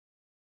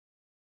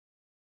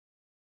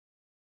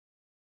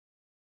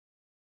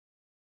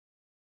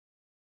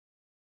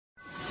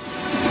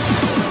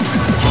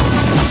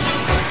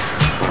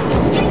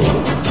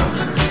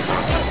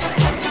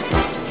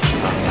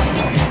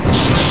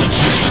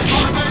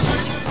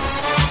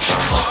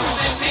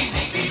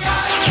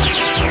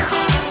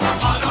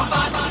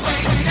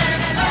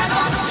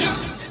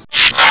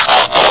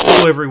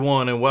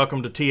everyone, and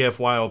welcome to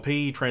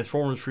TFYLP,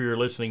 Transformers for Your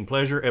Listening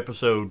Pleasure,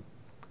 episode,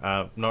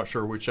 I'm not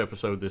sure which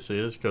episode this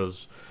is,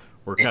 because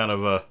we're kind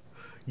of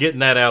getting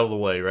that out of the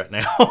way right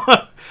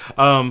now.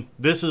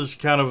 This is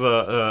kind of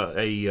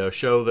a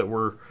show that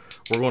we're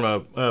going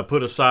to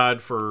put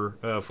aside for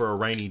a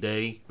rainy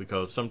day,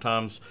 because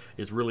sometimes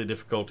it's really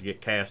difficult to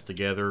get cast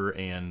together,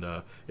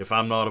 and if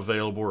I'm not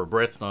available or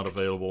Bret's not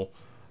available,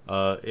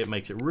 it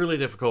makes it really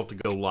difficult to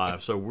go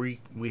live. So we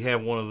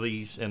have one of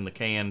these in the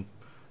can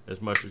as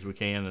much as we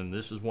can, and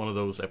this is one of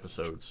those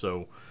episodes.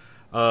 So,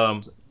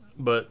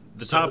 but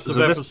the types of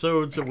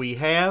episodes that we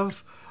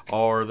have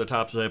are the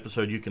types of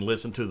episode you can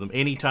listen to them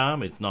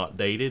anytime. It's not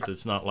dated.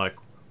 It's not like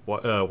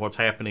what's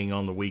happening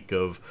on the week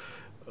of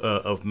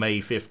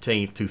May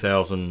 15th,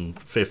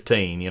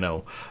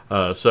 2015.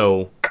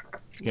 So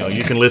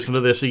you can listen to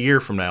this a year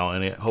from now,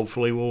 and it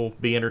hopefully will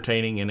be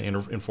entertaining and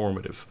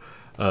informative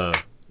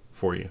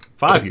for you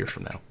 5 years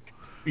from now.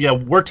 Yeah,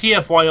 we're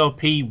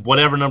TFYLP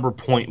whatever number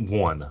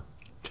 .1.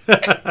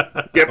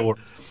 Yep.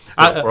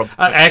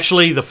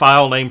 Actually, the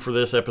file name for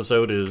this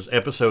episode is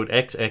episode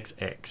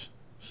XXX.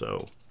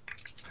 So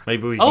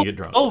maybe we can get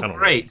drunk. Oh,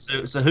 great!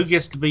 So who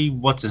gets to be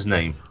what's his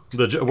name?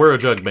 We're a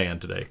jug band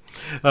today.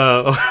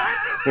 But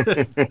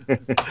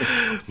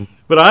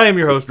I am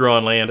your host,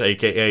 Duron Land,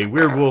 aka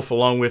Weird Wolf.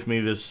 Along with me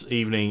this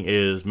evening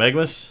is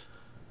Megmus.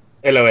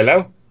 Hello,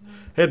 hello.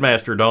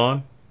 Headmaster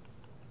Don.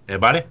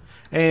 Everybody.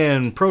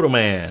 And Proto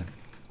Man.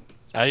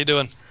 How you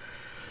doing?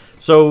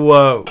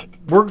 So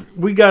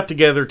we got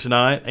together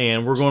tonight,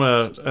 and we're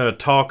going to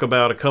talk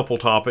about a couple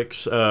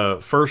topics.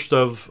 First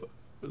of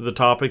the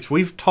topics,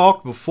 we've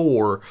talked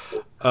before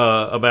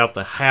about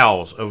the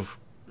hows of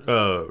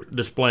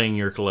displaying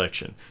your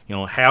collection.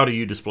 How do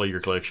you display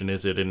your collection?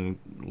 Is it in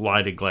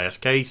lighted glass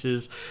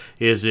cases?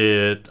 Is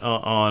it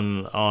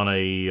on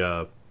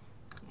a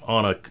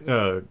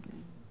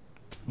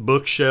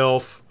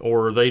bookshelf,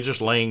 or are they just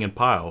laying in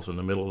piles in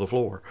the middle of the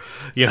floor?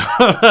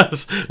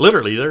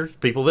 Literally, there's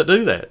people that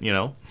do that.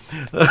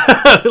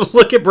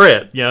 Look at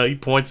Bret. He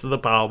points to the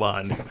pile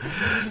behind him.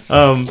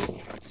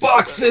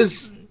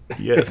 Boxes.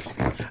 Yes.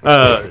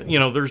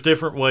 There's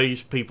different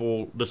ways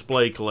people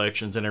display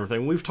collections and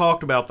everything. We've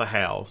talked about the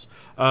hows,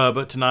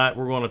 but tonight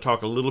we're going to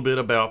talk a little bit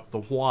about the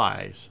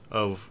whys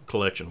of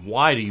collection.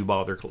 Why do you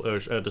bother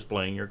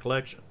displaying your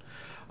collection?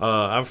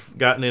 I've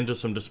gotten into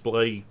some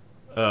display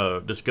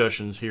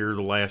discussions here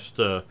the last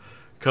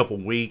couple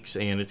weeks,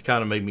 and it's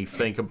kind of made me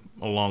think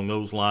along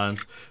those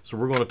lines. So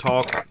we're going to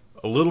talk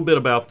a little bit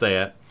about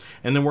that,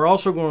 and then we're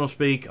also going to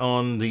speak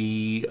on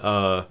the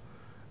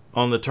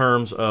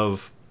terms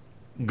of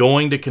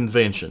going to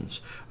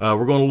conventions.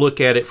 We're going to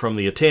look at it from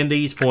the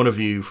attendee's point of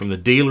view, from the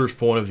dealer's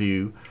point of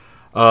view,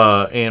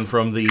 and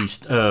from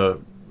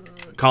the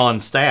con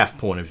staff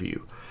point of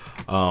view.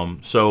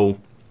 So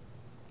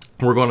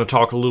we're going to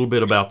talk a little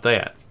bit about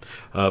that.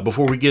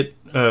 Before we get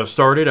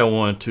started, I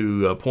want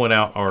to point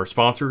out our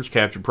sponsors,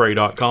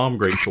 CapturePrey.com.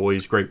 Great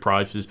toys, great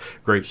prices,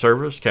 great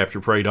service.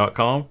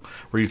 CapturePrey.com,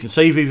 where you can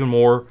save even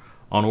more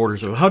on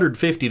orders of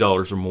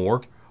 $150 or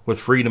more with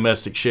free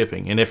domestic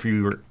shipping. And if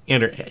you're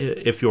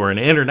an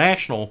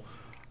international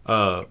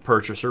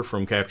purchaser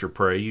from Capture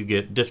Prey, you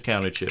get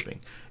discounted shipping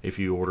if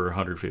you order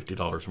 $150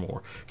 or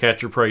more.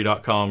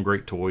 CapturePrey.com,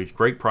 great toys,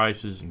 great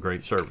prices, and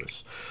great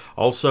service.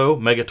 Also,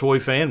 Mega Toy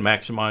Fan,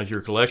 maximize your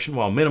collection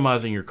while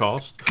minimizing your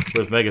costs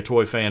with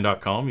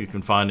MegaToyFan.com. You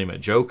can find him at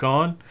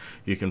JoeCon.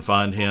 You can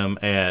find him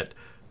at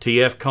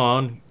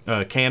TFCon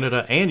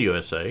Canada and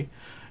USA.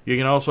 You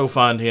can also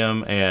find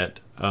him at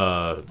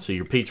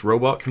your Pete's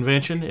Robot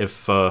Convention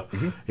if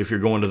you're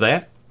going to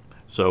that.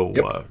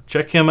 So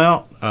check him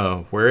out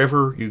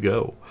wherever you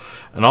go.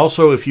 And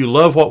also, if you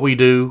love what we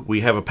do,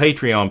 we have a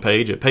Patreon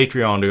page at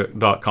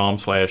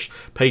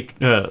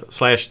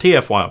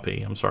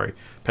patreon.com/TFYLP. I'm sorry,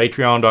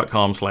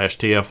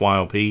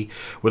 patreon.com/TFYLP.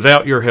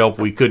 Without your help,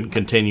 we couldn't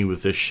continue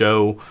with this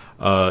show.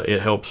 It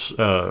helps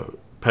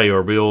pay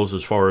our bills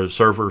as far as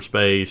server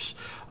space,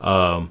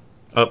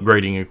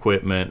 upgrading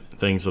equipment,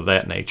 things of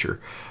that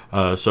nature.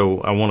 So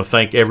I want to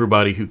thank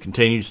everybody who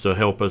continues to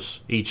help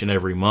us each and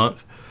every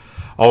month.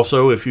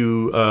 Also, if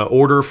you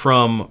order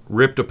from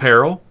Ripped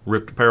Apparel,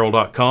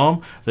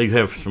 rippedapparel.com, they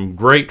have some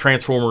great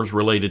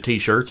Transformers-related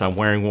T-shirts. I'm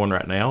wearing one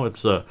right now.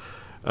 It's a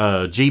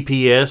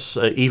GPS,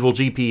 Evil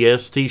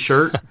GPS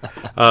T-shirt.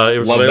 It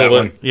was Love available,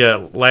 that one.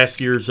 Yeah,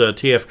 last year's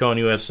TFCon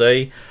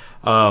USA.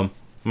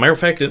 Matter of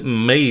fact, it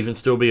may even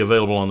still be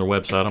available on their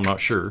website. I'm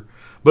not sure.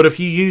 But if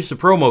you use the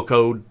promo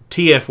code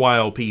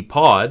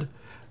TFYLPPOD,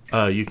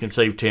 you can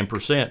save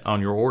 10% on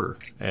your order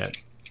at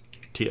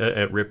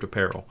Ripped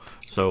Apparel.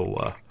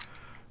 So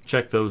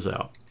check those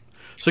out.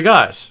 So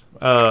guys,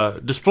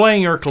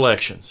 displaying your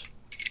collections.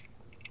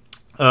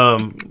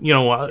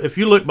 If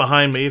you look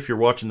behind me, if you're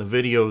watching the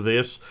video of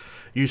this,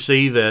 you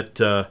see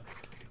that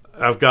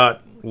I've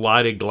got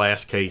lighted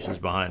glass cases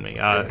behind me.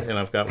 And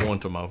I've got one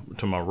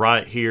to my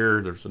right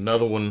here. There's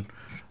another one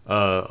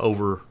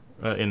over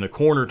in the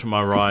corner to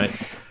my right.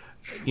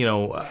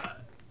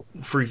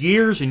 For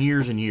years and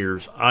years and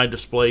years, I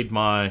displayed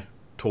my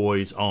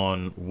toys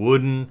on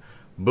wooden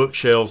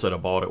bookshelves that I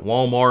bought at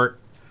Walmart.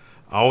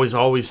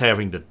 Always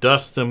having to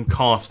dust them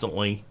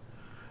constantly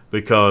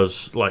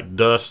because like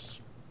dust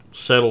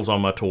settles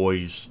on my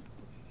toys,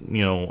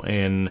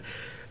 and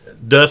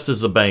dust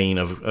is the bane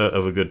of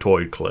a good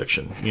toy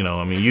collection.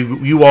 I mean,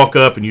 you walk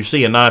up and you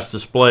see a nice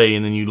display,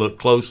 and then you look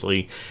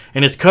closely,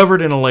 and it's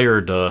covered in a layer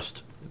of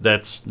dust.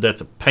 That's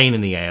a pain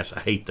in the ass. I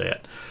hate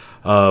that.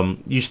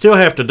 You still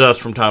have to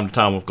dust from time to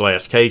time with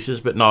glass cases,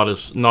 but not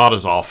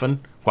as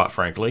often, quite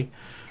frankly,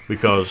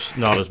 because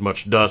not as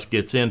much dust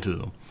gets into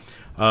them.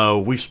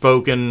 We've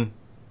spoken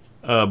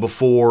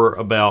before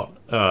about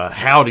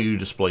how do you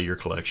display your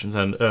collections,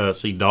 and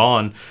see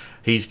Don,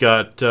 he's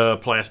got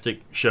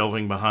plastic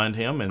shelving behind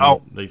him, and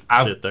they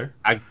sit there.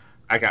 I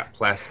got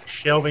plastic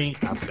shelving.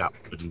 I've got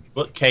wooden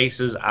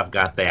bookcases. I've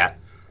got that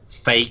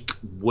fake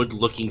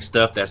wood-looking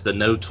stuff that's the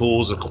no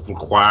tools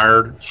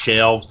required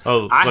shelves.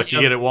 Oh, like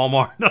you get at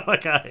Walmart? No,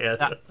 like I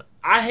had.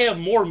 I have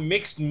more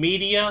mixed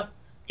media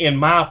in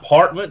my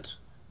apartment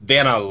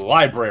than a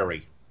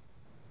library.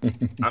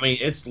 I mean,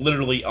 it's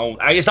literally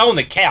it's on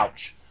the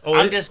couch. Oh,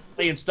 I'm just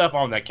playing stuff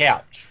on the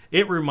couch.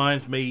 It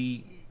reminds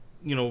me,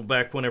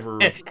 back whenever...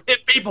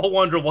 People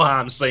wonder why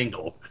I'm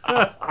single.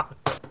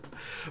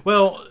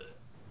 Well,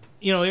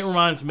 it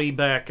reminds me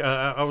back...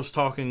 I was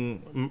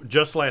talking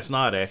just last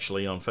night,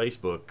 actually, on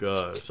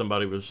Facebook.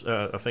 Somebody was...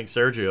 I think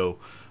Sergio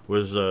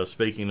was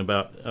speaking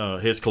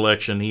about his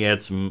collection. He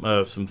had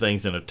some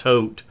things in a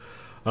tote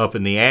up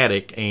in the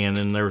attic, and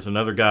then there was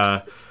another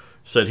guy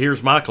said,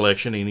 "Here's my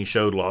collection," and he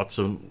showed lots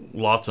and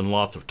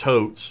lots of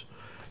totes.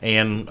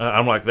 And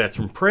I'm like, that's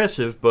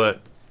impressive,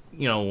 but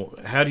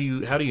how do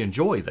you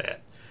enjoy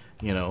that?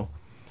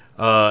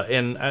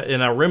 And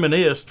I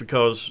reminisced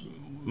because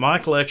my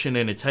collection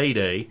in its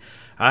heyday,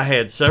 I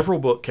had several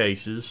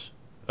bookcases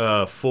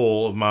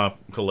full of my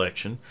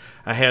collection.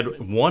 I had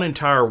one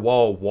entire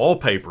wall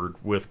wallpapered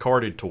with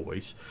carded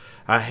toys.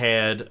 I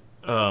had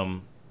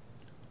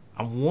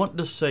I want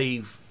to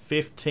say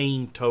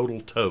 15 total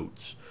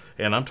totes,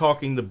 and I'm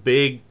talking the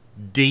big,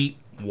 deep,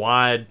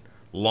 wide,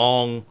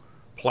 long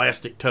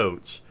plastic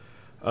totes,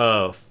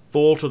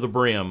 full to the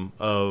brim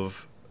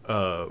of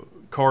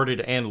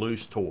carded and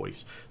loose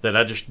toys that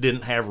I just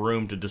didn't have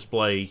room to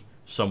display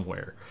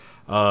somewhere.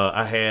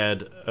 I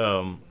had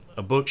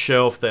a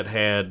bookshelf that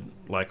had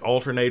like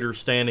alternators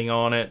standing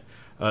on it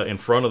in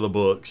front of the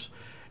books,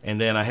 and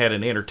then I had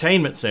an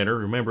entertainment center.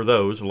 Remember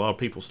those? A lot of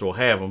people still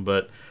have them,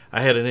 but I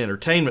had an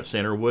entertainment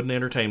center, wooden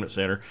entertainment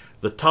center.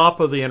 The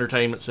top of the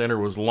entertainment center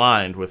was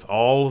lined with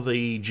all of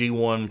the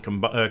G1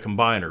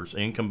 combiners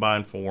in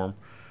combined form,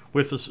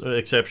 with the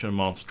exception of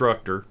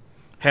Monstructor.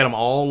 Had them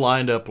all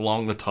lined up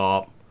along the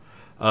top.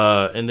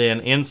 And then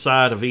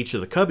inside of each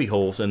of the cubby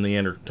holes in the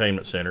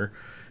entertainment center,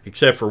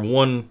 except for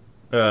one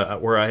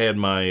where I had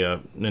my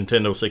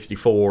Nintendo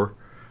 64,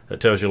 that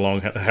tells you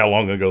how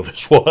long ago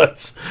this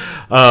was.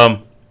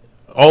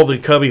 All the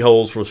cubby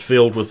holes was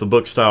filled with the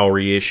book style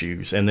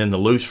reissues, and then the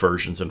loose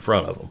versions in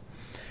front of them.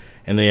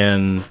 And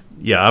then,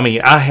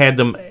 I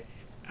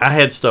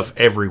had stuff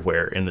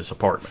everywhere in this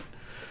apartment.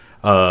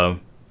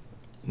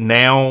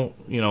 Now,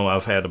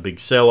 I've had a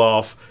big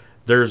sell-off.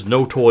 There's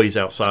no toys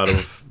outside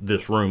of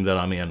this room that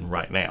I'm in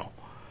right now.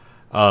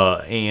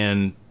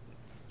 And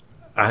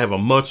I have a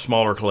much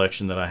smaller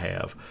collection that I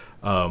have.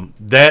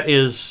 That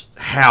is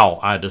how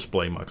I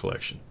display my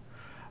collection.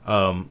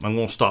 I'm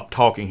going to stop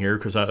talking here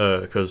because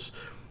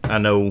I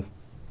know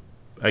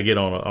I get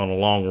on a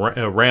long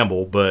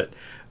ramble, but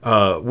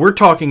we're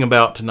talking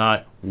about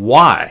tonight,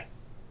 why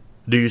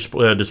do you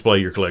display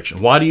your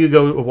collection? Why do you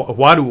go?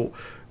 Why do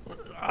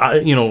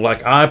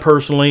I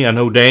personally, I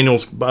know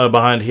Daniel's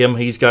behind him.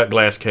 He's got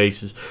glass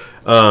cases.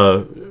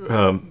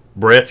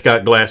 Bret's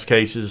got glass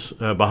cases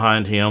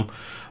behind him.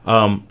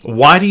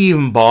 Why do you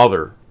even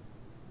bother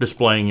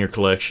displaying your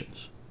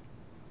collections?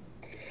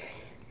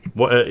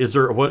 Is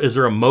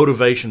there a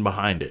motivation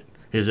behind it?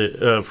 Is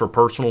it for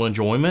personal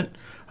enjoyment?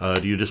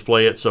 Do you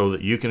display it so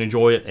that you can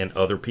enjoy it and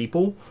other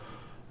people?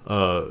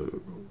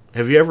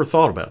 Have you ever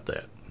thought about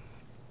that?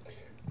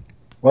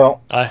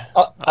 Well,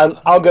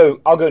 I'll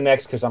go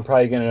next because I'm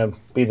probably going to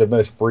be the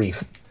most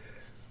brief.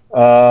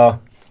 Go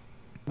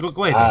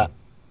ahead.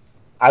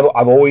 I've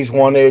always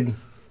wanted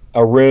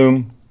a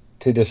room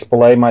to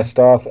display my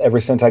stuff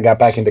ever since I got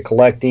back into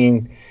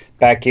collecting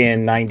back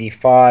in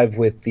 '95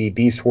 with the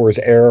Beast Wars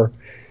era,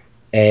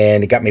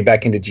 and it got me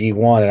back into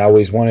G1, and I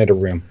always wanted a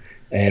room.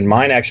 And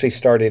mine actually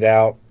started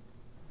out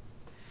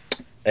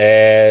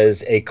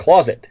as a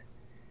closet.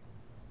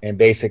 And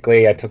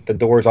basically, I took the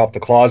doors off the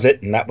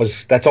closet, and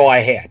that's all I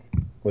had,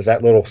 was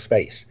that little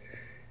space.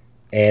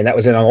 And that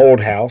was in an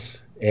old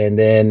house. And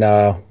then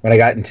when I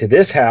got into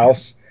this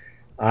house,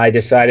 I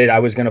decided I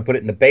was going to put it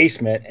in the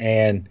basement.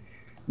 And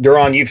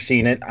Duron, you've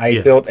seen it.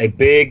 I built a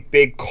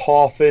big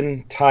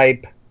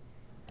coffin-type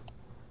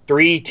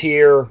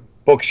 3-tier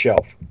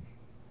bookshelf.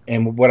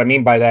 And what I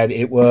mean by that,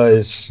 it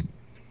was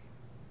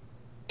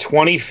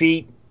 20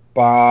 feet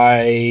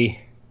by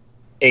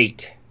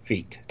 8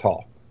 feet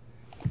tall.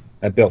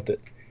 I built it,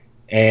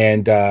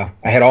 and I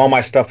had all my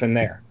stuff in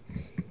there.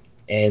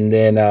 And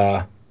then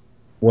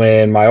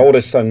when my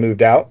oldest son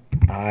moved out,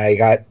 I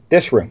got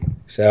this room.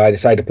 So I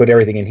decided to put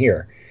everything in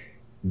here.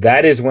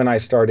 That is when I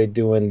started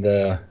doing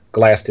the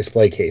glass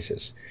display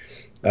cases.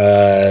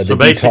 So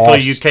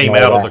basically, you came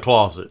out of the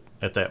closet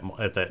at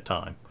that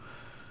time.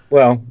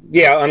 Well,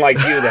 yeah, unlike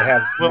you that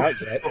have not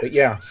yet, but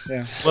yeah.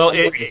 Well,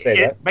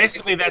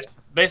 basically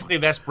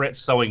that's Bret's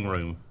sewing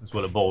room. That's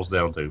what it boils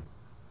down to.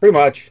 Pretty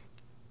much.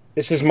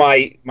 This is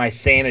my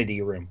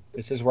sanity room.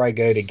 This is where I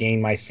go to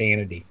gain my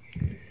sanity.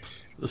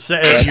 Your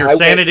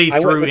sanity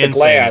through insanity.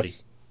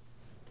 Glass.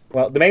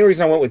 Well, the main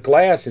reason I went with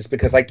glass is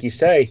because, like you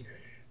say,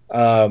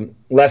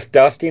 less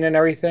dusting and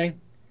everything.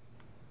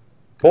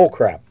 Bull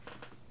crap.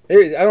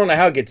 I don't know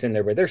how it gets in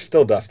there, but there's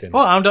still dust in it.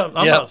 Well,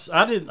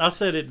 I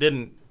said it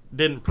didn't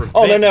prevent.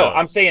 Oh no!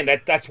 I'm saying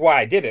that's why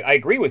I did it. I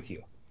agree with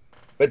you,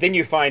 but then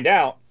you find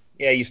out,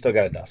 you still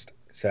got to dust.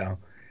 So,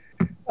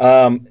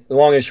 the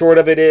long and short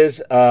of it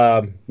is,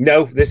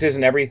 no, this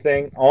isn't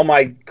everything. All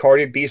my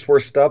carded Beast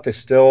Wars stuff is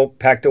still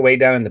packed away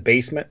down in the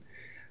basement.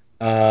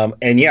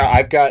 And yeah,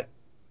 I've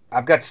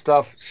got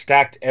stuff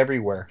stacked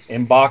everywhere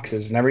in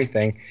boxes and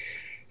everything,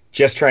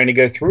 just trying to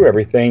go through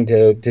everything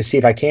to see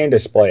if I can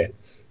display it.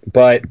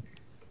 But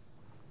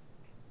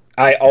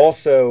I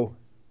also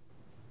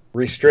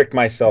restrict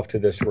myself to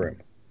this room.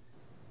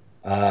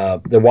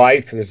 The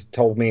wife has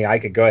told me I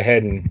could go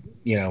ahead and,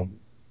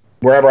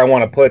 wherever I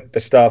want to put the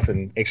stuff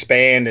and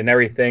expand and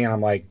everything. And I'm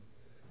like,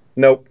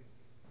 nope.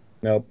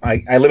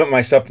 I limit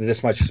myself to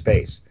this much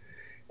space.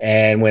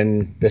 And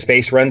when the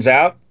space runs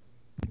out,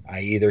 I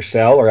either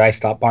sell or I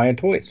stop buying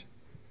toys.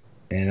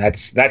 And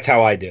that's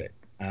how I do it.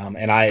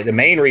 And the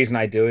main reason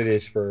I do it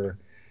is for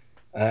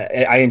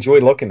I enjoy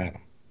looking at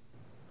them.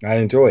 I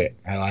enjoy it.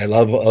 I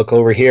look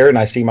over here and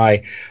I see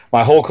my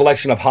whole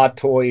collection of Hot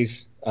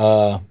Toys,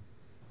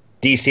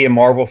 DC and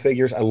Marvel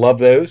figures. I love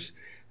those.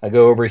 I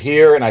go over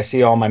here and I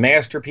see all my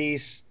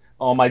Masterpiece,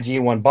 all my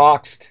G1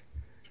 boxed,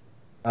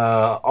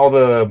 all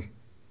the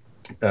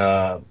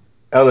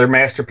other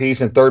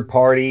Masterpiece and third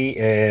party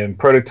and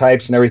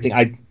prototypes and everything.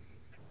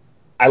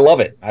 I love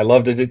it. I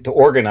love to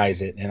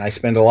organize it, and I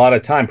spend a lot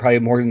of time, probably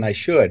more than I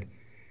should,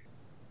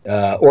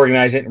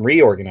 organize it and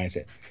reorganize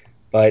it.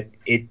 But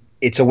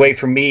it's a way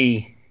for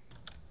me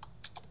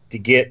to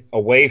get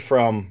away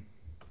from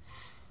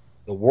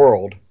the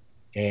world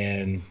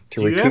and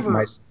to recoup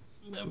myself.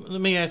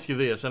 Let me ask you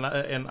this, and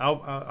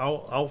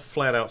I'll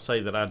flat out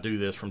say that I do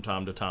this from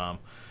time to time,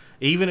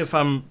 even if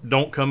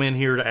don't come in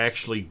here to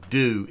actually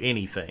do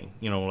anything,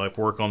 like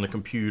work on the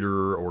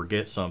computer or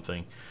get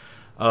something.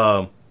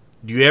 Do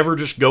you ever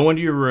just go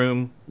into your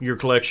room, your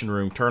collection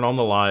room, turn on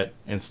the light,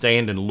 and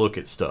stand and look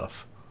at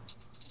stuff?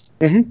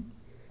 Mm-hmm.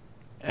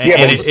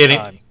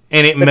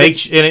 And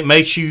it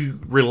makes you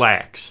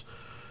relax.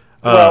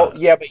 Well,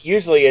 yeah, but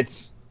usually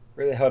it's,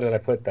 where the hell did I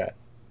put that?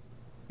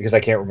 Because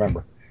I can't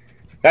remember.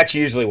 That's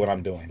usually what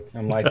I'm doing.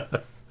 I'm like,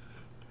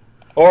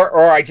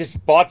 or I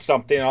just bought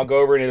something and I'll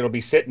go over and it'll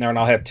be sitting there and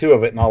I'll have two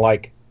of it and I'll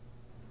like,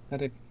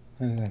 that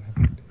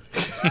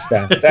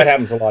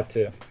happens a lot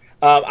too.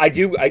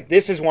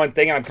 This is one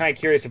thing, and I'm kind of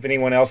curious if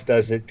anyone else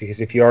does it,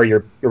 because if you are,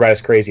 you're about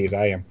as crazy as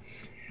I am.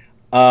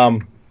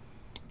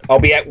 I'll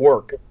be at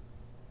work,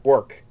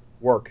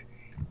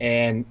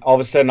 and all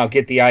of a sudden I'll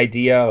get the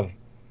idea of,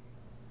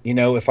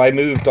 if I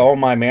moved all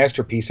my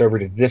Masterpiece over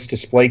to this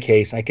display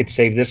case, I could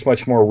save this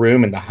much more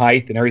room and the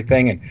height and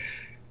everything, and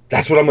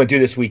that's what I'm going to do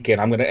this weekend.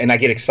 And I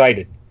get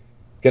excited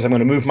because I'm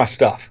going to move my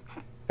stuff,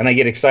 and I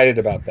get excited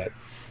about that.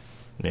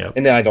 Yeah.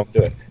 And then I don't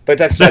do it, but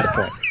that's not the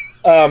point.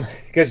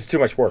 Because it's too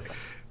much work.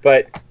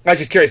 But I was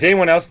just curious.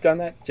 Anyone else done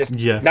that? Just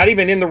not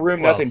even in the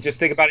room, nothing. Just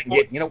think about it and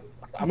get.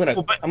 I'm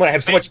gonna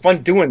have so much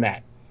fun doing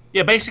that.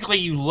 Yeah, basically,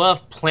 you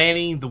love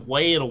planning the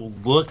way it'll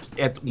look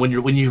when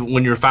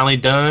you're finally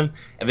done,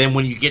 and then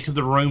when you get to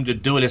the room to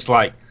do it, it's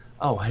like,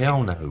 oh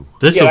hell no!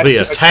 This will be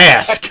a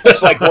task.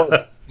 It's like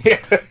work.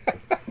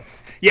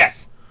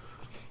 Yes.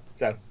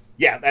 So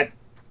that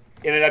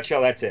in a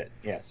nutshell, that's it.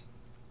 Yes.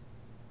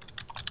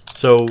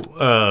 So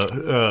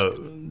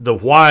the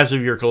whys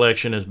of your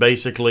collection is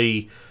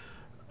basically,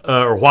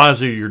 or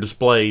whys of your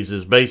displays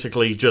is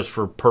basically just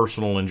for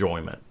personal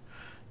enjoyment.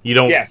 You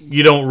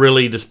don't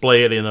really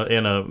display it in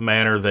a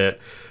manner that,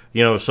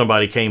 if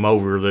somebody came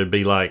over, they'd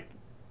be like,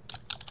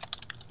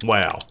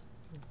 wow.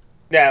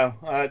 No,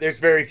 there's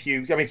very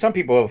few. I mean, some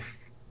people have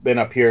been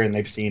up here and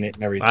they've seen it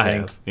and everything. I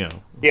have,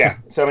 Yeah.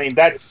 So I mean,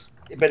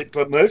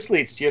 but mostly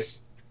it's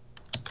just,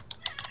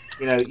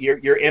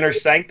 your inner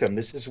sanctum.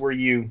 This is where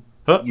you.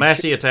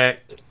 Massey attack.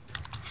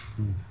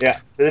 Yeah,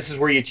 so this is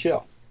where you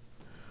chill.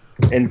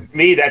 And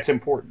me, that's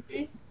important.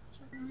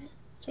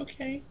 It's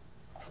okay.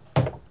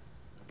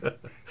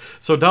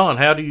 So, Don,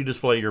 how do you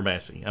display your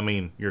Massey? I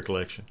mean, your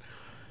collection.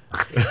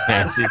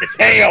 Massey.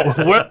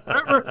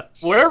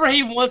 Wherever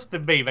he wants to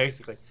be,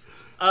 basically.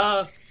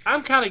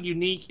 I'm kind of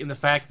unique in the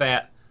fact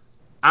that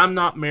I'm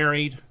not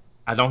married.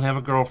 I don't have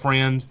a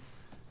girlfriend.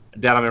 I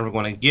doubt I'm ever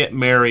going to get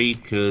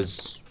married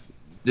because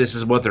this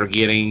is what they're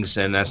getting,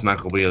 and that's not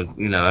going to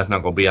be that's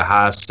not going to be a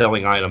high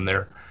selling item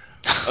there.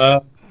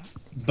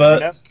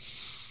 But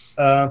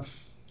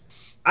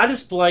I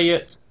display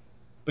it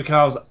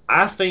because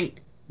I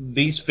think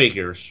these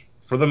figures,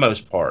 for the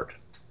most part,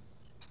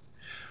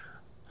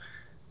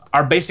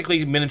 are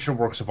basically miniature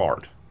works of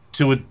art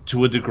to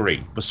a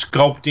degree. The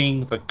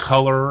sculpting, the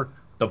color,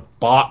 the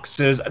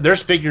boxes.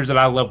 There's figures that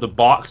I love the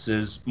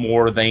boxes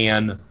more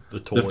than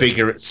the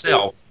figure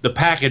itself. The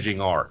packaging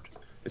art.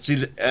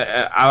 See,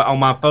 on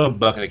my Photo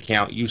Bucket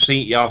account,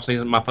 y'all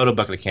seen my Photo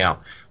Bucket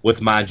account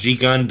with my G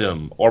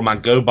Gundam or my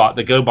GoBot.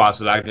 The GoBots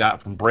that I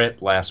got from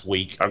Bret last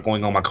week are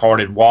going on my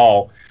carded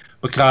wall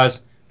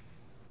because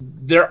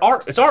they're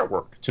art. It's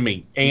artwork to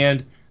me,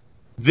 and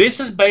this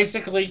is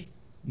basically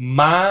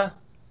my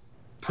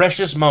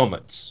precious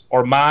moments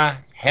or my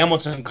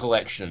Hamilton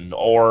collection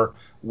or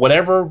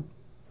whatever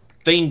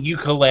thing you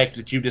collect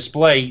that you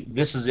display.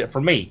 This is it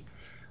for me.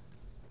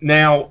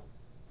 Now,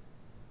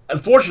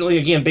 unfortunately,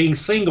 again, being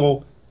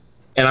single,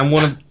 and I'm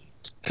going to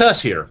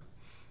cuss here,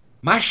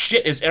 my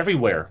shit is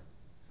everywhere.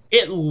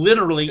 It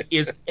literally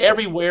is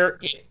everywhere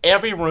in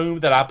every room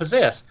that I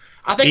possess.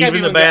 I think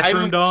even the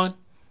bathroom, Don?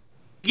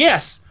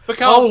 Yes,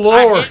 because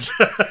Lord!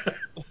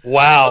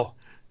 Wow.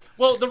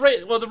 Well,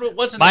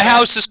 what's in my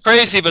house is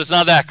crazy, but it's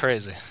not that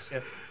crazy.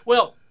 Yeah.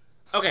 Well,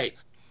 okay.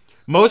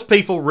 Most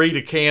people read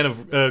a can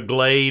of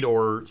Glade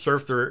or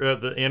surf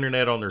the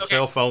internet on their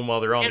cell phone while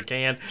they're on the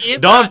can.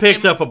 Don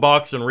picks up a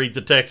box and reads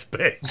a text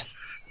page.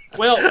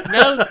 Well,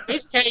 no, in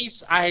this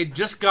case, I had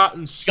just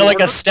gotten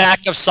like a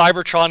stack of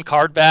Cybertron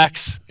card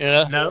backs.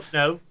 Yeah.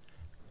 No.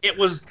 It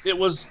was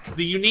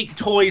the Unique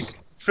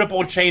Toys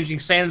triple changing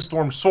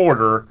sandstorm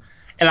sorter,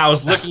 and I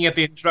was looking at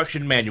the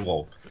instruction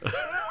manual.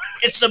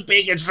 It's a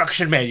big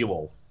instruction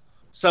manual.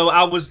 So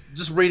I was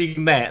just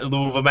reading that in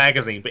lieu of a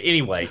magazine. But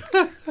anyway,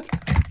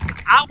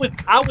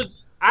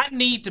 I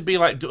need to be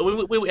like,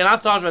 and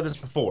I've thought about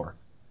this before.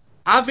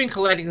 I've been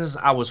collecting since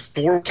I was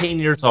 14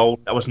 years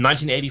old. That was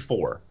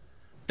 1984.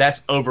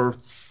 That's over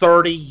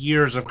 30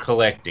 years of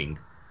collecting.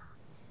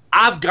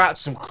 I've got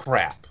some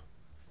crap.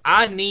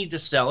 I need to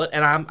sell it,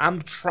 and I'm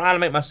trying to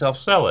make myself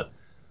sell it.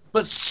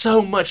 But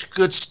so much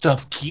good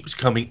stuff keeps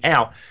coming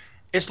out.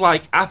 It's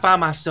like I find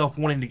myself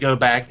wanting to go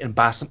back and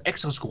buy some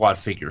Exo Squad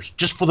figures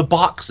just for the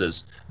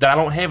boxes that I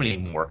don't have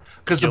anymore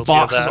because the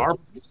boxes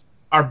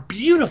are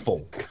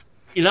beautiful.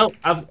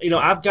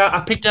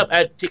 I picked up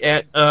at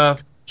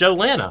Joe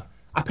Lana.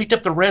 I picked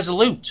up the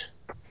Resolute,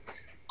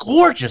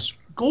 gorgeous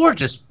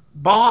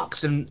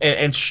box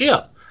and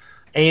ship,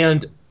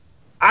 and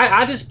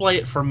I display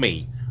it for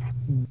me.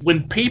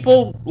 When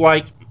people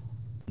like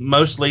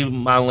mostly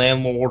my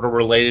landlord or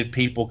related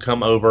people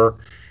come over,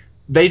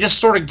 they just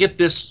sort of get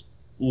this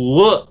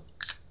look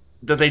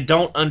that they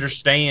don't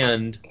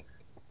understand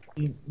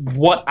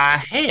what I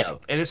have,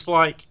 and it's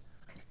like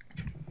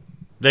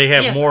they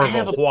have more of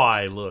a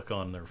why look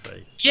on their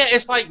face. Yeah,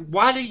 it's like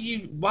why do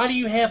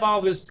you have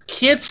all this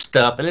kid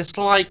stuff? And it's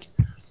like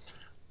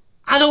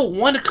I don't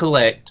want to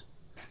collect,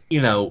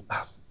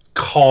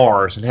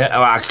 cars, and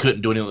I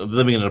couldn't do anything.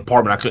 Living in an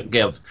apartment, I couldn't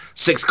have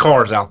 6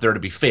 cars out there to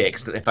be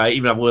fixed if I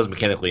was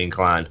mechanically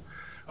inclined.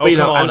 Oh, but,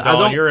 come on,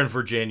 Don, you're in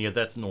Virginia.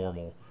 That's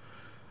normal.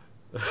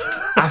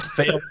 I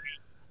failed.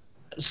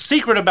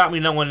 Secret about me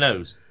no one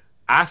knows.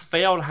 I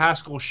failed high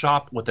school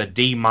shop with a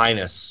D-.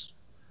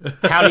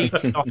 How do you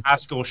fail high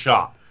school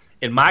shop?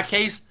 In my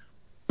case,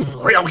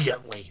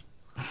 brilliantly.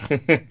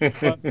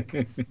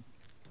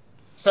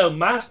 So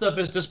my stuff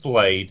is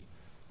displayed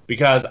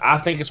because I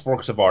think it's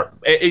works of art.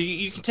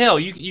 You can tell.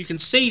 You can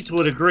see to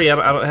a degree.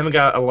 I haven't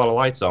got a lot of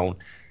lights on.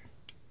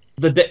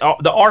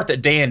 The art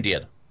that Dan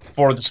did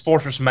for this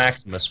Fortress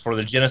Maximus for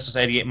the Genesis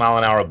 88 Mile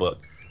an Hour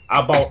book.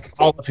 I bought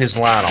all of his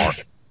line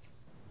art.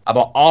 I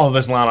bought all of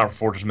his line art for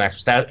Fortress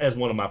Maximus. That is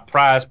one of my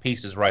prized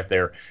pieces right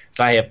there.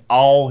 So I have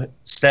all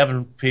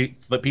 7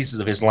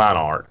 pieces of his line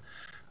art.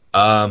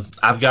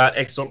 I've got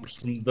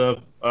excerpts from the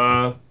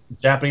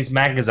Japanese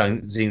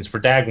magazines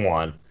for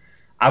Dagwan.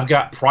 I've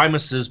got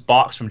Primus's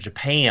box from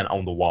Japan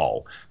on the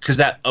wall because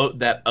that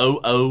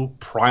 00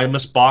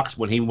 Primus box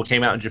when he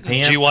came out in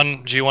Japan,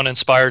 G1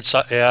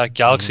 inspired,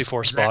 Galaxy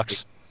Force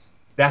box.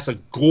 That's a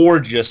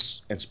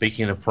gorgeous. And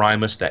speaking of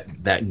Primus,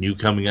 that new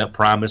coming up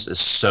Primus is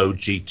so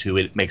G2.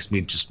 It makes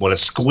me just want to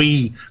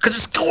squee because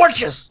it's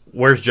gorgeous.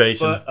 Where's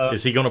Jason?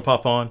 Is he going to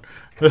pop on?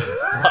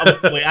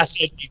 Probably. I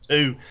said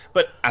G2,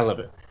 but I love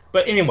it.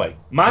 But anyway,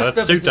 my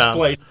stuff is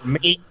displayed for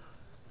me.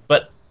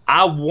 But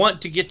I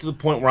want to get to the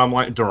point where I'm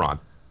like Duron.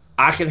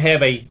 I can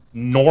have a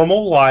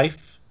normal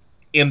life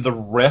in the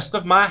rest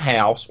of my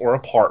house or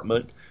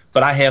apartment,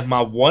 but I have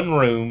my one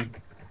room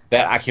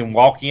that I can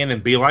walk in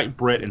and be like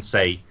Bret and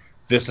say,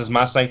 "This is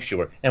my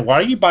sanctuary." And why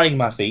are you biting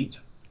my feet?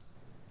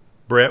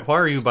 Bret, why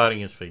are you biting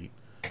his feet?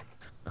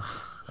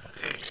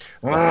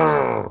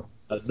 No,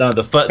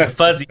 the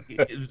fuzzy.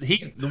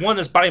 He's the one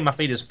that's biting my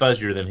feet is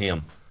fuzzier than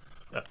him.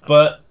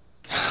 But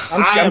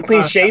I'm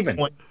clean shaven.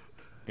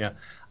 Yeah,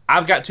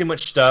 I've got too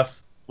much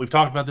stuff. We've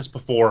talked about this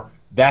before.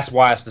 That's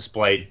why it's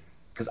displayed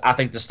because I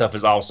think this stuff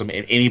is awesome,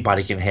 and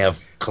anybody can have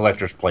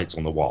collector's plates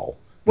on the wall.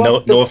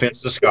 Well, no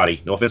offense to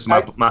Scotty. No offense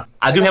to my.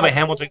 I do have a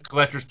Hamilton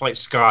collector's plate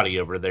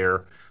Scotty over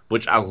there,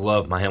 which I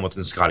love my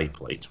Hamilton Scotty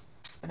plate.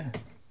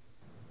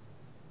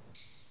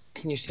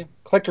 can you see them?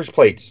 Collector's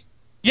plates.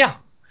 Yeah.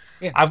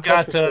 I've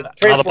got all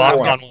the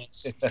box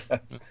ones.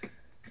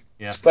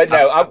 Yeah. But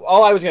no,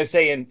 all I was going to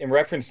say in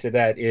reference to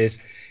that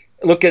is,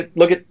 look at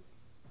the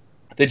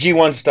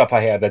G1 stuff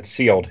I have that's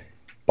sealed,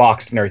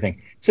 boxed, and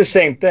everything. It's the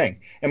same thing.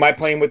 Am I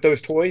playing with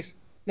those toys?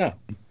 No.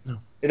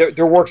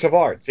 They're works of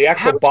art. It's the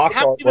actual box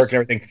artwork and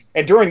everything.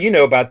 And Duron, you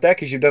know about that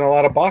because you've done a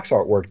lot of box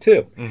artwork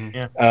too. Mm-hmm.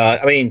 Yeah.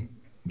 I mean,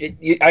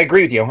 I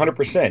agree with you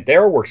 100%. They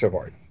are works of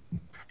art.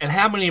 And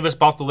how many of us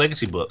bought the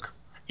Legacy book?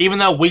 Even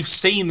though we've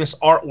seen this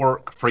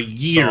artwork for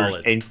years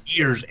and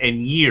years and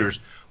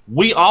years,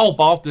 we all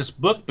bought this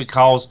book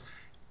because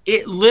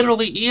it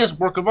literally is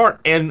work of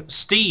art. And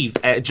Steve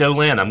at Joe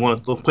Land, I'm going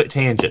to do a quick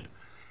tangent.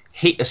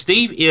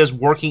 Steve is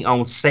working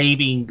on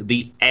saving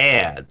the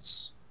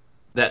ads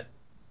that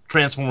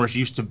Transformers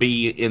used to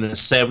be in the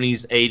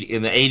 70s,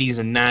 in the 80s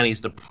and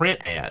 90s, the print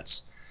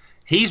ads.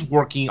 He's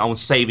working on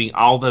saving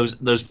all those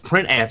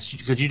print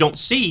ads because you don't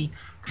see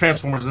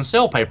Transformers in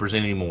sale papers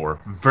anymore,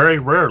 very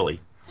rarely.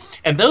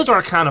 And those are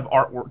a kind of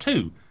artwork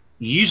too.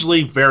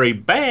 Usually very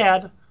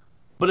bad,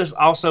 but it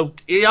also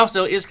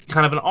is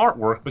kind of an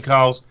artwork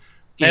because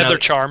they have their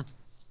charm.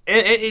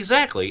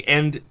 Exactly.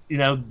 And you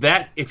know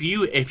that if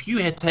you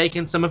had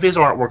taken some of his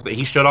artwork that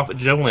he showed off at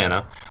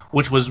Joanna,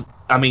 which was,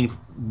 I mean,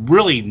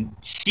 really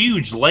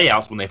huge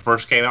layouts when they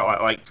first came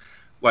out,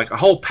 like a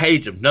whole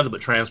page of nothing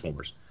but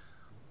Transformers.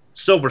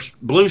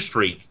 Blue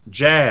Streak,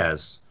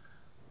 Jazz,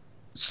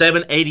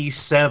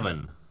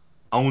 787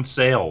 on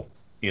sale,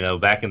 you know,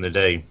 back in the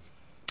day.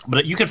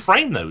 But you could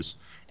frame those,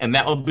 and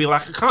that would be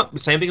like the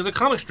same thing as a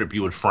comic strip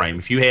you would frame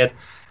if you had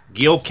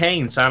Gil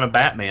Kane sign a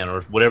Batman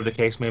or whatever the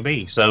case may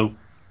be. So,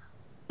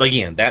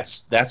 again,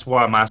 that's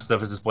why my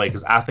stuff is displayed,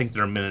 because I think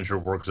they're miniature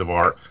works of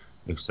art,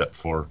 except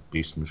for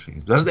Beast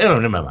Machines.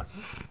 Never mind.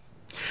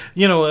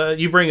 You know,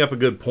 you bring up a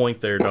good point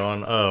there,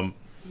 Don.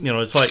 You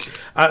know, it's like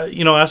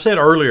I said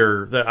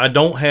earlier that I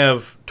don't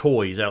have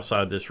toys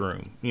outside this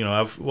room. You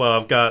know,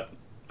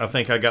 I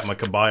think I got my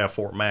Kabaya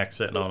Fort Max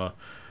sitting on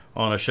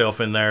a shelf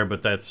in there,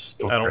 but I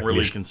don't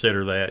really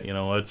consider that. You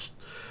know, it's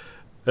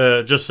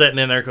just sitting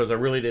in there because I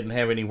really didn't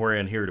have anywhere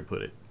in here to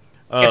put it.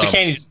 It's a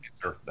candy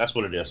dispenser. That's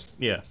what it is.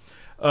 Yeah,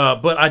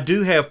 but I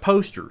do have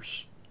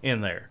posters in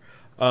there,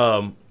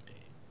 and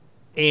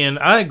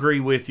I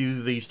agree with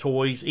you. These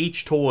toys,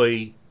 each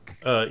toy,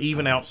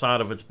 even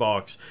outside of its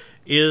box,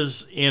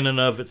 is in and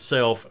of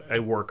itself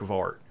a work of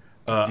art.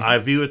 I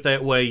view it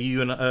that way.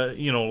 You and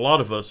a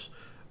lot of us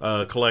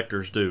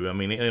collectors do. I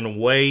mean, in a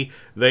way,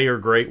 they are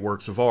great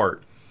works of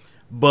art.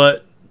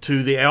 But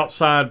to the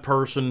outside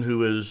person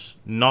who is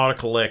not a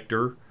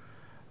collector,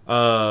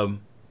 who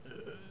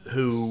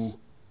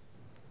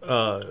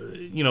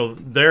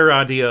their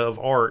idea of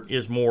art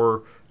is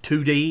more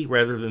 2D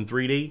rather than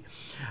 3D,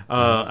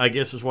 I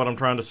guess is what I'm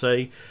trying to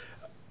say.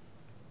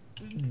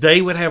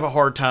 They would have a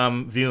hard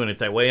time viewing it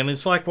that way. And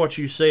it's like what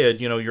you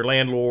said, your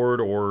landlord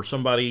or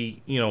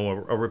somebody,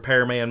 a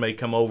repairman may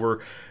come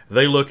over.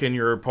 They look in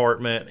your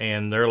apartment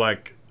and they're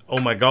like, oh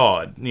my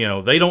God,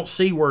 they don't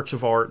see works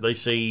of art. They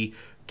see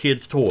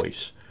kids'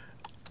 toys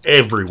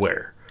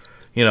everywhere,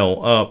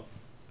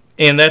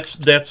 and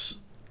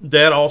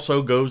that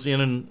also goes in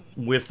and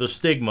with the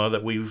stigma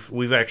that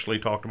we've actually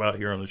talked about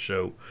here on the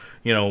show.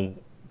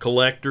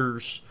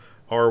 Collectors,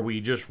 are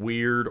we just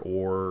weird,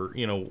 or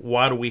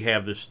why do we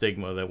have this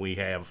stigma that we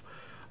have?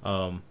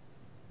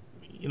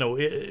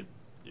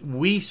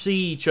 We see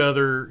each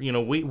other.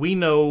 We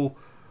know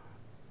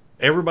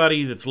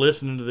everybody that's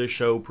listening to this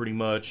show pretty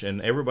much,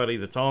 and everybody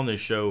that's on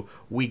this show.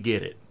 We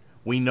get it.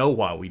 We know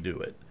why we do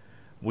it.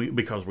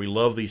 Because we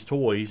love these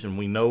toys, and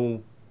we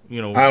know. I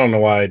don't know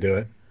why I do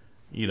it.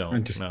 You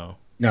don't. No.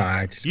 No,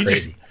 I'm just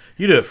crazy.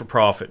 You do it for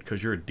profit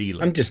because you're a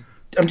dealer. I'm just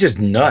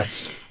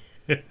nuts.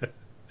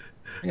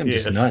 I'm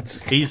just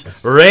nuts.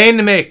 He's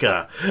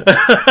rainmaker.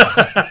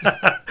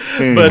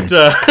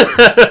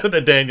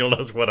 But Daniel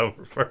knows what I'm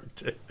referring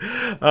to.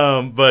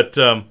 But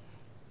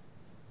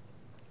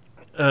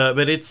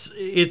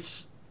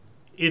it's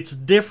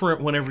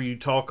different whenever you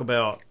talk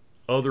about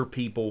other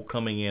people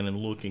coming in and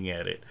looking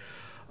at it.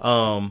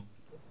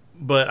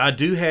 But I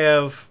do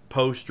have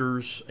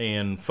posters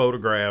and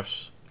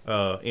photographs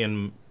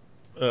in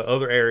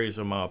other areas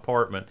of my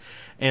apartment,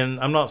 and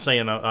I'm not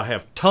saying I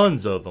have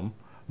tons of them.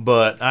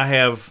 But I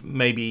have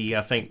maybe,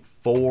 I think,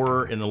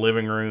 4 in the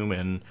living room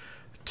and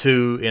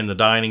 2 in the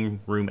dining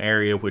room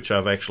area, which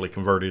I've actually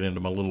converted into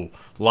my little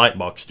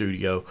Lightbox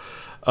studio.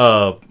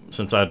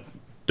 Since I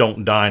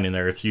don't dine in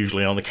there, it's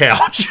usually on the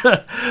couch.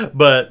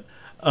 But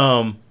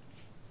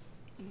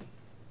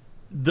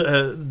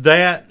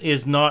that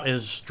is not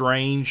as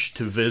strange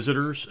to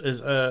visitors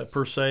as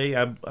per se,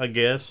 I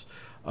guess.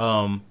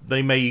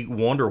 They may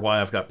wonder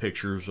why I've got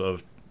pictures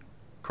of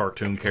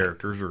cartoon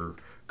characters or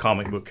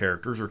comic book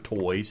characters or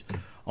toys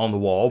on the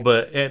wall,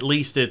 but at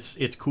least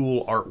it's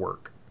cool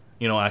artwork.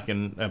 I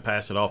can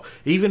pass it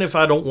off. Even if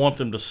I don't want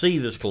them to see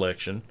this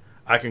collection,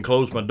 I can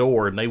close my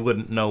door and they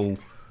wouldn't know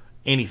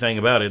anything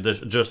about it,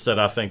 just that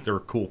I think they're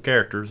cool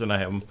characters and I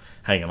have them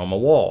hanging on my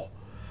wall.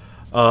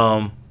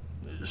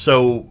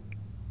 So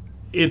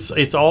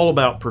it's all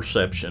about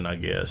perception, I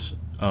guess.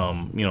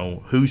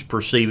 Who's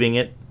perceiving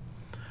it,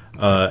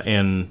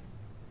 and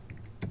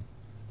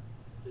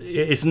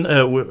it's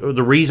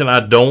the reason I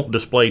don't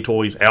display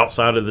toys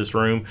outside of this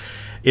room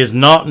is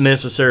not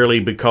necessarily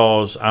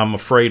because I'm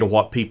afraid of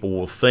what people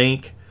will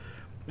think,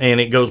 and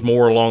it goes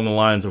more along the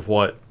lines of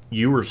what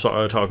you were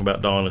talking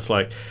about, Don. It's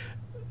like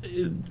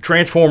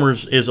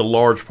Transformers is a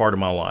large part of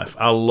my life.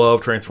 I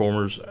love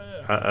Transformers.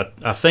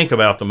 I think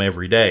about them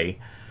every day,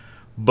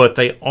 but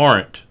they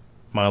aren't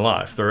my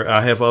life.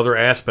 I have other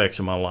aspects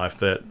of my life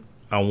that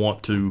I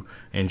want to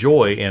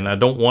enjoy, and I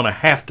don't want to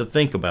have to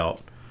think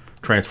about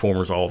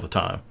Transformers all the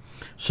time.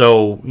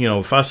 So,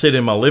 if I sit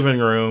in my living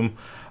room,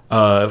 if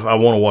I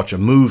want to watch a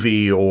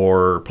movie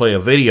or play a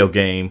video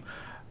game,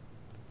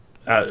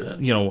 I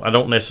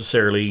don't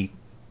necessarily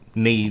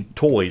need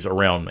toys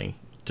around me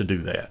to do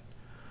that.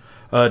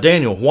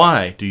 Daniel,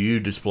 why do you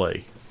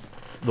display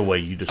the way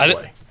you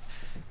display?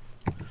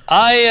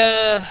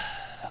 I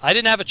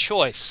didn't have a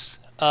choice.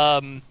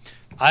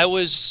 I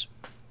was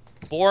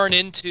born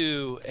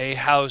into a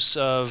house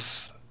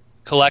of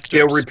collectors.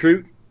 They'll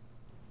recruit?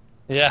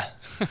 Yeah.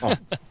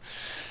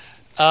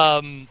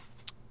 Oh.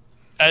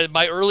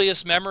 My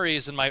earliest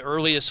memories and my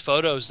earliest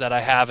photos that I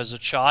have as a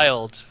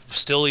child,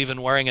 still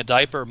even wearing a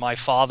diaper, my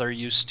father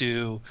used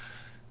to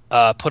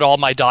put all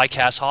my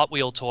die-cast Hot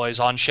Wheel toys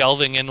on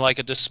shelving in like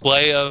a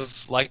display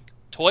of like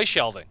toy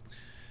shelving.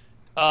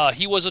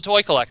 He was a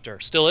toy collector,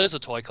 still is a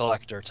toy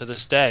collector to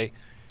this day.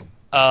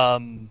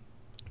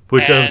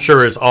 Which I'm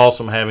sure is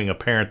awesome, having a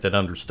parent that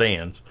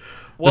understands.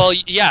 Well,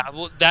 yeah,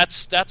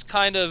 that's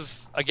kind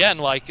of, again,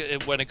 like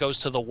when it goes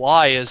to the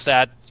why, is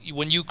that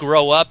when you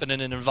grow up in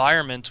an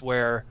environment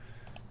where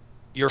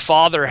your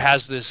father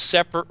has this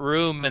separate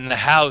room in the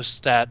house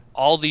that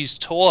all these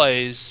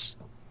toys,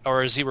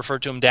 or as he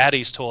referred to them,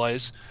 daddy's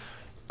toys,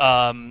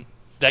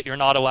 that you're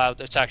not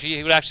allowed. It's actually,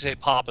 he would actually say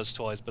Papa's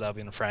toys, but that would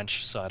be in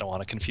French, so I don't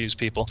want to confuse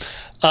people.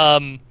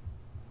 That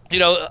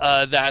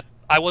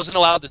I wasn't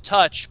allowed to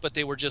touch, but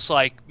they were just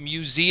like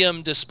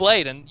museum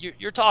displayed, and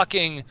you're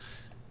talking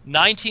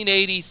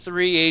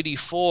 1983,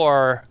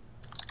 84.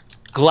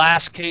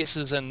 Glass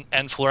cases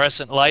and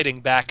fluorescent lighting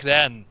back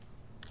then,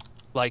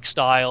 like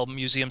style,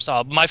 museum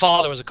style. My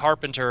father was a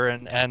carpenter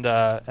and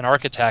an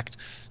architect,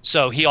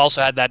 so he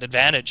also had that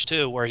advantage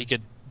too, where he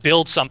could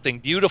build something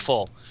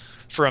beautiful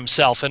for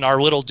himself in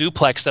our little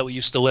duplex that we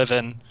used to live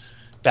in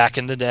back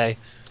in the day.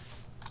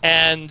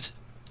 And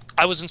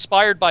I was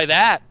inspired by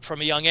that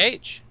from a young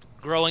age,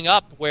 growing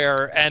up,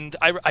 and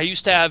I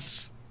used to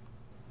have,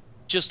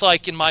 just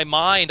like in my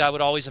mind, I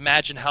would always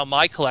imagine how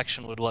my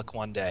collection would look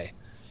one day.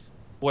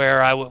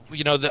 Where I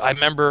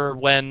remember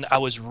when I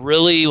was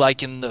really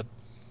like in the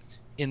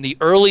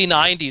early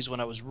 90s, when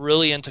I was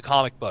really into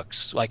comic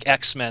books, like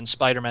X-Men,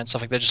 Spider-Man,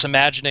 stuff like that, just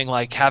imagining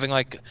like having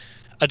like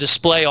a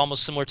display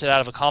almost similar to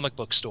that of a comic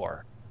book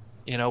store,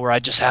 where I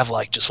just have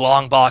like just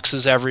long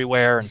boxes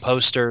everywhere and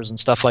posters and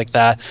stuff like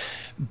that.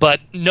 But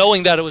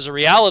knowing that it was a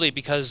reality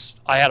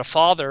because I had a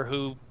father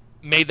who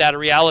made that a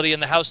reality in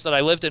the house that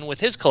I lived in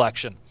with his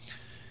collection.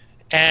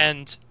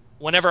 And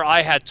whenever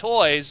I had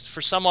toys,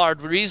 for some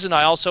odd reason,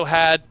 I also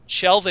had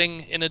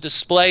shelving in a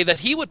display that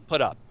he would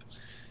put up.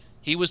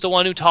 He was the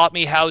one who taught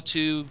me how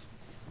to,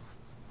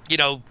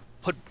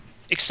 put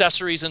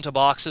accessories into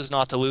boxes,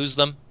 not to lose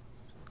them,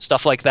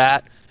 stuff like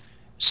that.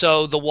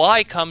 So the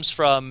why comes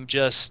from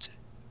just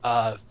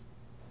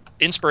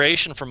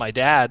inspiration from my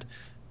dad.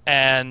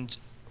 And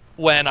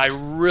when I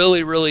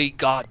really, really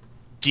got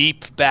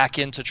deep back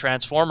into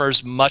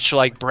Transformers, much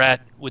like Bret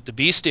with the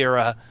Beast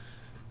era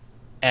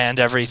and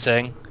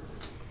everything,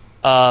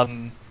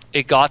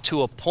 it got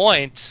to a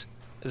point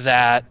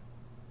that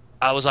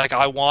I was like,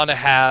 I want to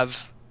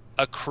have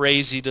a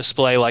crazy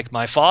display like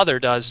my father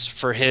does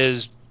for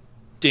his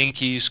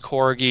Dinkies,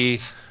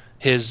 Corgi,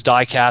 his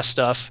die-cast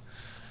stuff.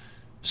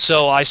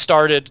 So I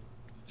started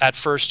at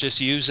first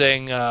just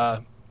using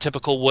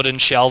typical wooden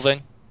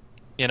shelving,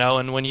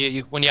 and when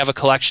you have a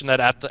collection that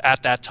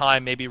at that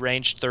time maybe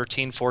ranged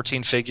 13,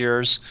 14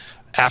 figures,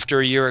 after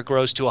a year it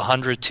grows to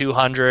 100,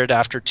 200.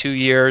 After 2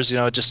 years,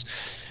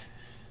 just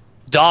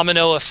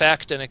domino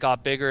effect, and it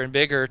got bigger and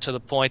bigger to the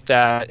point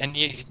that,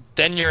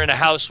 then you're in a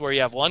house where you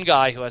have one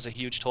guy who has a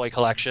huge toy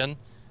collection,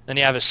 then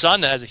you have his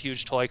son that has a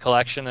huge toy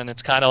collection, and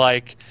it's kind of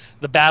like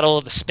the battle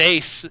of the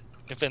space,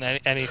 if in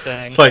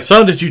anything. It's like,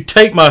 son, did you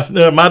take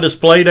my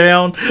display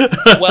down?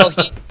 Well,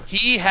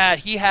 he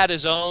had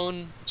his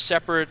own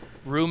separate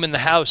room in the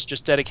house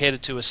just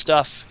dedicated to his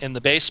stuff in the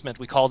basement.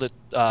 We called it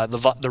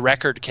the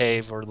record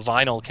cave, or the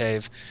vinyl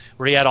cave,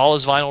 where he had all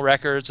his vinyl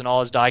records and all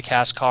his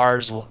die-cast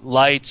cars,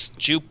 lights,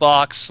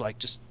 jukebox, like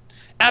just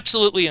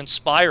absolutely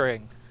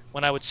inspiring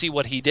when I would see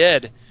what he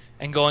did,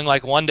 and going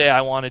like, one day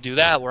I want to do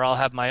that, where I'll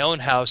have my own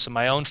house and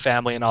my own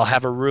family, and I'll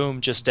have a room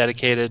just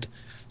dedicated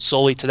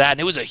solely to that. And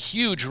it was a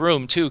huge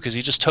room too, because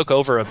he just took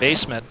over a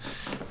basement.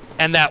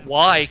 And that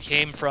why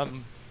came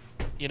from,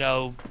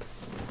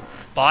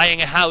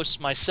 buying a house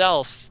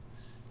myself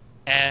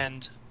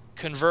and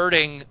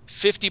converting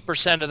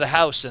 50% of the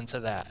house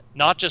into that.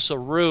 Not just a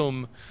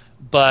room,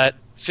 but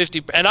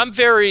 50, and I'm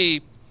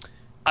very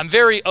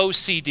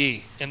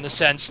OCD in the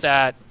sense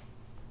that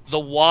the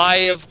why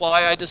of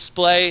why I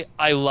display,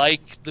 I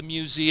like the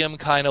museum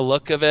kind of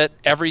look of it.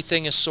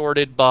 Everything is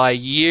sorted by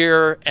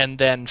year and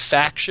then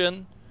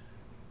faction.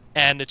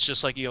 And it's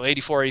just like,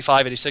 84,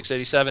 85, 86,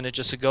 87.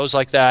 It goes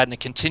like that. And it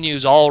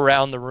continues all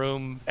around the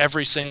room,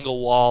 every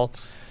single wall.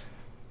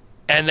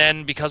 And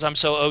then because I'm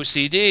so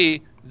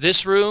OCD,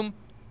 this room,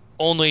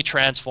 only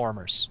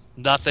Transformers.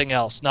 Nothing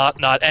else.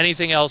 Not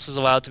anything else is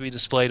allowed to be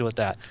displayed with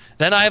that.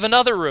 Then I have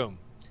another room,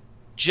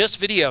 just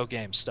video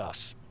game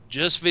stuff.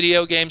 Just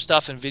video game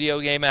stuff and video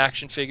game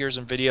action figures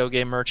and video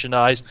game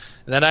merchandise.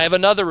 And then I have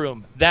another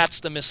room. That's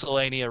the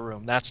miscellanea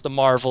room. That's the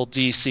Marvel,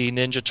 DC,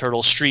 Ninja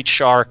Turtles, Street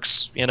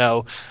Sharks,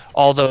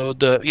 all the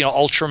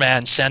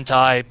Ultraman,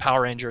 Sentai,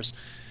 Power Rangers.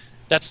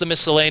 That's the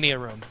miscellanea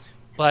room.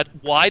 But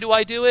why do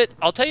I do it?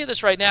 I'll tell you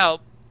this right now.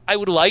 I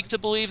would like to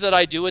believe that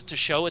I do it to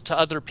show it to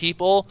other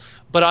people,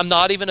 but I'm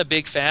not even a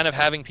big fan of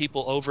having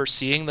people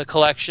overseeing the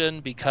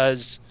collection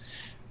because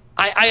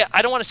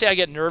I don't want to say I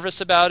get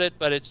nervous about it,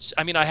 but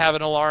I have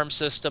an alarm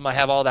system. I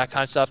have all that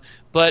kind of stuff.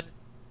 But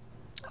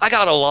I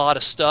got a lot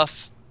of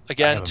stuff,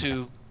 again,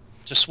 to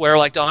swear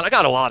like Don. I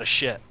got a lot of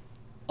shit.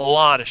 A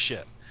lot of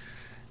shit.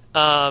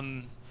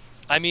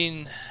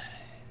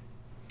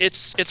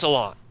 It's a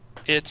lot.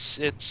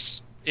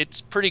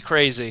 It's pretty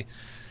crazy.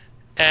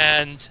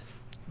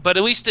 But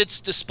at least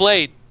it's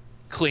displayed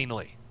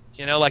cleanly.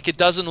 It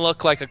doesn't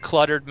look like a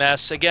cluttered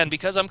mess. Again,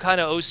 because I'm kind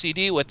of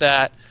OCD with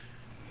that,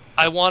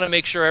 I want to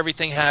make sure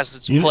everything has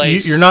its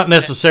place. You're not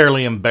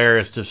necessarily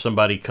embarrassed if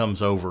somebody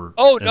comes over.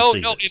 Oh, no.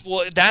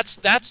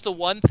 That's the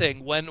one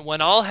thing.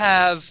 When I'll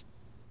have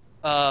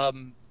a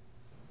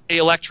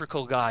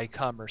electrical guy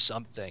come or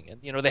something,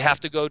 and they have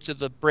to go to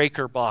the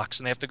breaker box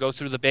and they have to go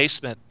through the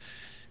basement.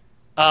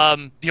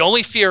 The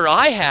only fear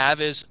I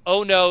have is,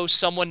 oh no,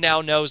 someone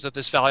now knows that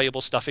this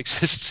valuable stuff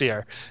exists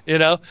here.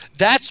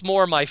 That's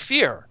more my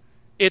fear.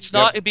 It's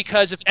not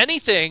because, if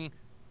anything,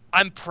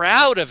 I'm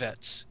proud of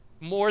it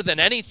more than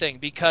anything,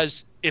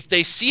 because if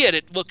they see it,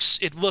 it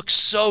looks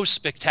so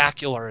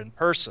spectacular in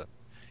person.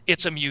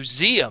 It's a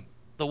museum,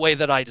 the way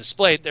that I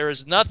display it. There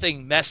is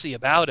nothing messy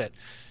about it.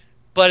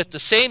 But at the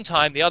same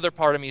time, the other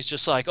part of me is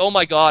just like, oh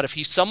my God, if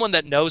he's someone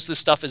that knows this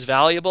stuff is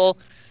valuable,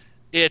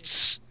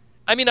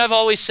 I've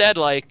always said,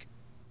 like,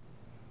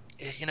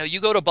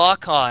 you go to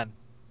BotCon, and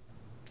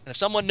if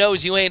someone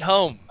knows you ain't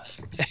home,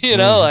 that's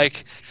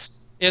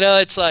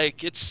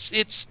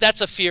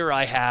a fear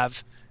I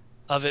have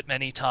of it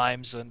many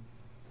times, and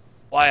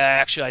why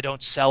I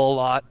don't sell a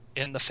lot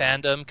in the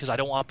fandom, because I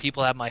don't want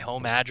people to have my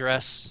home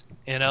address.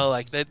 They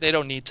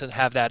don't need to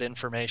have that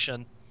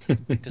information,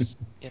 because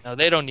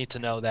they don't need to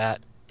know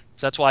that.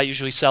 So that's why I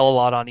usually sell a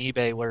lot on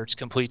eBay, where it's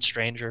complete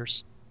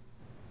strangers.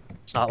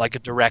 It's not like a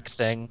direct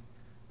thing.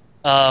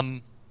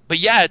 But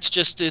yeah,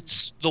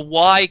 it's the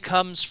why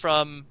comes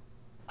from,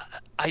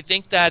 I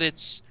think that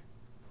it's,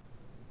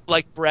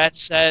 like Bret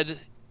said,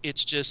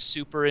 it's just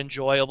super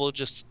enjoyable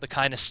just to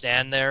kind of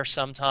stand there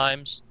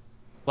sometimes.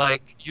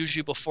 Like,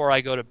 usually before I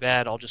go to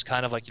bed, I'll just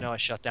kind of I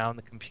shut down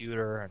the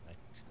computer and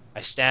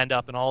I stand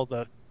up and all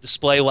the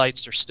display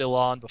lights are still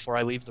on before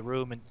I leave the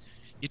room, and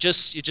you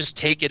just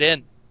take it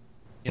in.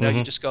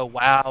 You just go,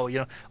 wow.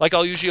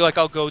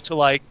 I'll go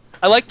to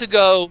I like to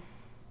go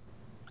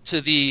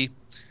to the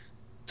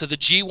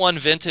G1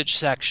 vintage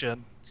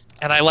section,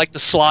 and I like to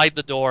slide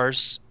the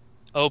doors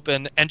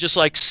open and just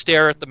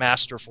stare at the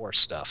Master Force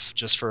stuff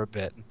just for a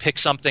bit and pick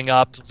something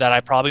up that I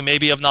probably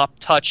maybe have not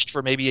touched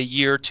for maybe a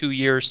year, 2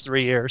 years,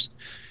 3 years,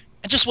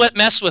 and just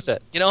mess with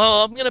it.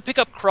 I'm going to pick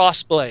up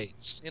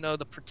Crossblades,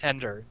 the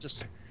Pretender,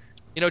 just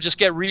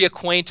get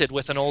reacquainted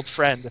with an old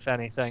friend, if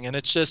anything. And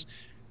it's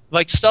just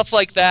stuff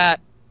like that.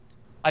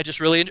 I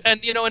just really, and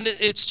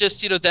it's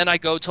just, then I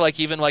go to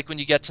even when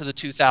you get to the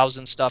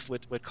 2000 stuff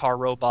with Car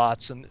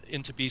Robots and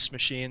Into Beast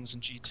Machines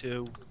and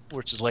G2,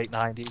 which is late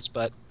 90s.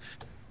 But,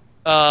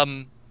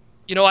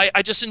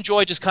 I just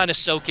enjoy just kind of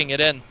soaking it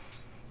in.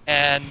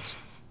 And,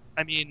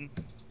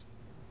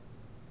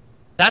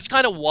 that's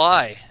kind of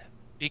why,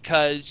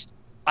 because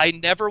I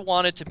never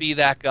wanted to be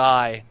that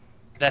guy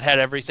that had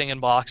everything in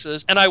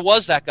boxes. And I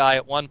was that guy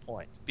at one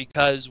point,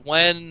 because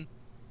when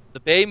the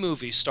Bay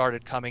movies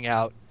started coming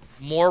out,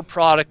 more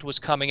product was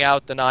coming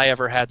out than I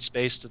ever had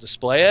space to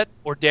display it,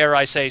 or dare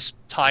I say,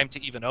 time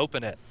to even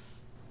open it,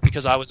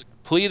 because I was a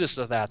completist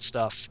of that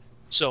stuff.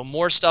 So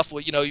more stuff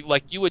would,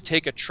 you would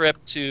take a trip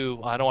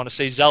to, I don't want to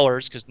say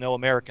Zellers, because no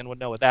American would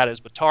know what that is,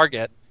 but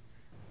Target.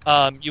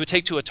 You would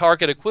take to a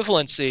Target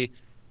equivalency,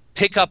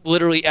 pick up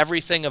literally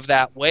everything of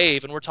that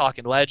wave, and we're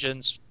talking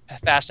Legends,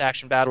 Fast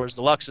Action Battlers,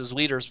 Deluxes,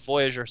 Leaders,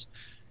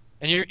 Voyagers,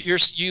 and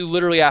you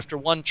literally, after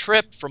one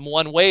trip from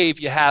one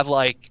wave, you have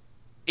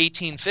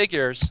 18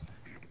 figures.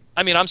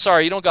 I'm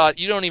sorry, you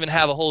don't even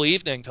have a whole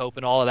evening to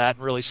open all of that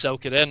and really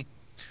soak it in.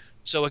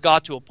 So it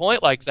got to a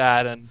point like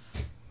that,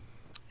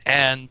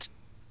 and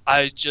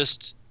I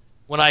just,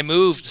 when I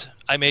moved,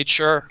 I made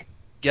sure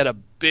get a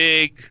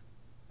big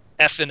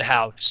effing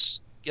house,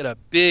 get a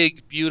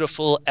big,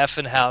 beautiful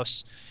effing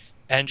house,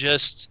 and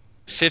just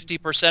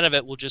 50% of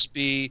it will just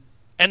be,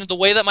 And the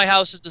way that my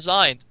house is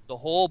designed, the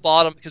whole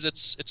bottom, because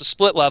it's a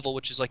split level,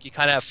 which is like you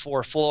kind of have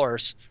 4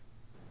 floors.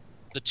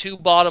 The 2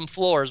 bottom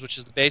floors, which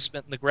is the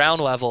basement and the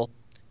ground level,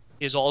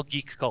 is all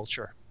geek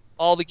culture.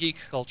 All the geek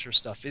culture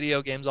stuff,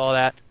 video games, all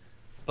that.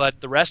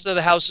 But the rest of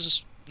the house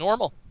is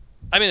normal.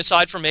 I mean,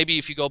 aside from maybe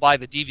if you go buy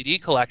the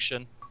DVD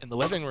collection in the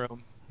living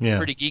room,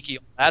 pretty geeky,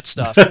 all that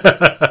stuff.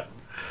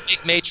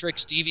 Big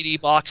Matrix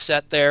DVD box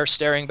set there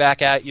staring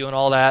back at you and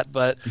all that.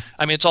 But,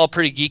 I mean, it's all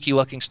pretty geeky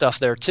looking stuff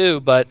there, too.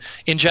 But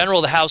in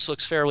general, the house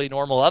looks fairly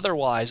normal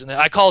otherwise. And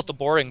I call it the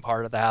boring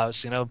part of the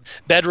house. You know,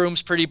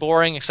 bedroom's pretty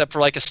boring except for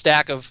like a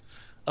stack of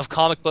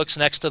comic books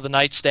next to the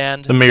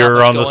nightstand. The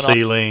mirror on the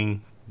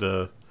ceiling.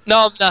 No,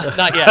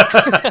 not yet.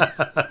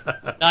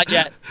 Not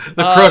yet.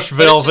 The crushed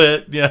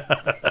velvet. Yeah.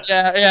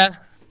 Yeah.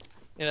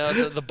 You know,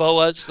 the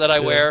boas that I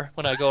wear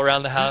when I go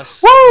around the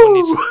house.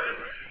 Woo!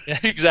 Yeah,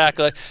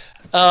 exactly.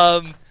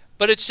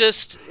 But it's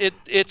just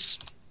it's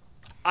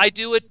I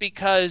do it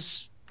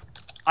because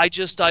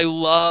I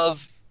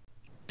love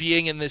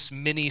being in this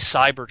mini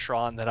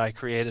Cybertron that I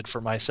created for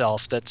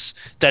myself.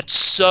 That's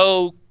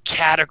so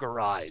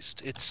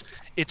categorized.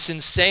 It's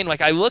insane.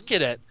 Like, I look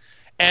at it,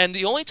 and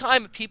the only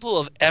time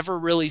people have ever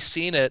really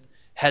seen it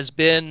has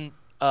been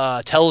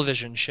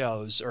television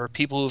shows or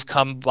people who've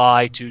come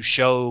by to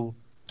show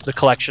the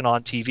collection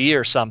on TV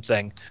or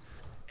something.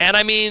 And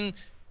I mean,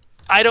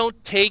 I don't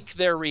take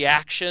their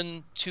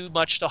reaction too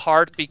much to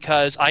heart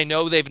because I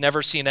know they've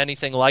never seen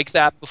anything like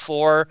that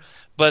before,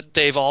 but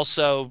they've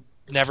also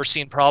never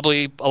seen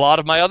probably a lot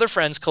of my other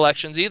friends'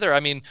 collections either.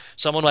 I mean,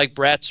 someone like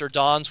Bret's or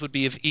Don's would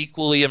be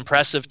equally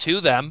impressive to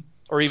them,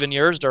 or even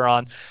yours,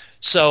 Duron.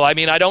 So, I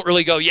mean, I don't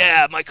really go,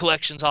 yeah, my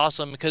collection's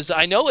awesome, because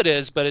I know it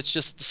is, but it's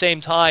just at the same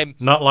time.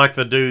 Not like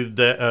the dude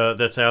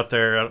that's out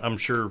there. I'm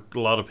sure a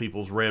lot of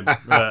people's read.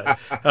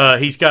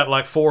 He's got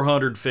like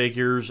 400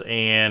 figures,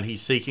 and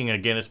he's seeking a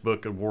Guinness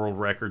Book of World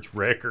Records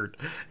record,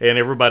 and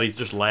everybody's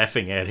just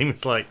laughing at him.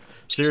 It's like,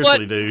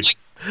 seriously, dude.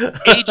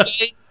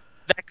 AJ,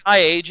 that guy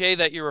AJ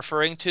that you're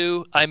referring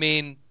to, I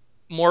mean,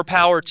 more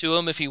power to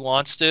him if he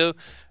wants to.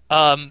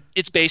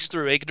 It's based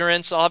through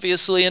ignorance,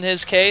 obviously, in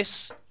his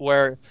case,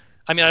 where,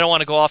 I mean, I don't want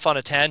to go off on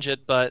a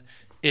tangent, but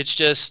it's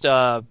just,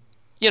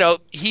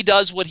 he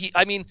does what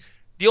I mean,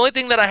 the only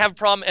thing that I have a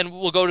problem, and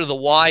we'll go to the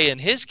why in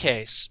his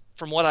case,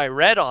 from what I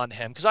read on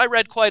him, because I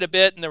read quite a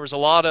bit, and there was a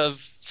lot of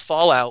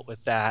fallout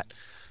with that.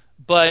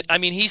 But, I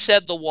mean, he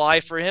said the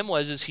why for him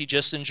is he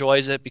just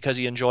enjoys it because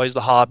he enjoys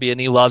the hobby and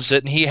he loves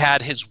it. And he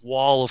had his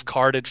wall of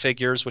carded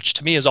figures, which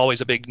to me is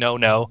always a big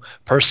no-no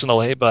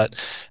personally. But,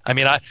 I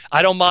mean,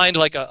 I don't mind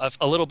like a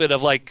little bit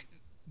of like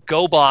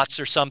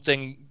GoBots or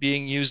something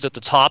being used at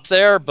the top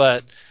there.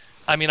 But,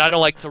 I mean, I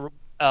don't like to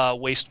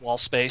waste wall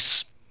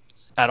space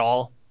at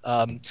all.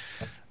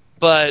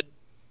 But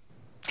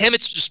him,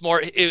 it's just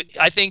more,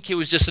 I think it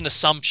was just an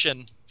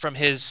assumption from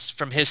his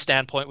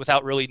standpoint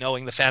without really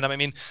knowing the fandom. I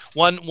mean,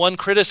 one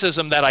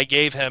criticism that I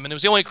gave him, and it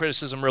was the only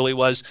criticism really,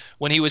 was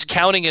when he was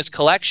counting his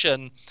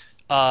collection,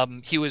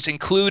 he was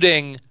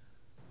including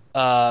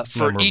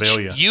for each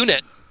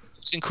unit,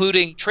 was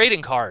including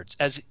trading cards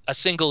as a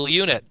single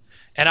unit.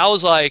 And I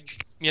was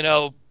like,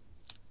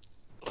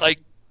 like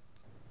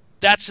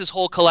that's his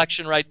whole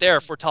collection right there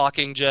if we're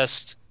talking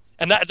just,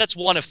 and that's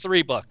one of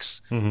 3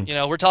 books.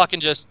 Mm-hmm. We're talking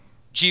just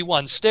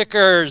G1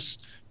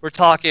 stickers, we're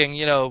talking,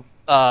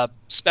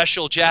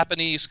 special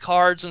Japanese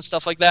cards and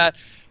stuff like that.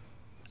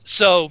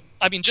 So,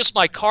 I mean, just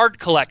my card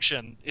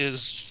collection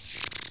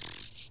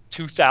is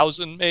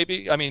 2,000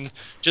 maybe. I mean,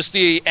 just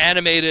the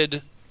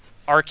animated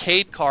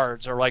arcade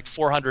cards are like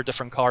 400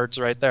 different cards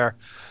right there.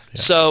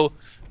 Yeah. So,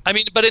 I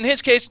mean, but in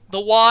his case,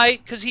 the why,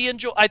 because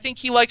I think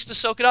he likes to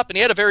soak it up, and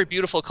he had a very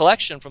beautiful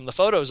collection from the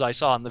photos I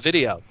saw in the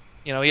video.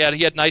 He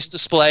had nice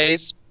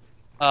displays.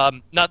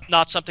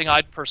 Not something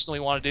I'd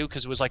personally want to do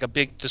because it was like a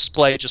big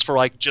display just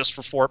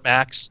for Fort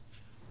Max.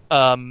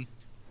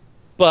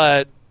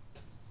 But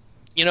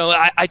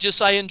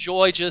I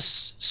enjoy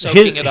just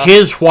soaking it up.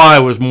 His why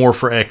was more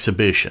for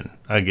exhibition,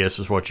 I guess,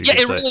 is what you could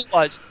say. Yeah, it really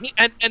was.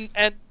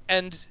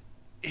 And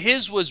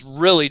his was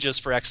really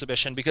just for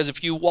exhibition, because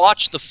if you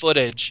watch the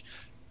footage,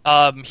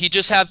 he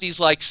just have these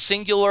like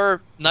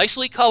singular,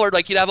 nicely colored,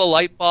 like he'd have a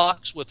light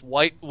box with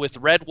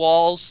red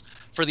walls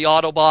for the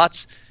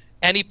Autobots,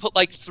 and he put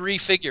like 3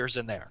 figures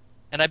in there.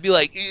 And I'd be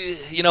like,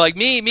 like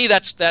me,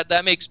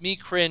 that makes me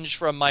cringe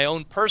from my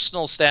own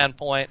personal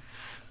standpoint.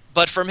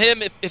 But from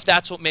him, if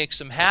that's what makes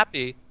him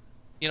happy,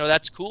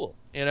 that's cool.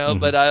 Mm-hmm.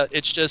 But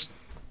it's just,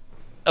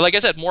 like I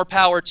said, more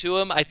power to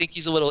him. I think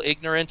he's a little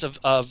ignorant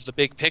of the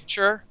big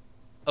picture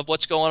of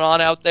what's going on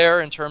out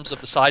there in terms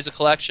of the size of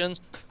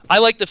collections. I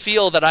like to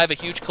feel that I have a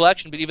huge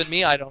collection, but even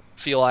me, I don't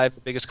feel I have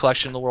the biggest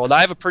collection in the world.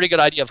 I have a pretty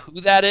good idea of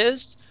who that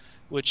is,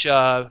 which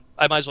I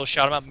might as well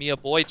shout him out. Mia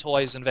Boy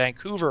Toys in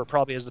Vancouver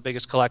probably has the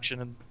biggest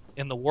collection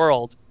in the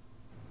world.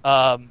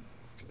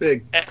 It's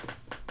big.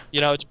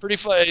 It's pretty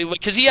funny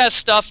because he has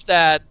stuff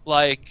that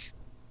like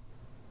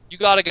you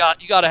gotta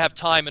have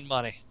time and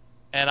money,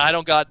 and I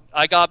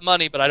got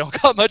money, but I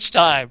don't got much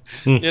time.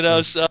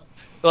 So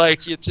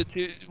like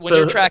when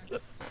you're tracking.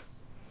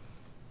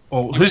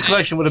 Well, whose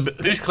collection would have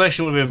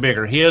been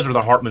bigger, his or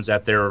the Hartmans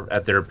at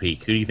their peak?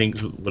 Who do you think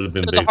would have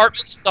been bigger? The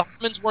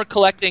Hartmans weren't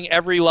collecting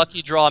every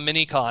lucky draw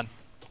minicon.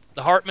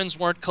 The Hartmans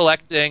weren't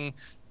collecting.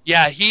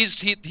 Yeah,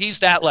 he's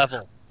that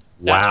level.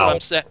 That's Wow. what I'm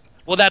saying.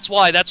 Well, that's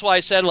why I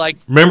said, like.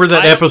 Remember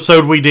that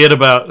episode we did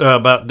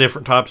about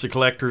different types of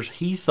collectors?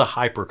 He's the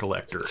hyper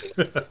collector.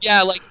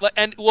 Yeah,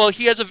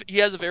 he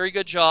has a very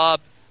good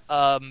job.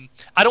 I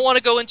don't want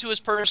to go into his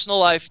personal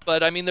life,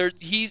 but I mean,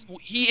 he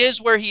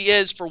is where he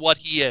is for what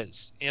he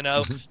is. You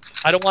know,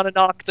 I don't want to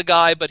knock the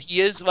guy, but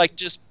he is, like,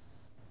 just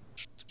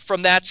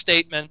from that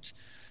statement,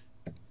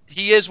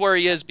 he is where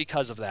he is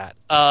because of that.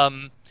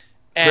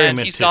 And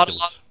he's got a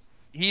lot.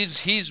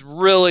 He's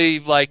really,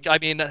 like, I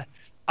mean,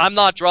 I'm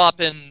not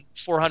dropping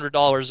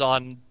 $400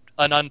 on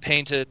an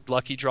unpainted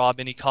lucky draw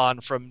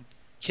minicon from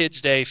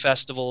Kids Day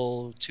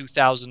Festival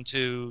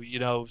 2002, you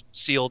know,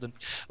 sealed, and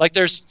like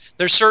there's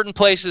certain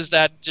places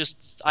that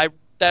just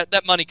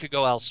that money could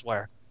go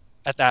elsewhere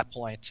at that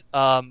point.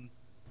 I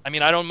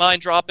mean, I don't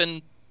mind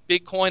dropping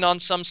big coin on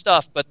some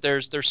stuff, but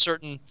there's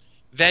certain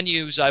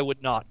venues I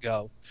would not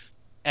go.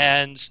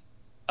 And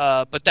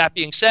but that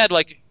being said,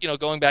 like, you know,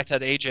 going back to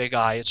that AJ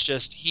guy, it's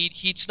just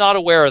he's not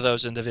aware of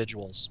those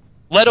individuals,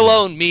 let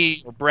alone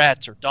me or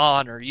Bret or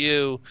Don or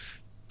you.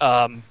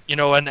 You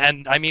know,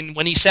 and I mean,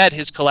 when he said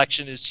his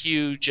collection is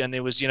huge, and it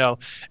was, you know,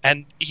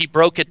 and he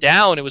broke it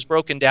down, it was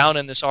broken down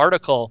in this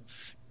article,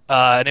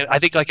 and I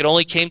think, like, it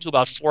only came to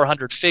about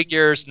 400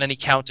 figures, and then he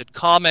counted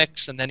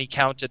comics, and then he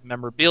counted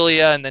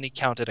memorabilia, and then he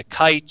counted a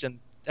kite, and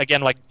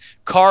again, like,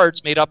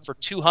 cards made up for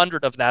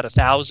 200 of that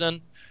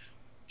 1,000.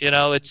 You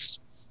know, it's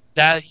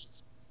that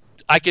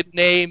I could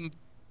name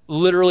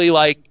literally,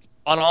 like,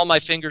 on all my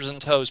fingers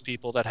and toes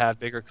people that have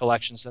bigger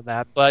collections than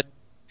that, but.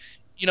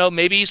 You know,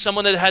 maybe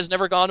someone that has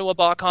never gone to a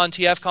BotCon,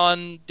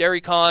 TFCon,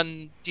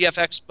 DairyCon, DF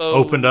Expo.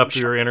 Opened up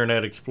your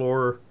Internet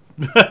Explorer.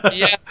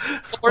 Yeah,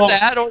 or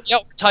that, or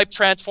type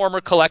Transformer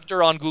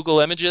Collector on Google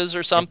Images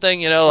or something.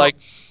 You know, like.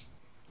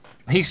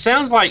 He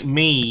sounds like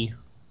me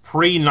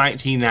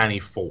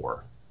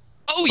pre-1994.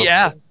 Oh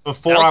yeah,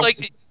 before sounds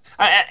like.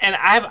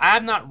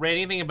 I've not read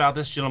anything about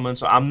this gentleman,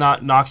 so I'm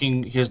not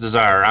knocking his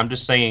desire. I'm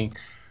just saying,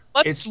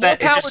 it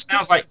just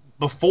sounds like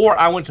before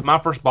I went to my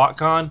first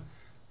BotCon.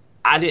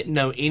 I didn't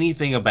know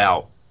anything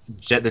about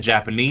the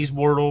Japanese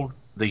world,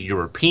 the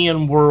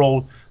European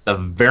world, the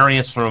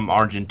variants from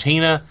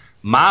Argentina.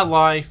 My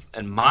life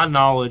and my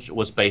knowledge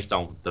was based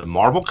on the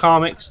Marvel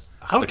comics.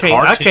 I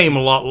came a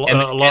lot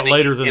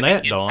later than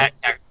that, Don.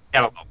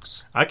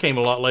 Catalogs. I came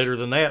a lot later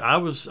than that. I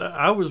was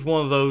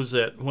one of those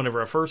that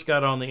whenever I first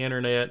got on the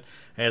internet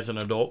as an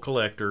adult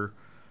collector,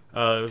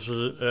 it was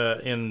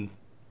in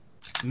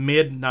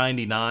mid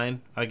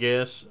 '99, I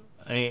guess,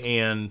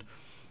 and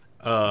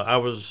I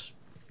was.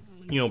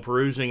 You know,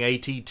 perusing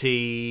ATT,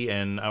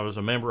 and I was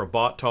a member of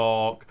Bot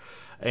Talk,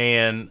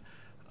 and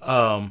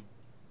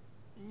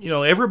you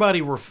know,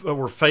 everybody were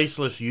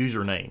faceless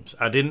usernames.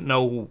 I didn't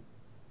know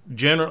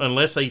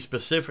unless they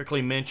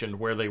specifically mentioned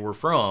where they were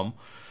from.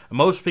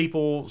 Most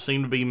people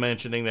seem to be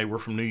mentioning they were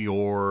from New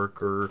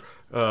York or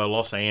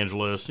Los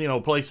Angeles, you know,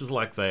 places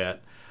like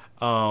that.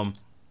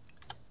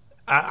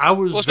 I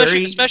was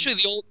especially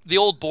the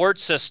old board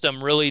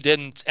system really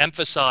didn't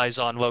emphasize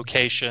on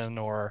location,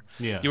 or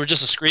you were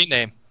just a screen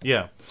name.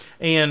 Yeah,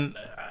 and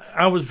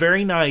I was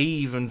very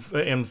naive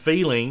and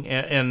feeling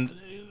and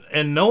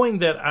knowing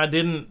that I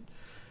didn't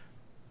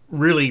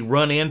really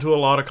run into a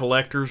lot of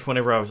collectors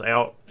whenever I was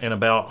out and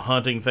about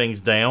hunting things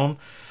down.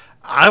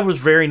 I was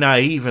very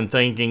naive in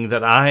thinking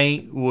that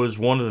I was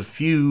one of the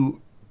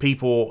few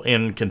people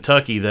in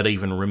Kentucky that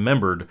even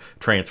remembered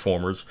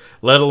Transformers,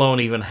 let alone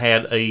even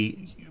had a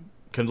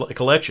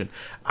collection.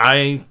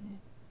 I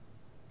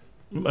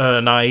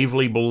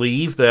naively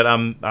believe that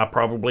I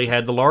probably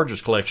had the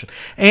largest collection,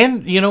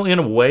 and you know, in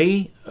a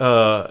way,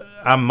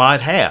 I might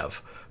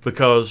have,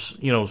 because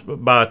you know,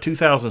 by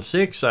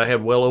 2006, I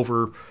had well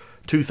over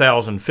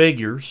 2,000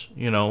 figures.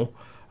 You know,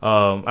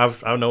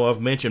 I know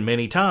I've mentioned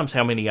many times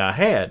how many I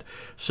had.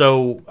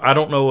 So I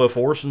don't know if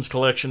Orson's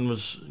collection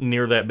was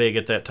near that big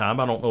at that time.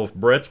 I don't know if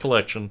Bret's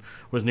collection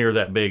was near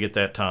that big at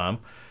that time.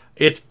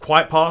 It's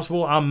quite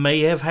possible I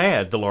may have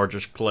had the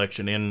largest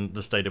collection in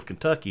the state of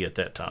Kentucky at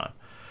that time.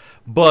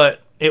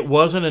 But it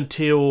wasn't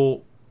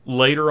until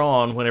later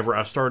on, whenever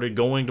I started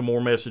going to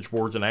more message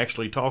boards and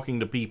actually talking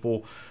to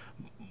people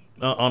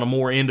on a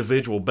more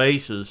individual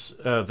basis,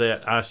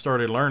 that I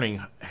started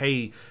learning,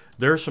 hey,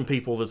 there's some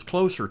people that's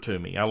closer to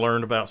me. I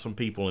learned about some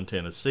people in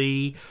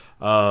Tennessee,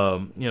 you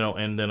know,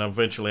 and then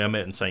eventually I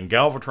met Insane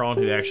Galvatron,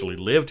 who actually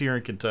lived here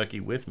in Kentucky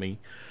with me.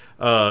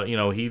 You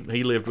know,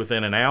 he lived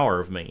within an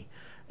hour of me.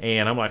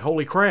 And I'm like,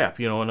 holy crap,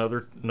 you know,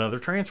 another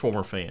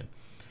Transformer fan.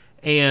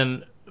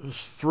 And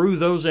through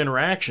those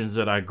interactions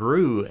that I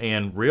grew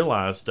and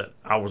realized that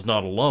I was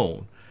not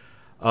alone.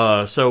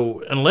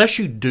 So unless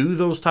you do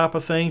those type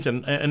of things,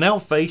 and now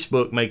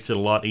Facebook makes it a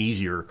lot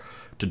easier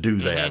to do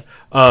that.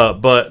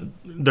 But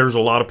there's a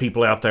lot of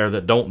people out there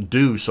that don't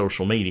do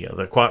social media,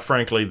 that quite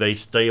frankly, they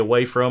stay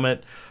away from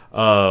it,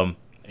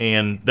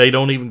 and they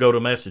don't even go to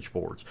message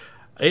boards.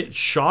 it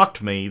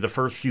shocked me the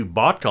first few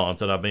BotCons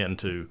that I've been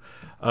to,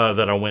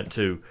 that I went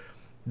to,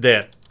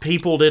 that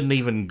people didn't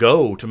even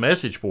go to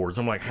message boards.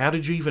 I'm like, how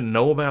did you even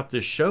know about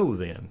this show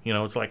then? You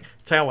know, it's like,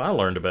 it's how I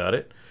learned about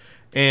it.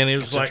 And it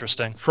was That's like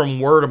interesting. from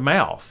word of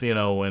mouth, you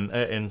know,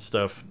 and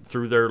stuff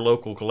through their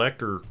local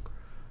collector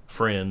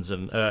friends,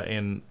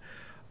 and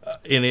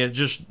it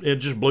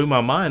just blew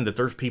my mind that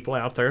there's people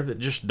out there that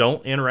just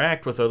don't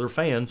interact with other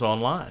fans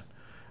online.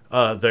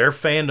 Their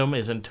fandom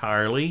is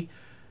entirely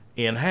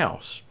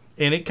in-house.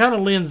 And it kind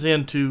of lends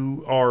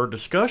into our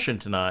discussion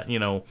tonight. You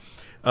know,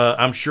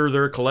 I'm sure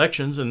there are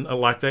collections, and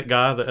like that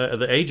guy,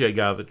 the AJ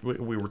guy that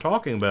we were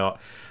talking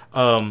about,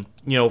 you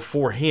know,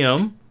 for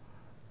him,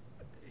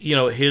 you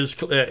know,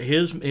 his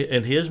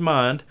in his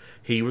mind,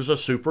 he was a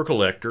super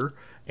collector,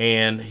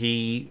 and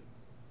he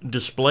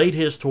displayed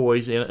his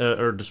toys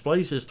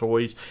displays his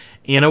toys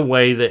in a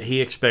way that he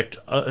expects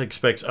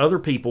other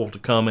people to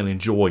come and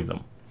enjoy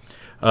them,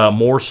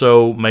 more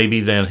so maybe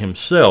than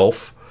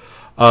himself.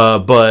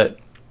 But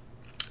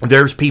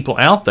there's people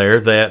out there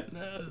that,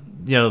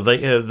 you know,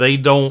 they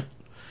don't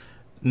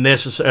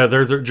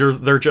necessarily,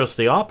 they're just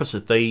the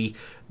opposite.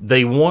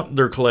 They want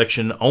their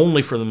collection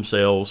only for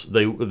themselves.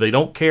 They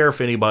don't care if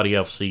anybody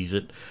else sees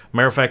it.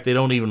 Matter of fact, they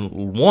don't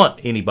even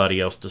want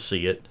anybody else to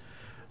see it.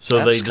 So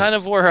that's kind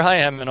of where I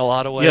am in a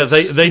lot of ways.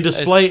 Yeah, they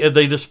display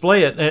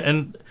it,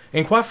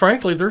 and quite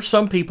frankly, there's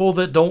some people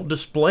that don't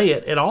display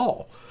it at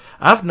all.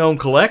 I've known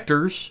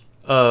collectors.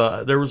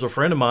 There was a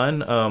friend of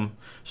mine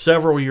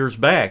several years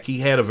back. He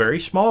had a very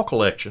small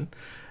collection.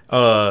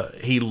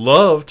 He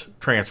loved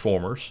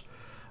Transformers.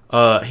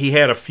 He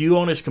had a few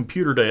on his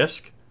computer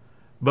desk,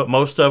 but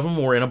most of them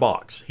were in a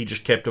box. He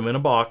just kept them in a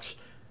box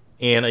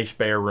in a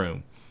spare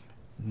room.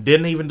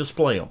 Didn't even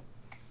display them,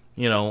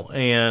 you know.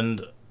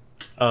 And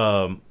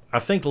I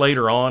think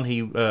later on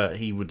he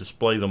would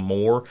display them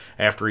more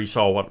after he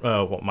saw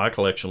what my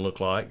collection looked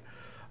like.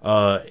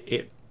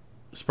 It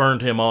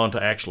spurred him on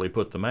to actually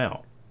put them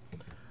out.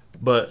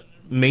 But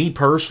me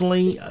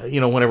personally, you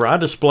know, whenever I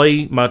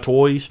display my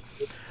toys,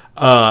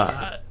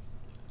 I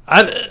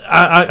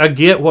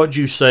get what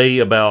you say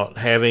about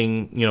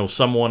having, you know,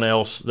 someone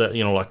else that,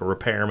 you know, like a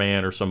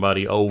repairman or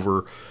somebody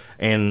over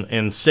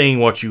and seeing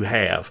what you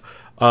have.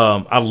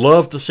 I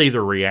love to see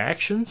their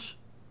reactions,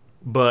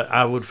 but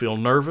I would feel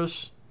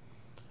nervous.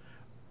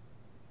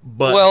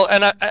 But well,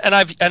 and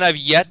I've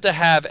yet to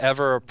have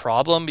ever a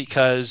problem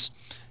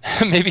because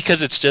maybe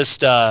because it's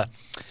just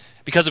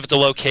because of the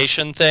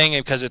location thing,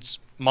 and because it's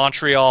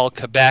Montreal,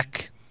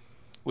 Quebec,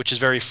 which is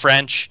very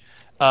French.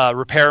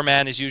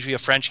 Repairman is usually a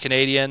French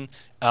Canadian,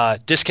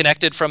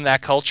 disconnected from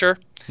that culture,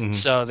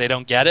 so they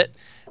don't get it.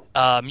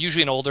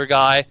 Usually an older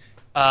guy,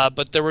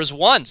 but there was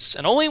once,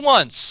 and only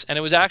once, and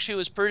it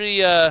was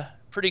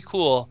pretty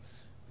cool.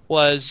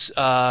 Was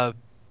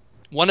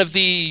one of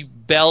the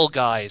Bell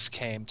guys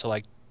came to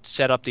like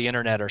set up the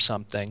internet or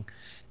something,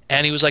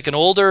 and he was like an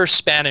older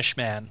Spanish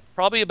man,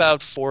 probably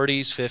about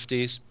 40s,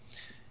 50s,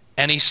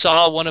 and he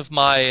saw one of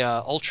my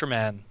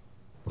Ultraman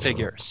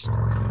figures.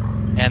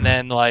 And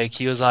then, like,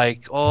 he was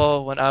like,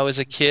 "Oh, when I was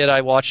a kid, I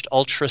watched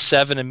Ultra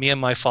 7, and me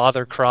and my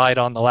father cried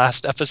on the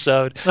last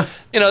episode."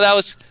 You know, that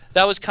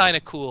was kind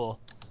of cool.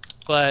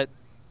 But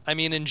I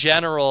mean, in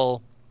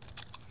general,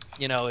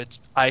 you know,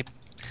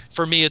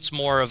 for me, it's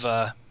more of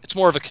a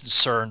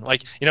concern.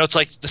 Like, you know, it's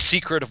like the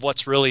secret of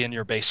what's really in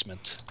your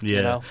basement. Yeah.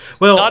 You know?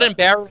 Well,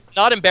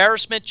 not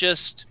embarrassment,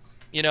 just,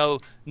 you know,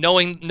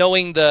 knowing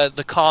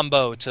the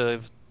combo to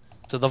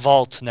the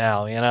vault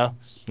now. You know.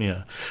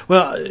 Yeah.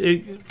 Well,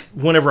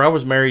 whenever I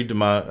was married to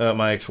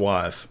my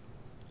ex-wife,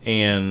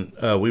 and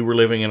we were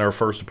living in our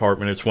first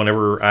apartment, it's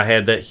whenever I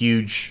had that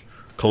huge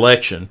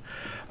collection.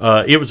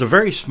 It was a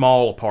very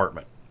small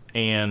apartment,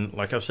 and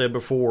like I said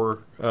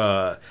before,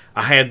 I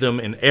had them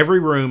in every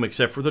room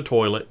except for the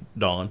toilet,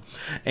 Dawn,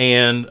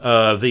 and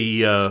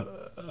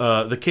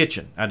the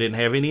kitchen. I didn't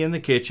have any in the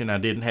kitchen. I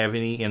didn't have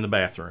any in the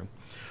bathroom.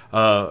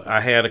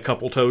 I had a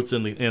couple totes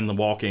in the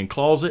walk-in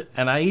closet,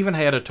 and I even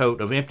had a tote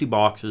of empty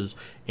boxes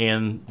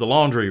in the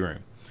laundry room.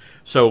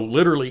 So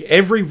literally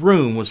every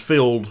room was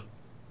filled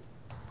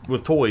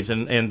with toys,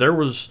 and there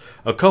was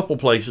a couple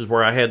places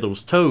where I had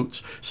those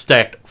totes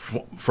stacked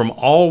from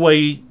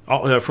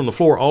the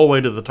floor all the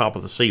way to the top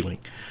of the ceiling.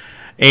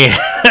 And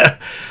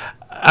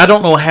I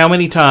don't know how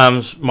many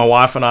times my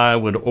wife and I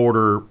would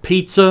order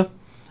pizza,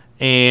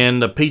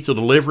 and the pizza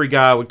delivery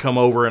guy would come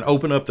over and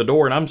open up the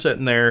door, and I'm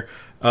sitting there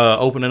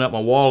opening up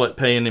my wallet,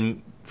 paying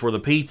him for the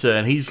pizza,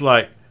 and he's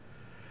like,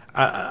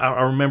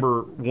 I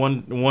remember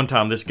one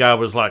time this guy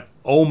was like,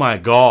 "Oh my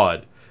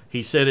God."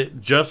 He said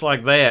it just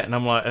like that, and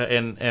I'm like,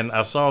 and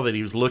I saw that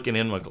he was looking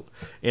into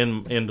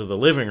the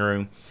living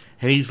room,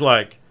 and he's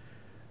like,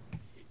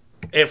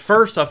 at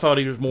first I thought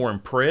he was more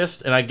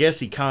impressed, and I guess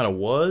he kind of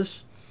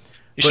was.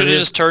 You should have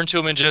just turned to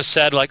him and just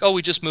said, like, "Oh,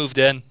 we just moved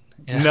in."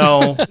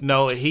 Yeah.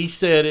 No, he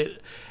said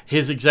it.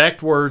 His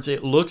exact words: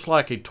 "It looks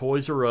like a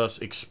Toys R Us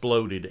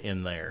exploded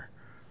in there,"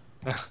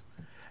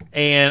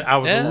 and I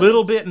was a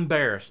little bit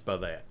embarrassed by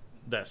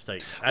that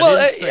statement. I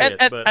didn't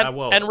say it, but I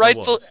will.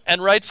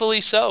 And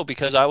rightfully so,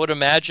 because I would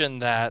imagine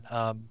that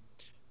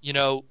you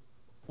know,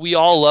 we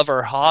all love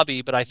our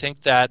hobby, but I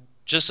think that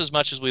just as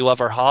much as we love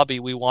our hobby,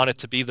 we want it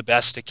to be the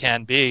best it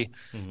can be.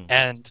 Mm-hmm.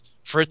 And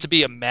for it to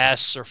be a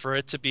mess or for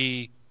it to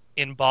be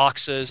in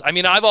boxes, I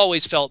mean, I've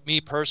always felt, me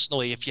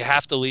personally, if you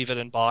have to leave it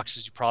in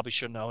boxes, you probably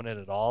shouldn't own it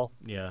at all.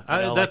 Yeah,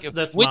 that's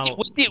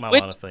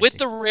with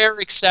the rare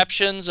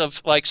exceptions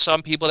of like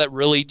some people that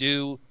really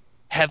do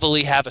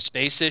heavily have a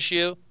space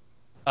issue.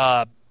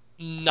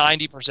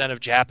 90% of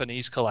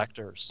Japanese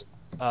collectors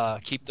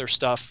keep their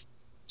stuff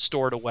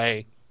stored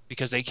away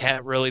because they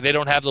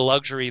don't have the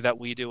luxury that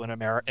we do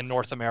in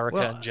North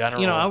America in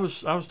general. You know, I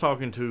was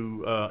talking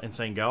to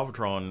Insane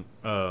Galvatron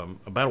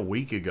about a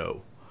week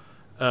ago,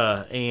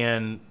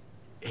 and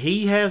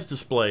he has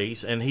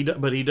displays,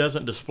 but he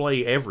doesn't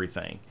display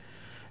everything,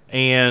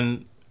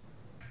 and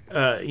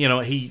you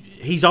know,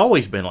 he's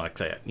always been like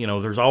that. You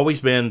know, there's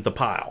always been the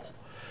pile,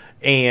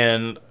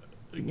 and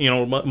you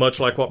know,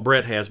 much like what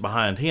Bret has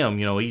behind him,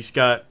 you know, he's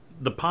got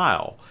the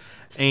pile,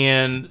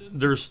 and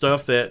there's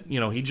stuff that, you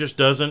know, he just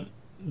doesn't.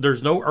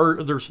 There's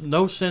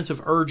no sense of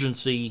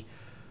urgency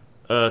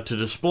to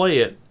display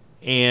it,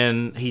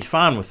 and he's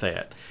fine with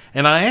that.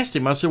 And I asked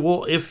him, I said,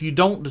 well, if you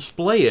don't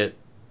display it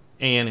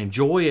and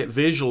enjoy it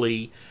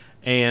visually,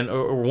 and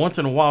or once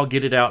in a while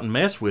get it out and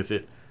mess with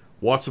it,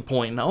 what's the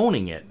point in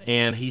owning it?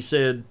 And he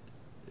said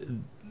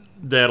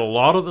that a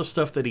lot of the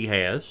stuff that he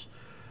has,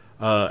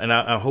 and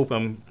I hope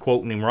I'm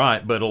quoting him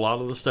right, but a lot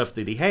of the stuff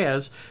that he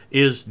has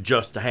is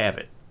just to have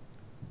it,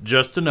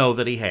 just to know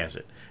that he has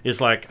it.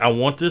 It's like, I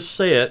want this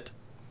set.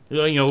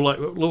 You know, like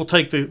we'll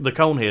take the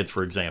Coneheads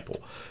for example.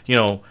 You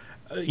know,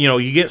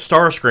 you get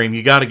Starscream,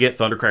 you got to get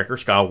Thundercracker,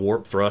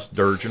 Skywarp, Thrust,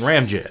 Dirge, and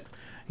Ramjet.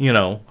 You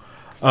know,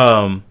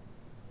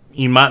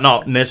 you might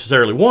not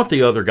necessarily want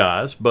the other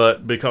guys,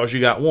 but because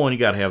you got one, you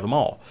got to have them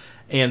all.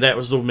 And that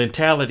was the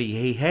mentality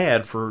he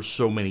had for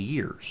so many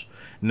years.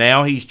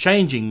 Now he's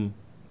changing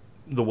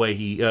the way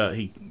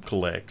he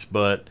collects,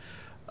 but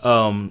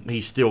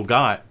he's still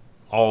got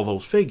all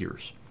those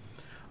figures.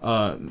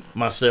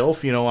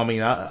 Myself, you know, I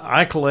mean,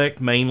 I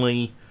collect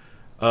mainly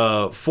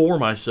for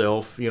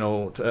myself. You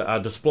know, I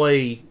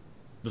display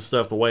the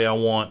stuff the way I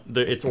want.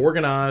 It's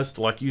organized,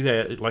 like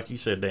you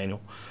said,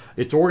 Daniel.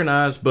 It's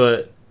organized,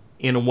 but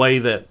in a way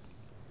that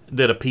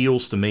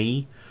appeals to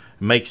me,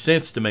 makes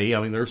sense to me.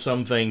 I mean, there's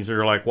some things that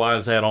are like, why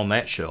is that on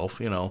that shelf?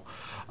 You know,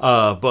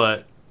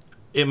 but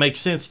it makes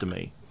sense to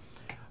me.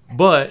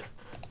 But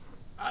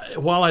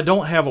while I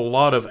don't have a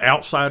lot of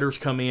outsiders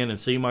come in and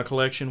see my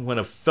collection, when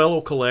a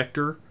fellow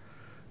collector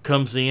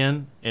comes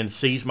in and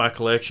sees my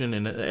collection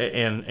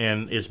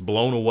and is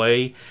blown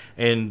away,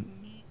 and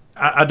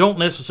I don't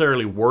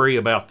necessarily worry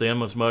about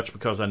them as much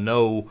because I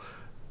know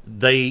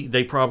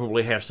they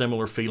probably have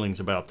similar feelings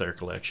about their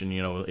collection.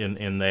 You know,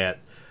 in that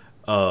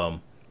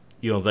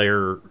you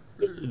know,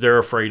 they're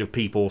afraid of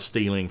people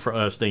stealing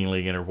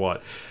it or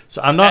what.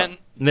 So I'm not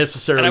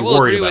necessarily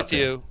worried about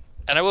that.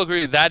 And I will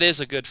agree that is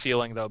a good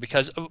feeling, though,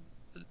 because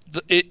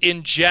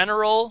in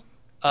general,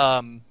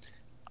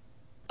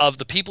 of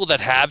the people that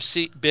have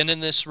been in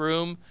this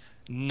room,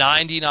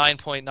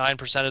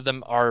 99.9% of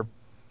them are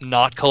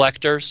not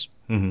collectors.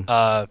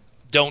 Mm-hmm.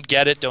 Don't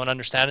get it, don't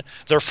understand it.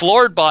 They're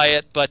floored by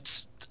it,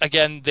 but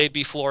again, they'd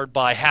be floored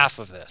by half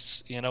of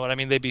this. You know what I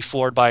mean? They'd be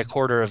floored by a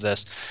quarter of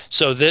this.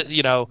 So that,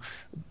 you know,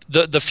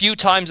 the few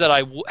times that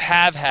I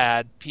have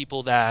had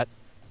people that,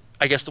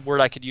 I guess the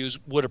word I could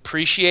use, would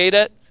appreciate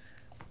it.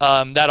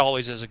 That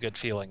always is a good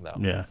feeling, though.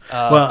 Yeah.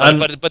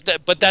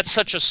 But that's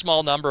such a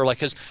small number. Like,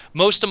 because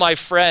most of my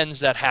friends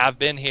that have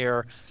been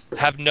here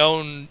have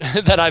known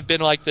that I've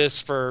been like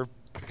this for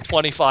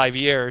 25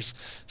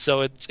 years,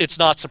 so it's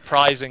not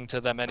surprising to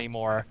them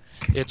anymore.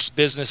 It's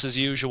business as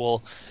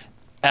usual.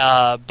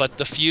 But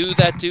the few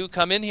that do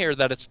come in here,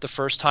 that it's the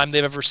first time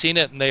they've ever seen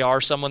it, and they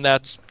are someone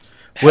that's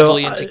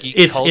heavily into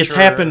geek culture. It's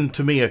happened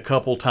to me a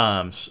couple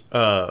times.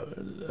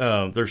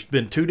 There's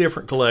been two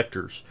different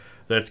collectors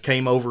that's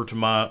came over to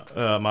my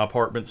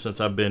apartment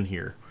since I've been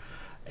here,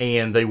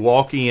 and they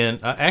walk in.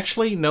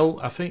 Actually,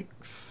 no, I think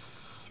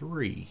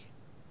three.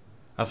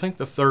 I think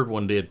the third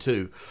one did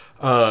too.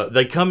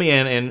 They come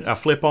in and I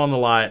flip on the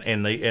light,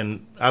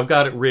 and I've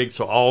got it rigged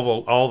so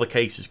all the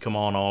cases come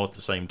on all at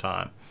the same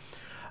time.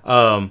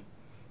 So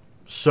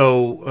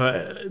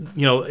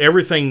you know,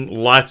 everything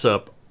lights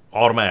up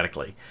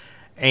automatically,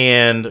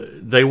 and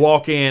they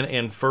walk in,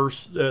 and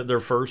their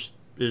first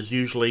is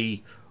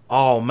usually,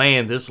 oh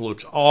man, this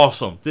looks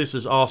awesome. This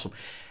is awesome.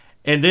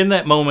 And then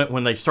that moment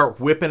when they start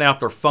whipping out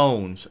their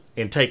phones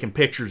and taking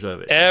pictures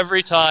of it.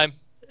 Every time.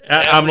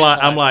 I'm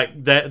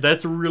like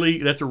that's a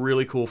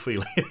really cool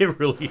feeling. It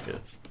really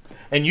is.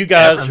 And you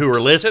guys who are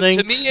listening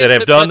that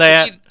have done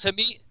that. To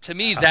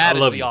me, that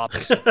is the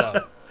opposite,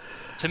 though.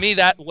 To me,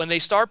 that when they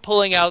start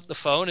pulling out the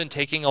phone and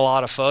taking a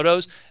lot of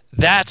photos,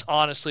 that's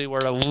honestly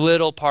where a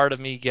little part of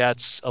me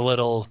gets a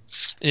little,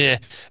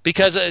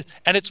 because,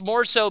 and it's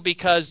more so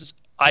because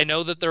I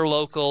know that they're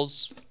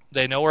locals.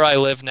 They know where I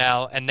live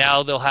now, and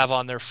now they'll have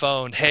on their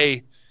phone,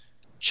 "Hey,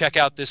 check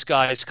out this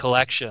guy's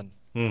collection."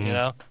 Mm-hmm. You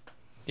know,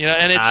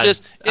 and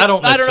it's I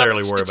don't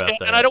necessarily worry about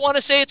that. And I don't want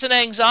to say it's an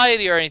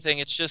anxiety or anything.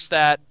 It's just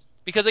that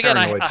Because again,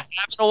 I Paranoid.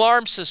 have an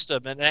alarm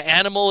system, and an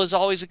animal is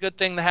always a good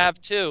thing to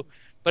have too.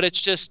 But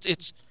it's just,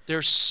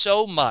 there's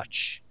so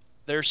much.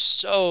 There's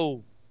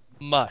so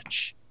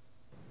much.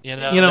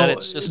 That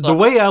it's just the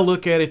way I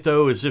look at it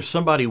though is if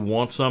somebody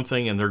wants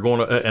something and they're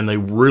going to and they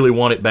really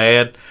want it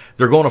bad,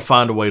 they're going to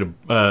find a way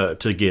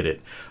to get it.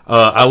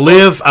 I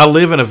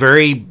live in a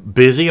very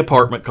busy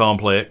apartment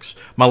complex.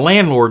 My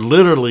landlord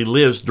literally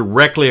lives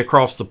directly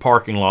across the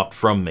parking lot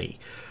from me.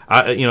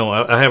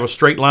 I have a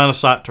straight line of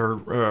sight to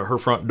her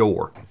front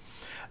door,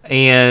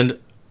 and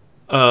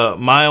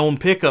my own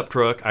pickup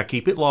truck, I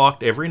keep it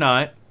locked every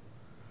night.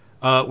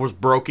 Was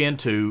broke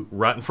into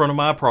right in front of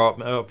my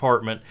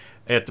apartment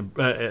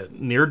at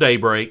near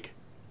daybreak.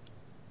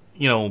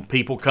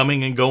 People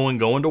coming and going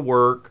to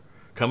work,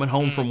 coming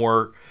home from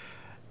work.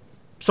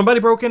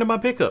 Somebody broke into my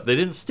pickup. They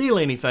didn't steal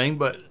anything,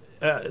 but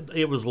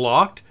it was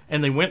locked,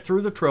 and they went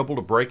through the trouble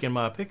to break in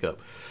my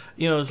pickup.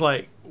 It's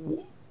like,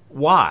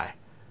 why?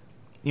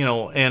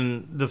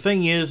 And the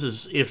thing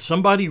is if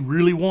somebody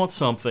really wants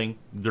something,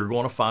 they're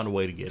going to find a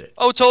way to get it.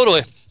 Oh,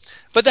 totally.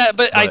 But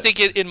I think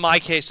in my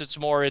case,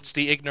 it's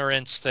the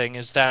ignorance thing,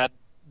 is that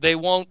they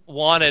won't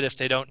want it if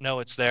they don't know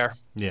it's there.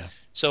 Yeah.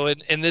 So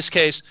in this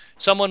case,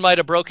 someone might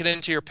have broken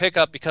into your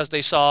pickup because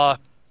they saw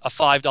a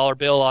 $5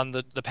 bill on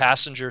the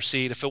passenger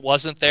seat. If it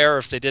wasn't there, or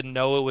if they didn't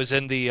know it was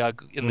in the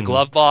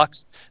glove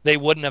box, they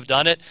wouldn't have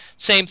done it.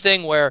 Same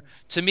thing where,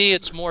 to me,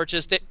 it's more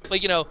just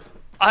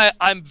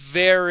I'm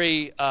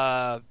very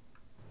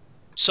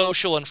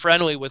social and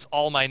friendly with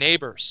all my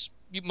neighbors,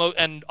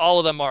 and all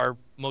of them are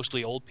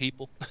mostly old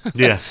people.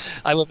 Yeah.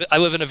 I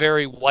live in a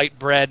very white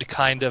bread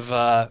kind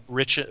of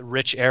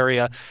rich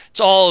area.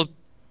 It's all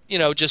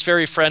just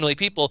very friendly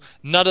people.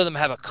 None of them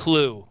have a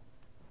clue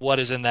what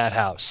is in that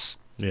house.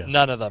 Yeah.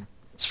 None of them.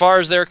 As far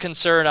as they're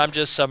concerned, I'm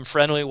just some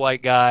friendly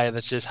white guy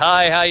that's just,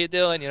 hi, how you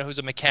doing? Who's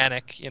a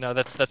mechanic.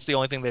 That's the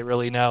only thing they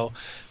really know.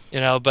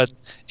 But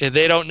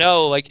they don't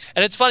know. And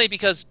it's funny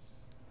because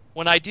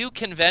when I do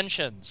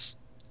conventions,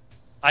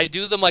 I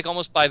do them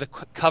almost by the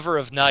cover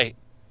of night,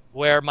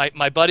 where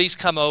my buddies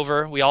come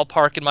over, we all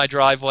park in my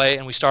driveway,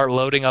 and we start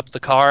loading up the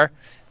car.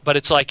 But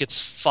it's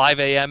 5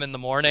 a.m. in the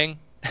morning.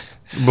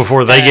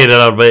 Before they get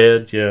out of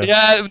bed, yeah.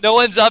 Yeah, no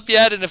one's up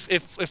yet, and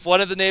if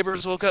one of the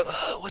neighbors woke up,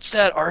 what's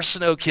that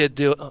Arsenault kid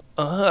doing?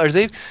 Are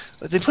they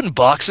putting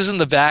boxes in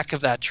the back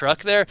of that truck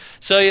there?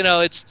 So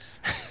it's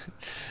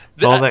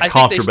all that I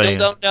contraband. think they still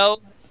don't know,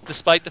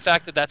 despite the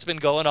fact that that's been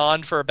going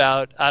on for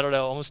about, I don't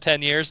know, almost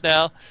 10 years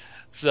now.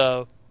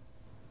 So,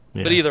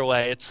 yeah. But either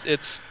way,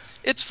 it's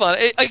fun.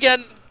 Again,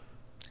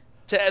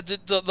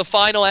 the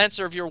final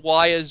answer of your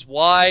why is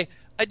why.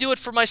 I do it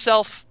for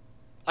myself.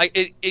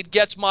 It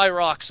gets my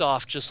rocks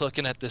off just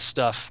looking at this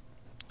stuff.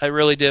 I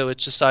really do.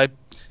 It's just like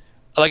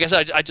I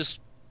said, I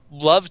just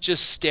love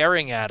just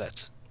staring at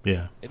it.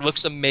 Yeah, it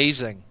looks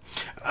amazing.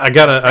 I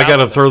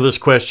gotta throw this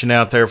question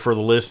out there for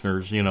the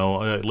listeners,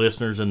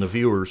 listeners and the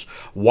viewers.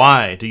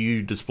 Why do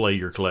you display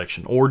your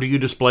collection, or do you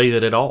display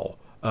it at all?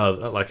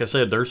 Like I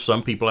said, there's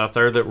some people out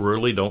there that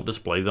really don't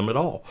display them at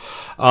all.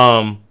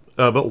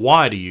 But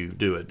why do you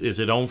do it? Is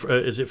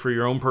it for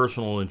your own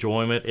personal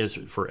enjoyment? Is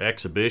it for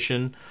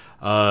exhibition?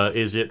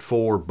 Is it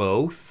for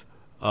both?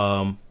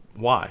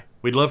 Why?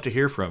 We'd love to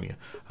hear from you.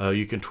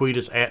 You can tweet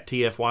us at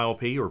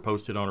TFYLP or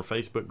post it on our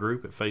Facebook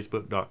group at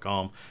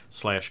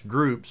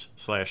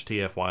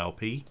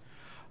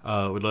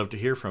facebook.com/groups/TFYLP. We'd love to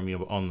hear from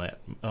you on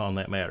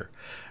that matter.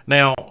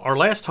 Now, our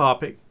last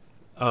topic,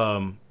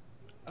 I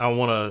don't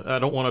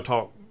want to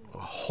talk a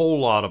whole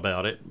lot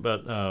about it,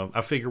 but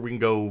I figure we can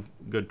go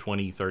good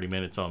 20-30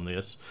 minutes on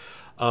this,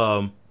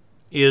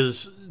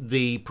 is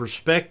the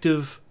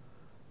perspective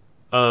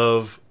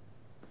of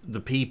the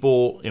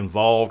people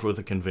involved with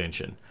a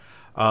convention.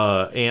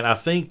 And I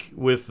think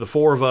with the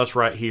four of us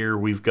right here,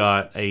 we've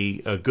got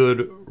a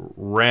good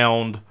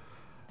round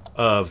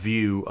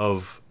view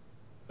of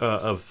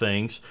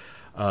things.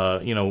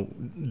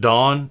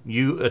 Don,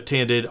 you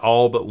attended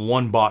all but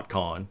one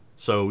BotCon.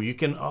 So you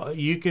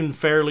can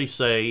fairly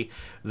say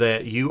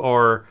that you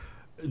are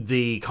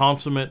the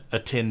consummate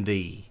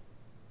attendee.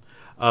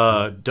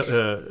 And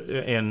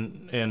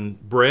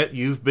Bret,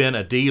 you've been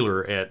a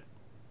dealer at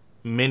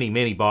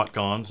many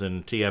BotCons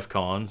and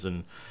TFCons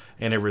and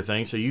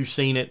everything. So you've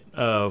seen it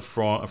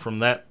from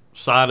that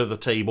side of the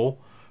table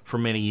for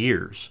many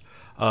years.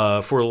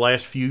 For the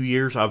last few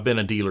years, I've been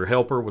a dealer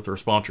helper with our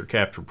sponsor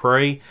Capture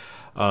Prey.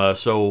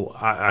 So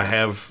I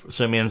have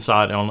some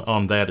insight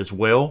on that as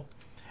well.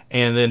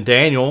 And then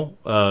Daniel,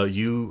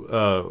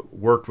 you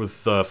worked with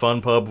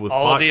Fun Pub with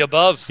all of the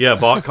above. Yeah,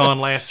 BotCon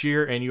last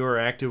year, and you are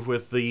active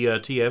with the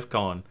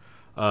TFCon.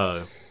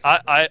 I've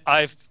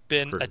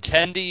been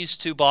attendees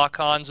to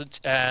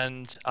BotCons,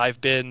 and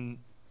I've been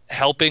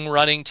helping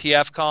running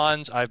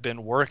TFCons. I've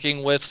been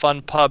working with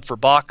Fun Pub for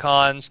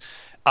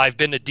BotCons. I've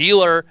been a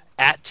dealer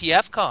at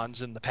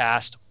TFCons in the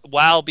past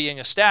while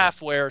being a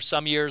staff, where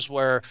some years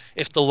where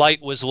if the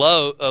light was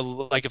low,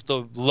 if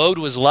the load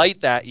was light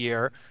that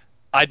year,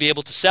 I'd be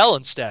able to sell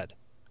instead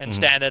and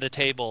stand at a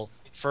table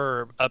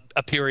for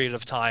a period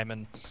of time.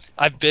 And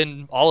I've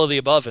been all of the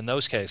above in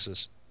those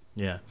cases.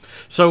 Yeah.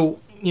 So,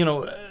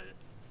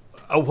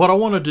 what I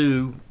want to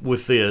do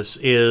with this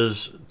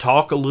is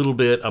talk a little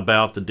bit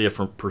about the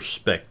different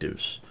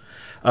perspectives.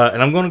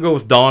 And I'm going to go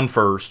with Don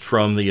first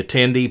from the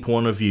attendee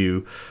point of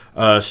view,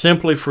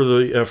 simply for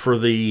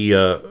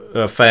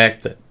the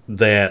fact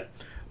that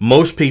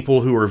most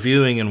people who are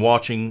viewing and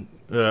watching,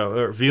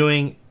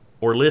 viewing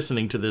or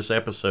listening to this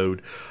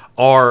episode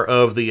are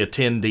of the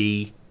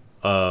attendee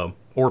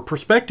or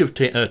prospective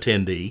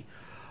attendee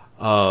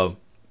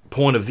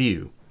point of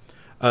view.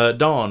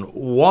 Don,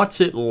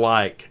 what's it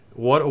like?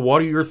 What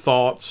are your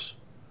thoughts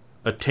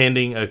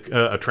attending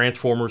a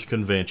Transformers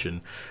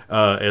convention,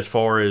 as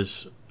far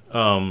as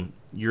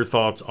your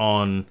thoughts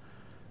on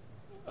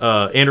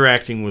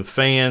interacting with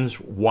fans,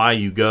 why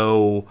you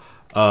go,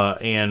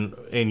 and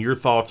your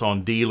thoughts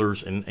on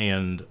dealers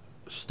and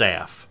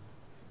staff?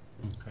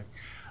 Okay.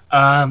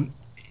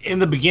 In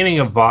the beginning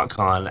of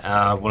BotCon,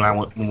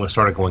 when we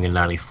started going in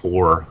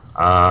 '94,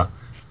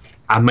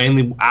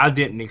 I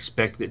didn't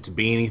expect it to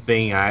be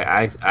anything.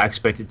 I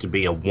expected it to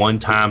be a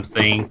one-time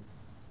thing.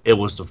 It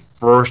was the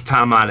first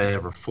time I'd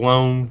ever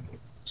flown,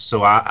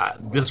 so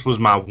this was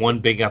my one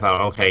big. I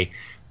thought, okay,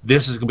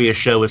 this is gonna be a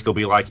show. It's gonna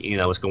be like,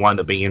 it's gonna wind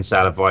up being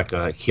inside of like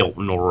a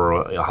Hilton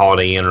or a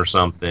Holiday Inn or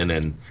something,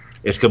 and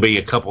it's gonna be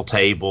a couple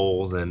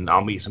tables, and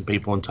I'll meet some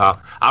people on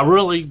top. I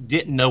really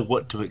didn't know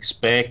what to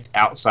expect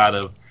outside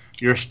of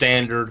your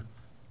standard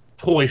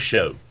toy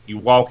show. You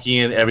walk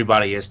in,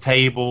 everybody has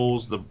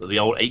tables, the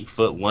old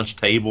 8-foot lunch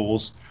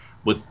tables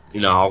with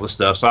all the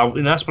stuff. So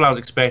that's what I was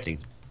expecting.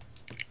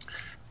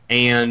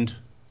 And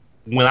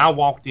when I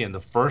walked in, the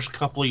first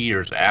couple of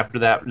years after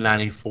that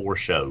 '94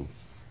 show,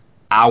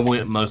 I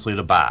went mostly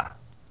to buy,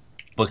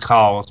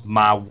 because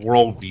my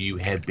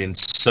worldview had been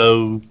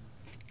so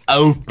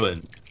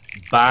opened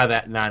by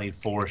that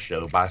 '94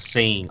 show, by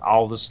seeing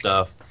all the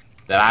stuff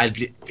that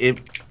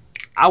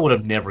I would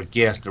have never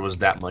guessed there was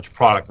that much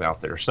product out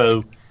there.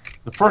 So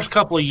the first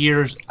couple of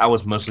years, I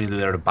was mostly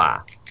there to buy.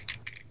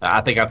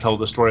 I think I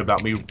told the story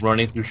about me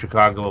running through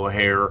Chicago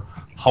O'Hare,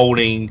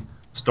 holding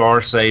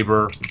Star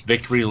Saber,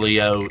 Victory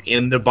Leo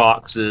in the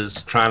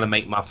boxes, trying to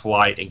make my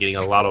flight, and getting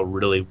a lot of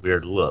really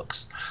weird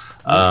looks.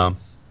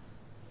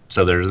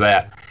 So there's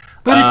that.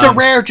 But it's a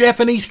rare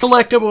Japanese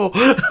collectible.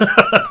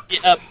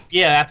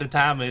 Yeah. At the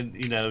time, and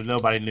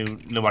nobody knew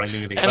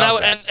anything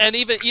about that. And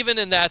even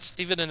in that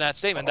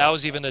statement, that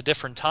was even a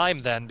different time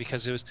then,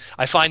 because it was.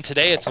 I find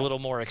today it's a little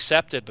more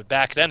accepted, but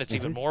back then it's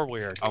even more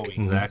weird. Oh,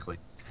 exactly.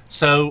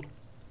 So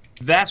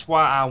that's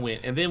why I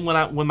went. And then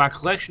when my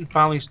collection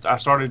finally, I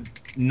started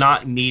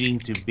not needing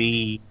to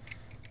be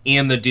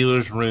in the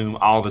dealer's room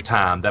all the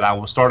time. That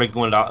I started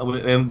going to,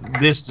 and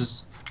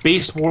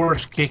Beast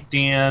Wars kicked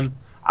in.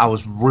 I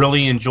was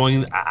really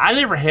enjoying. I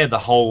never had the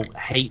whole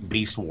hate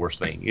Beast Wars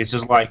thing. It's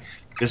just like,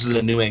 this is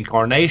a new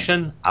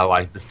incarnation. I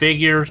like the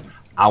figures.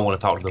 I want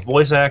to talk to the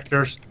voice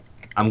actors.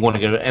 I'm going to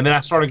go. And then I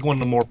started going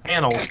to more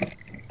panels,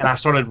 and I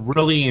started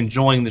really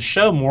enjoying the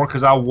show more,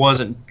 because I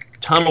wasn't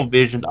tunnel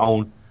visioned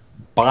on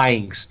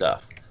buying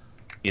stuff.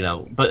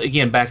 But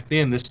again, back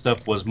then this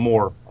stuff was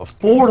more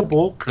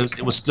affordable because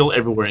it was still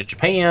everywhere in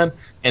Japan,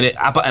 and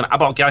I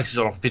bought Galaxy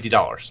Zone for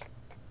 $50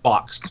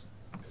 boxed.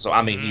 So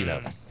I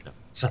mean,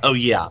 so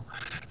yeah,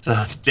 so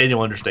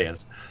Daniel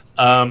understands.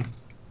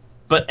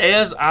 But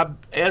as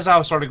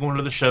I started going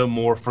to the show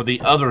more for the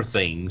other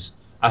things,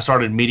 I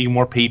started meeting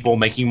more people,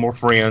 making more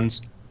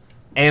friends,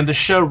 and the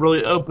show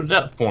really opened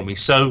up for me.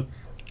 So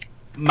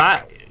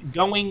my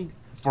going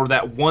for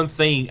that one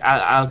thing,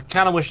 I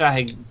kind of wish I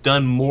had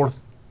done more.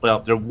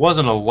 Well, there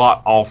wasn't a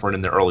lot offered in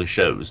the early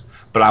shows,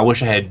 but I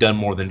wish I had done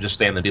more than just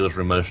stay in the dealer's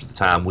room most of the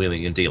time,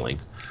 wheeling and dealing.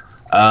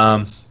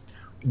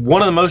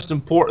 One of the most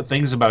important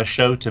things about a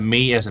show to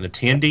me as an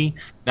attendee,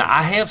 now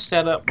I have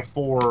set up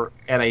before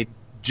at a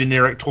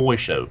generic toy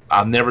show.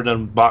 I've never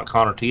done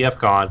BotCon or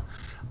TFCon.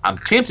 I'm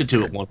tempted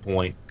to at one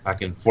point. I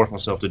can force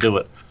myself to do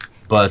it.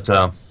 But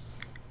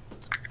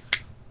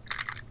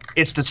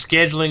it's the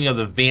scheduling of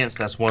the events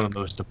that's one of the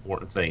most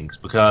important things.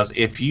 Because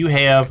if you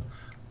have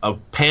a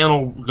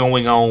panel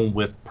going on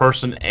with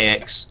person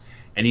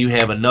X and you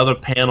have another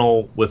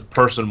panel with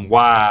person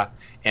Y,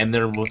 and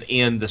they're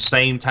within the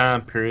same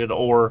time period,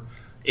 or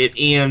it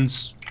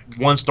ends,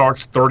 one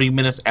starts 30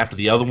 minutes after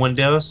the other one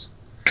does.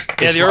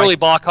 Yeah, the early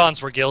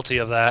BotCons were guilty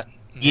of that.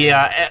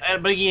 Yeah,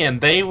 but again,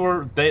 they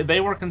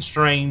were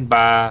constrained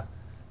by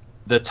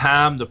the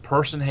time the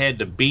person had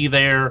to be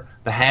there,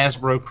 the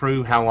Hasbro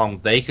crew, how long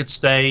they could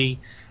stay,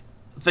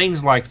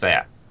 things like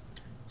that.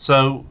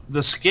 So the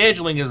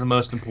scheduling is the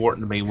most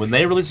important to me. When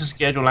they release a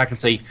schedule, and I can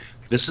say,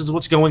 this is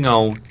what's going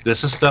on,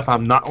 this is stuff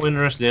I'm not really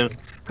interested in.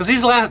 Because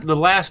the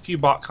last few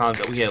BotCons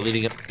that we had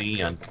leading up to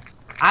the end,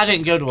 I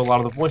didn't go to a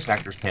lot of the voice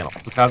actors panel,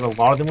 because a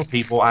lot of them were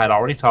people I had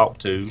already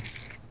talked to,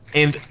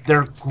 and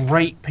they're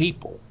great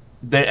people.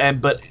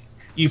 But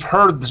you've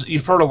heard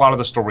a lot of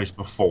the stories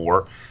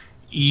before.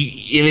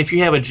 And if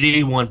you have a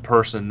G1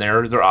 person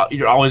there,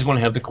 you're always going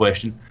to have the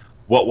question,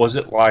 what was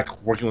it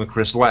like working with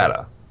Chris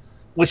Latta?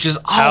 Which is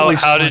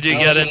always how did you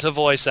get into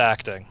voice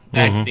acting?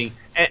 And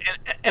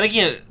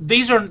again,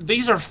 these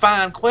are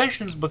fine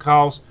questions,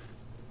 because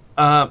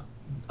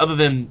Other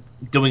than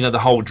doing the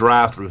whole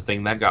drive-through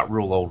thing, that got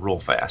real old real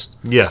fast.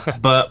 Yeah.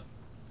 But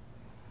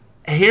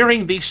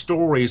hearing these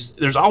stories,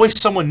 there's always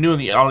someone new in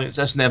the audience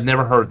that's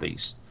never heard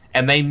these,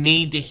 and they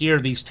need to hear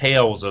these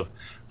tales of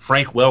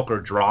Frank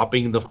Welker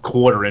dropping the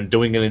quarter and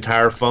doing an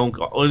entire phone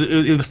call.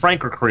 It was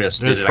Frank or Chris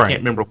did it. I can't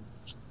remember.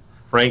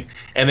 Frank,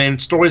 and then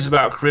stories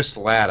about Chris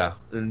Latta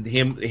and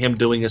him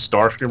doing his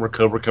Starscream or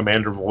Cobra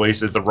Commander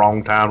voice at the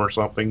wrong time or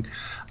something.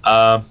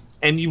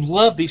 And you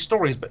love these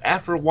stories, but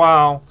after a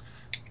while,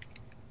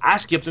 I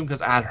skipped them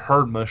because I had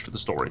heard most of the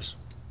stories,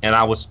 and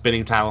I was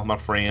spending time with my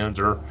friends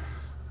or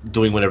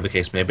doing whatever the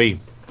case may be.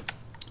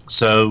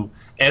 So,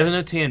 as an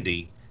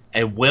attendee,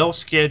 a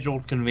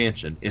well-scheduled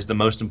convention is the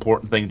most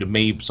important thing to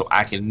me, so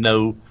I can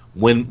know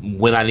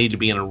when I need to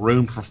be in a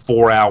room for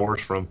 4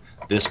 hours from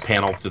this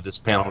panel to this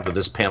panel to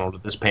this panel to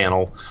this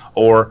panel,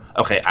 or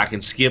okay, I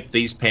can skip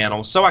these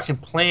panels so I can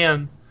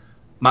plan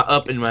my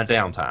up and my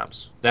down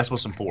times. That's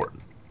what's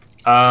important.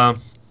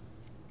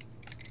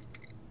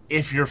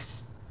 If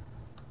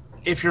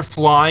you're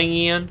flying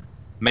in,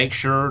 make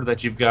sure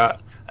that you've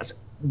got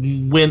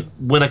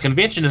when a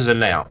convention is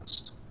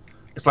announced.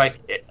 It's like,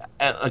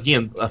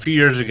 again, a few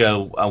years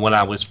ago when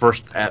I was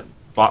first at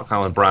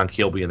BotCon with Brian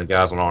Kilby and the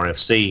guys on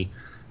RFC,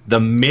 the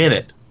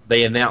minute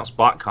they announced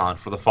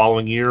BotCon for the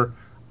following year,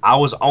 I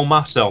was on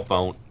my cell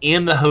phone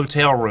in the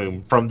hotel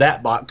room from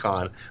that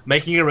BotCon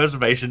making a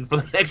reservation for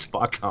the next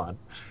BotCon.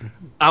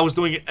 I was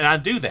doing it, and I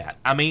do that.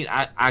 I mean,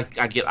 I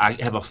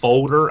have a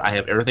folder. I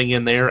have everything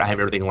in there. I have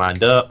everything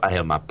lined up. I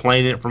have my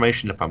plane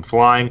information if I'm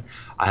flying.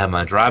 I have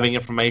my driving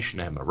information.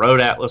 I have my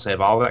road atlas. I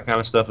have all that kind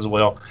of stuff as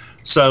well.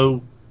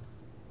 So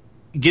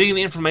getting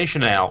the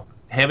information out,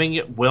 having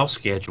it well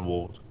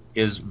scheduled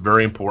is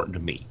very important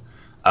to me.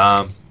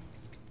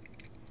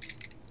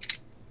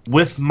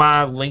 With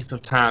my length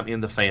of time in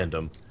the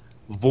fandom,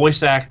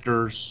 voice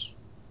actors,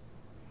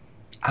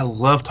 I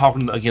love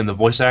talking to, again, the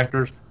voice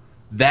actors.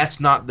 That's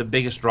not the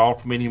biggest draw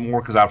for me anymore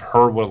because I've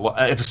heard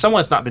if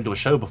someone's not been to a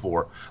show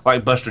before,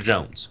 like Buster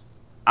Jones.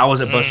 I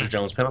was at Buster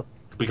Jones' panel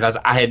because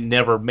I had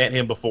never met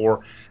him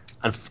before.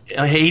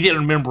 He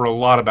didn't remember a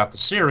lot about the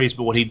series,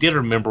 but what he did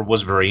remember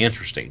was very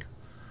interesting.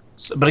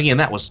 So, but again,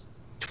 that was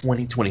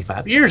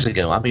 25 years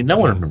ago. I mean, no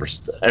one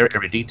remembers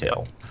every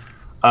detail.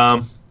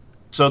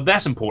 So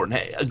that's important.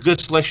 A good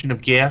selection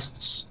of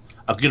guests,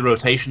 a good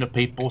rotation of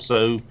people.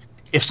 So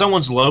if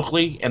someone's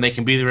locally and they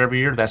can be there every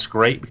year, that's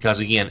great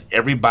because, again,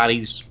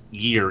 everybody's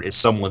year is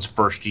someone's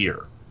first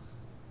year.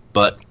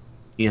 But,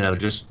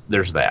 just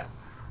there's that.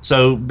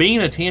 So being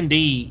an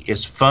attendee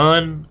is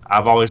fun.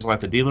 I've always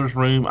liked the dealer's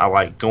room. I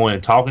like going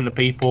and talking to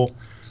people.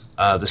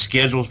 The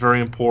schedule is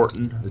very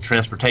important. The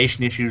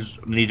transportation issues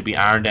need to be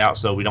ironed out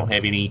so we don't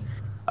have any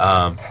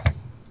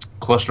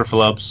cluster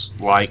flubs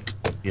like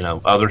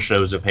other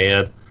shows have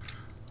had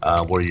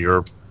where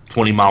you're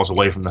 20 miles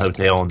away from the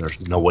hotel and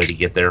there's no way to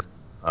get there.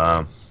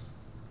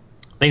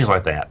 Things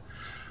like that.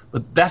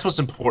 But that's what's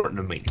important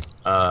to me.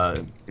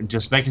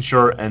 Just making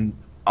sure, and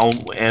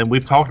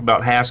we've talked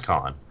about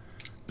HasCon.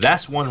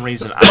 That's one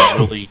reason I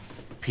really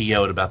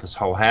PO'd about this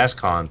whole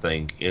HasCon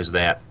thing is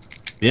that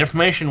the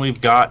information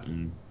we've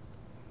gotten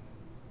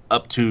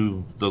up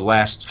to the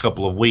last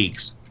couple of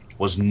weeks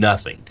was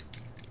nothing.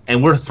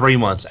 And we're 3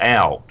 months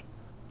out.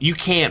 You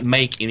can't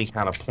make any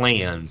kind of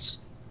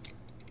plans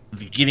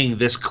getting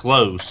this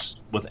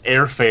close with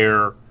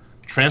airfare,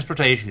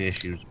 transportation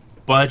issues,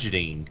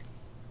 budgeting,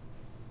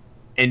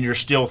 and you're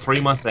still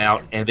 3 months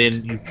out, and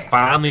then you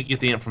finally get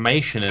the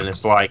information, and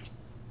it's like...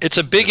 It's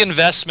a big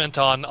investment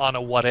on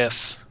a what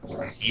if.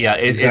 Yeah,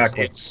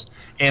 exactly.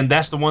 And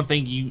that's the one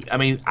thing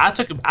I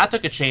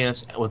took a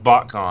chance with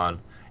BotCon,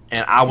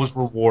 and I was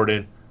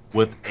rewarded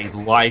with a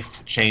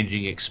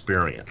life-changing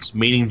experience.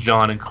 Meeting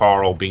John and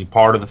Carl, being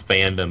part of the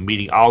fandom,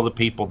 meeting all the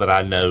people that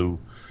I know,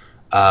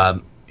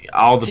 But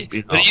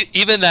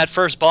even that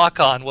first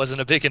BotCon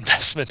wasn't a big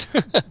investment.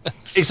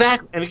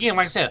 Exactly. And again,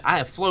 like I said, I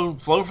have flown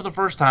for the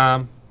first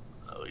time.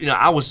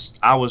 It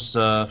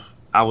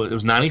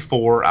was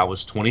 94. I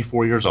was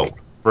 24 years old.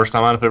 First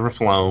time I've ever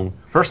flown.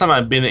 First time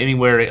I've been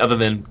anywhere other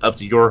than up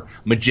to your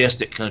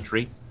majestic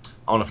country.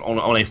 On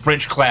a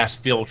French class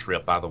field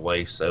trip, by the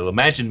way. So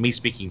imagine me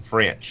speaking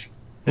French.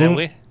 And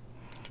we.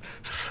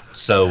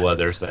 So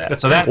there's that.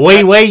 So that.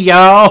 Wait,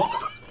 y'all.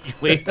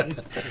 Y'all.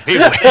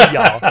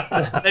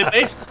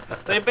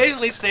 They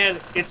basically said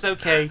it's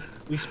okay.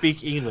 We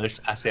speak English.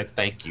 I said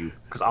thank you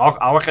because all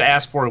I could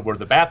ask for where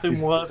the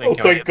bathroom was. Oh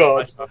thank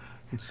God.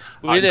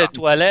 With a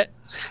toilet.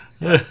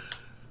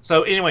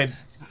 So anyway,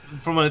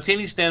 from an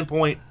attendee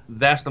standpoint,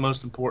 that's the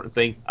most important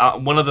thing.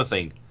 One other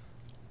thing,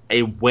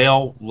 a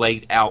well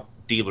laid out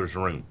dealer's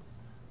room.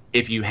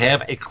 If you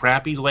have a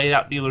crappy laid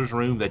out dealer's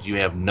room that you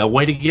have no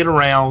way to get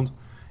around,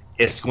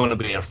 it's going to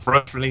be a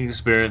frustrating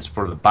experience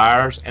for the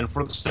buyers and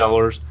for the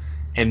sellers,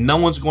 and no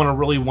one's going to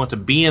really want to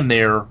be in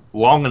there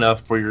long enough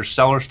for your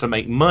sellers to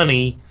make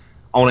money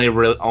on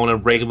a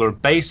regular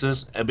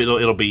basis.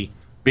 It'll be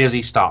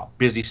busy, stop,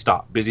 busy,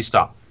 stop, busy,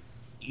 stop.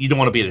 You don't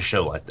want to be at a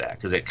show like that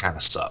because it kind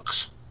of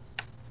sucks.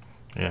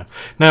 Yeah.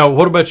 Now,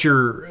 what about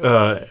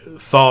your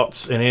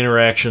thoughts and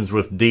interactions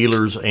with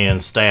dealers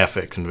and staff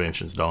at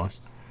conventions, Don?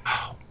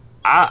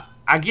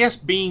 I guess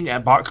being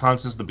at BotCon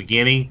since the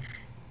beginning,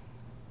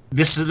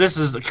 this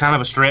is kind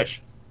of a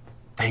stretch.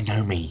 They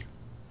know me.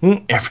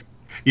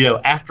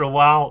 After a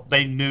while,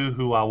 they knew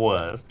who I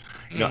was.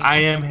 I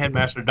am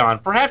Headmaster Don.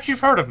 Perhaps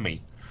you've heard of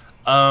me.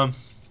 No,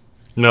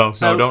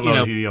 don't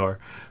know who you are.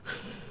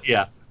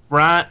 Yeah,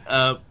 Brian,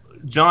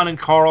 John and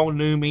Carl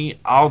knew me.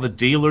 All the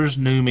dealers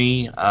knew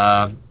me.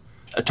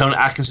 Tony,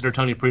 I consider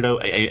Tony Prito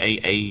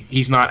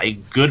he's not a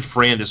good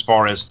friend as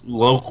far as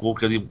local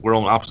because we're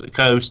on the opposite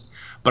coast,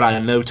 but I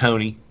know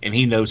Tony and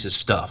he knows his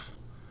stuff.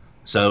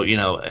 So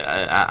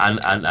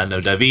I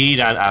know David.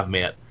 I've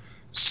met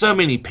so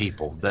many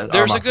people that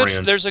are my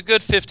friends. There's a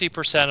good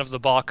 50% of the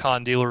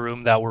BotCon dealer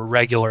room that were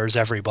regulars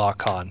every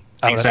BotCon.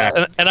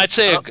 Exactly. And I'd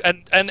say,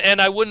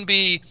 and I wouldn't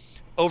be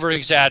over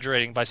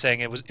exaggerating by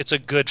saying it's a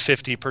good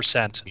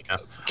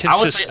 50%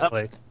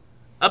 consistently.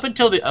 Up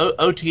until the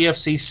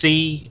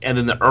OTFCC and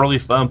then the early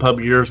Fun Pub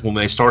years when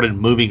they started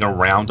moving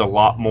around a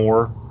lot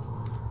more,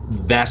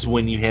 that's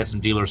when you had some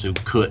dealers who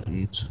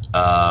couldn't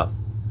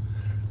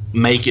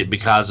make it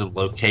because of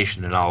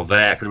location and all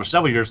that. There were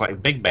several years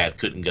like Big Bad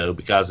couldn't go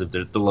because of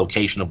the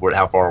location of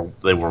how far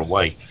they were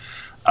away.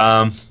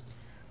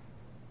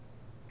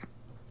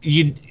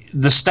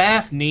 The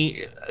staff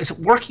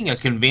working a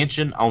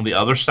convention on the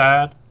other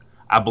side.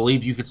 I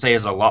believe you could say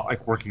is a lot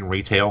like working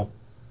retail,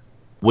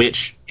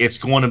 which it's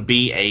going to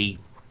be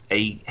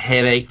a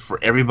headache for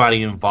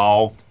everybody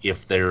involved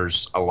if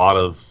there's a lot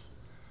of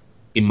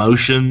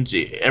emotions.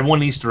 Everyone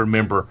needs to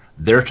remember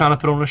they're trying to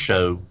put on a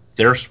show,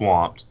 they're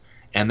swamped,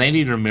 and they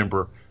need to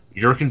remember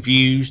you're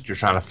confused, you're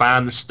trying to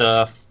find the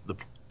stuff, the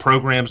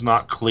program's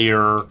not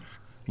clear.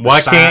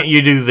 Why can't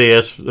you do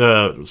this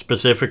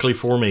specifically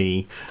for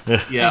me?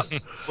 Yeah,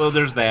 well,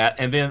 there's that.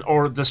 And then,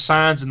 or the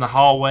signs in the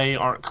hallway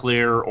aren't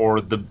clear, or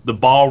the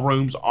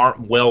ballrooms aren't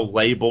well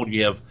labeled.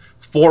 You have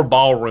 4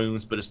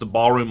 ballrooms, but it's the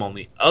ballroom on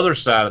the other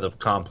side of the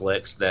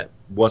complex that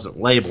wasn't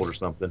labeled or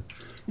something.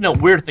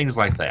 Weird things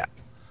like that.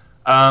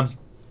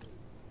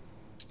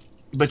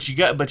 But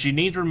you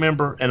need to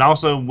remember, and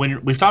also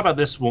we've talked about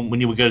this when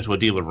you would go to a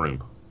dealer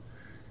room,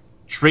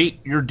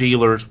 treat your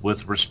dealers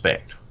with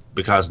respect.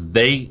 Because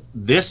that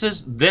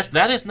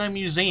is no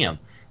museum.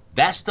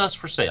 That stuff's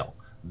for sale.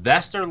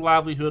 That's their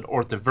livelihood, or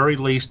at the very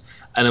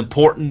least, an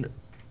important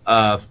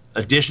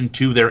addition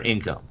to their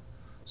income.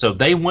 So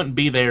they wouldn't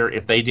be there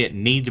if they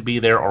didn't need to be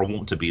there or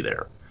want to be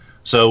there.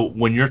 So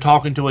when you're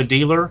talking to a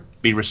dealer,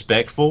 be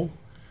respectful.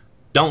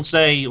 Don't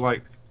say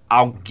like,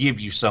 "I'll give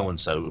you so and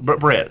so."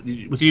 But Bret,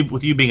 with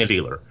you being a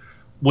dealer,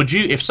 would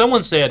you, if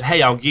someone said,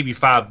 "Hey, I'll give you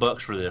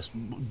 $5 for this,"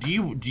 do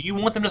you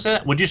want them to say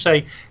that? Would you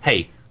say,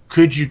 "Hey,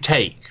 could you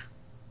take?"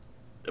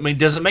 I mean,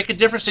 does it make a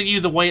difference to you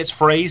the way it's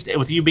phrased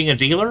with you being a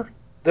dealer?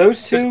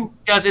 Those two?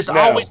 Because it's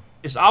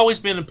always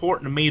been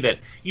important to me that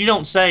you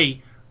don't say,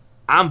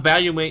 I'm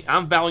valuing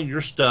your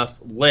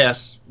stuff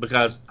less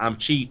because I'm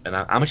cheap, and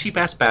I'm a cheap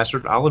ass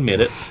bastard, I'll admit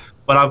it.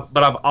 But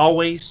I've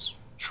always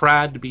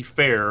tried to be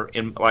fair,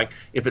 and like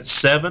if it's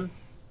 7,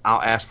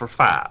 I'll ask for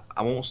 5.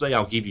 I won't say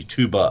I'll give you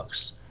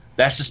 $2.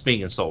 That's just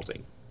being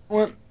insulting.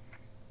 Well,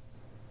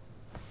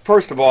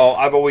 first of all,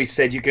 I've always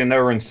said you can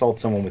never insult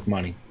someone with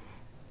money.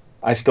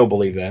 I still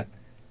believe that,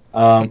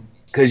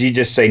 because you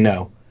just say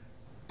no.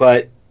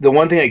 But the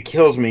one thing that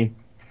kills me,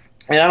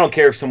 and I don't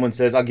care if someone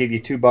says, "I'll give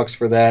you $2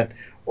 for that,"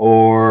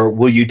 or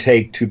 "Will you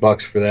take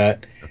 $2 for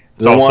that?"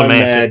 It's all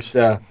semantics.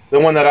 The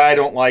one that I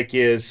don't like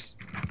is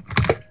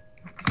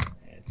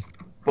it's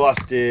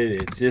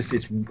busted.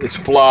 It's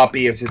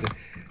floppy. It's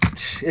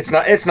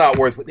not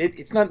worth it.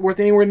 It's not worth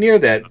anywhere near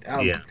that.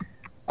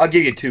 I'll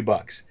give you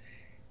 $2,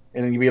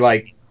 and then you'd be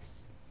like,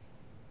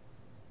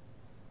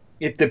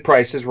 if the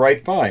price is right,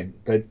 fine.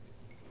 But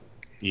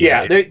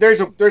there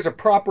is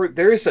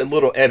a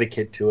little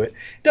etiquette to it.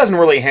 It doesn't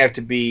really have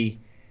to be,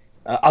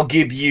 "I'll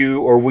give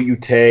you" or "Will you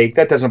take?"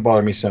 That doesn't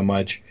bother me so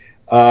much.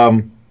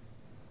 But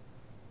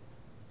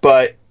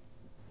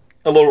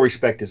a little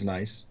respect is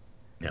nice.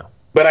 Yeah.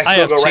 But I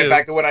still go right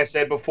back to what I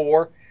said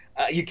before.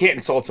 You can't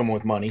insult someone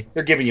with money.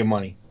 They're giving you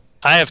money.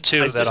 I have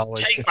 2 that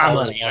always take my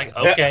money. Like,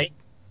 okay.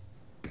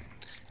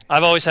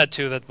 I've always had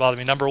 2 that bother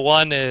me. Number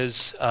 1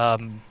 is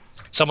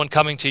someone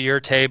coming to your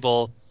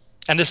table,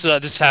 and this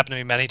happened to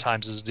me many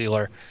times as a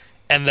dealer,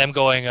 and them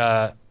going,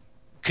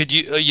 "Could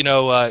you,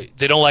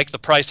 they don't like the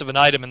price of an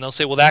item," and they'll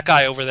say, "Well, that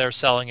guy over there is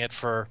selling it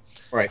for,"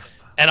 right,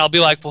 and I'll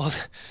be like, "Well,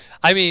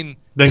 I mean."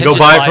 Then go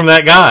buy from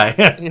that guy.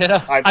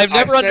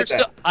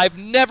 I've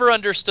never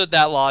understood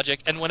that logic,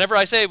 and whenever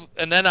I say,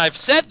 and then I've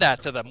said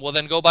that to them, well,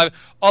 then go buy.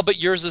 "Oh, but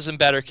yours is in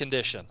better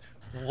condition."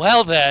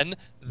 Well, then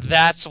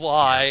that's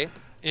why.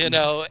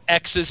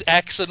 X is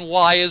X and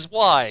Y is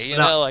Y.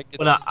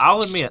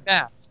 I'll admit,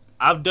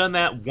 I've done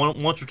that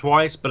once or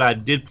twice, but I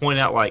did point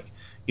out, like,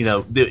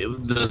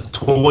 the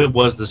toy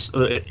was this.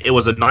 It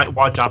was a Night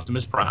Watch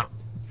Optimus Prime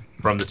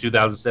from the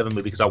 2007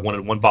 movie because I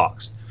wanted 1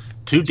 box.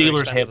 2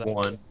 dealers had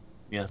one.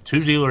 Yeah, 2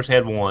 dealers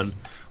had one.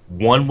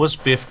 One was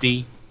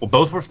 $50. Well,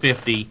 both were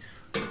 $50.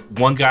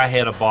 One guy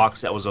had a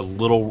box that was a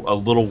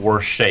little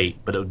worse shape,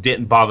 but it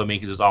didn't bother me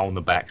because it's all on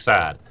the back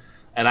side.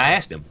 And I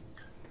asked him,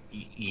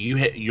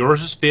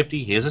 yours is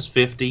 50, his is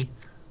 50.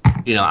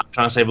 You know, I'm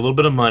trying to save a little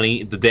bit of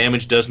money. The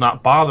damage does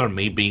not bother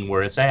me being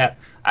where it's at.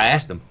 I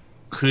asked him,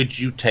 could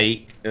you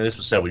take, and this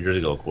was several years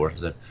ago, of course,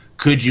 I said,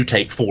 could you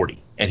take 40?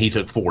 And he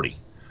took 40.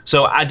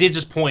 So I did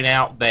just point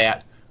out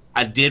that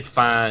I did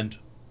find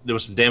there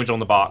was some damage on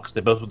the box.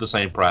 They both were the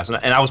same price. And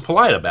I was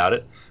polite about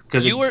it.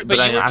 You were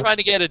trying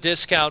to get a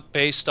discount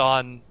based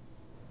on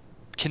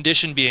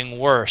condition being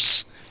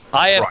worse.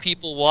 I have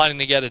people wanting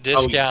to get a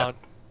discount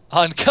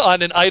on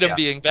an item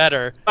being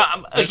better.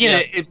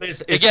 Again,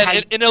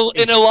 in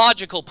a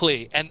logical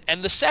plea.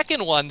 And the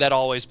second one that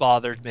always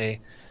bothered me,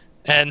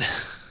 and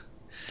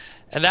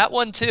that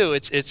one too,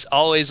 it's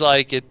always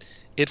like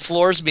it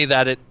floors me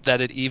that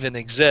it even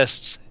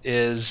exists,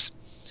 is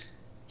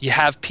you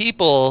have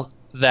people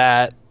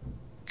that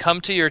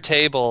come to your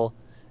table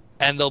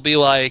and they'll be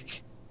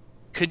like,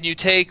 can you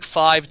take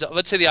 $5?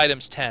 Let's say the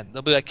item's 10.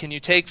 They'll be like, can you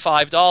take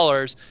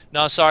 $5?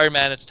 No, sorry,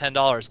 man, it's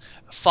 $10.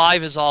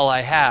 5 is all I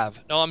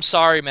have. No, I'm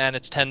sorry, man,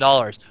 it's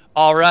 $10.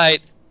 All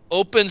right.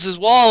 Opens his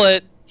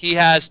wallet. He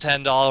has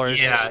 $10.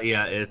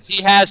 Yeah.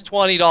 He has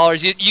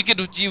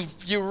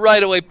 $20. You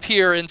right away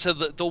peer into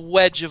the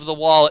wedge of the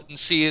wallet and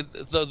see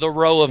the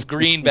row of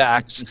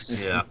greenbacks.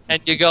 Yeah.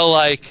 And you go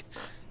like,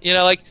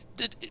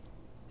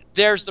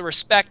 there's the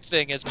respect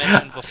thing as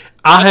mentioned before.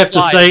 I have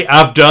to say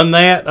I've done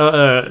that.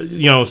 I'll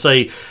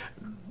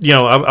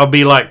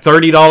be like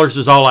 $30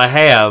 is all I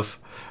have,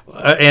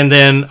 and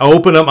then I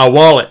open up my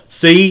wallet.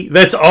 See,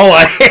 that's all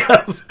I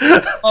have,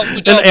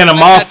 and a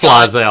moth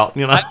flies out.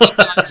 You know, I've had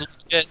guys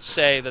legit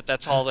say that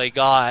that's all they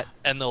got,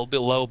 and they'll be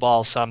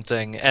lowball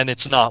something, and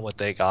it's not what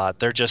they got.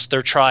 They're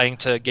trying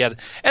to get.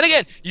 And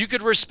again, you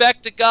could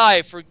respect a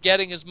guy for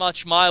getting as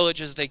much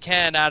mileage as they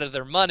can out of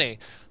their money.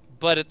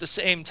 But at the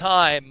same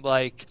time,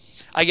 like,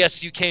 I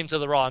guess you came to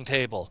the wrong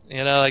table.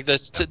 You know, like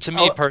this to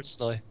me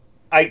personally.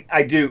 I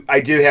do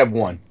have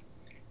one.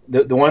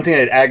 The one thing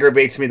that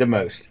aggravates me the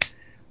most.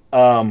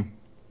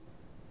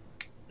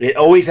 It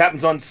always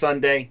happens on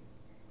Sunday.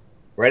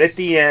 Right at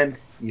the end,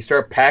 you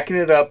start packing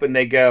it up, and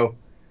they go,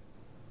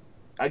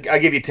 "I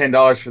give you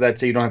 $10 for that,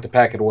 so you don't have to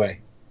pack it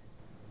away."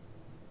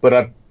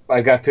 But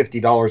I got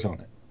 $50 on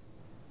it.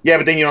 Yeah,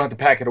 but then you don't have to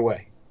pack it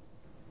away.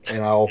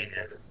 And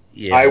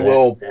I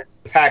will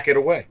pack it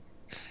away.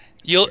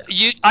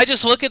 I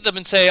just look at them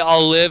and say,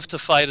 I'll live to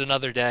fight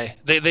another day.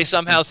 They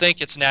somehow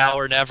think it's now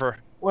or never.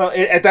 Well,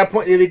 at that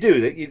point, they do.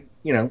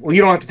 You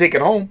don't have to take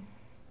it home.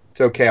 It's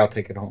okay, I'll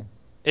take it home.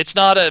 It's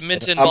not a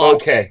mint-in I'm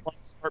box okay.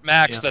 Fort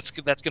Max that's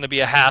going to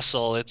be a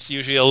hassle. It's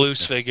usually a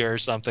loose figure or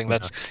something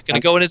that's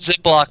going to go in its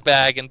Ziploc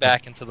bag and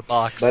back into the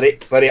box.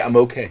 Buddy, I'm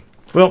okay.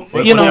 Well,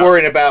 you're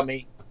worrying about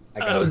me.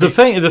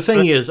 The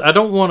thing is, I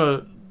don't want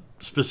to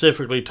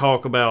specifically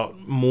talk about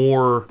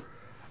more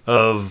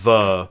of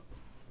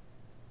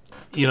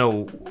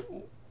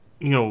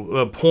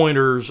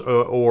pointers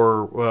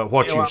or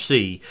what you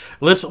see.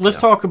 Let's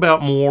talk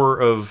about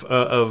more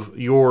of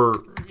your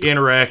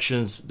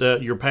interactions,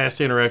 your past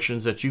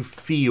interactions that you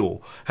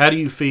feel. How do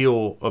you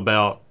feel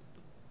about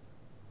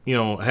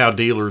how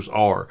dealers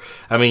are?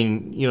 I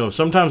mean,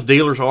 sometimes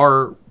dealers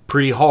are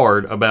pretty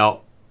hard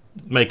about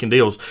making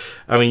deals.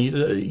 I mean,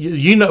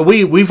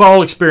 we've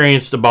all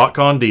experienced a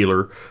BotCon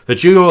dealer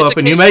that you go up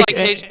and you make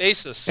case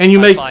basis, and you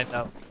make.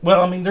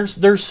 Well, I mean,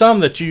 there's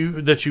some that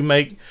you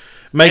make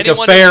a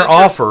fair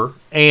offer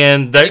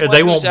and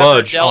they won't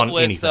budge on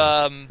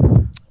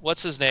anything.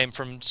 What's his name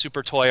from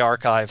Super Toy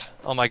Archive?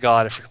 Oh my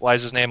God, why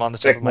is his name on the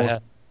tip of my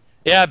head?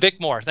 Yeah,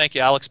 Bickmore. Thank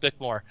you, Alex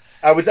Bickmore.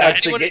 I was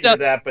actually getting to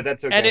that, but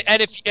that's okay.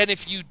 And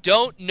if you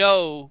don't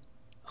know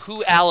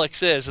who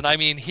Alex is, and I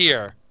mean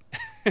here.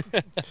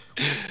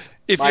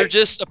 If you're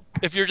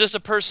just a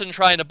person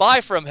trying to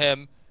buy from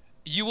him,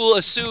 you will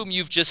assume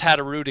you've just had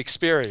a rude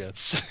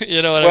experience.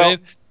 You know what I mean?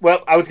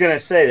 Well, I was going to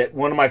say that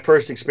one of my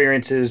first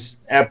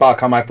experiences at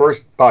BotCon, my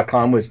first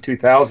BotCon was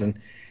 2000,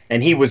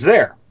 and he was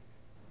there.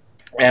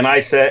 And I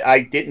said I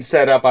didn't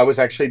set up. I was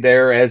actually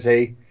there as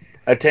a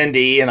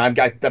attendee, and I've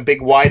got the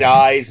big wide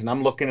eyes, and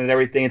I'm looking at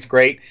everything. It's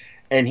great.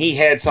 And he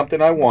had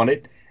something I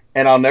wanted,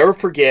 and I'll never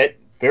forget,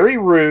 very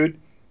rude,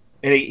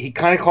 and he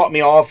kind of caught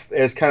me off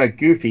as kind of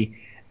goofy.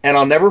 And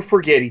I'll never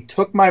forget, he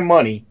took my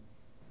money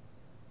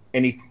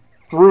and he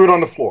threw it on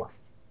the floor.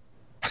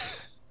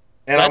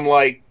 And I'm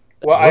like,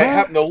 well, what? I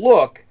happened to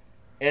look,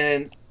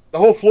 and the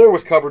whole floor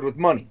was covered with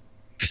money.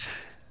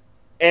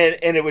 And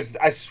it was,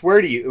 I swear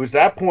to you, it was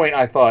that point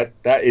I thought,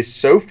 that is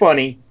so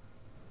funny.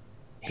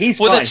 He's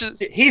fine.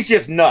 He's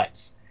just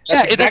nuts.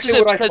 That's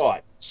exactly what I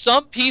thought.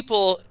 Some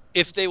people,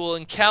 if they will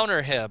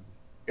encounter him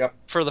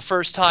for the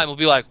first time, will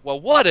be like, well,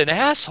 what an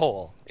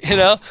asshole, you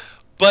know?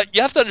 But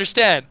you have to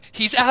understand,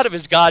 he's out of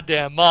his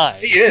goddamn mind.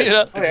 He is. You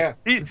know? Oh, yeah.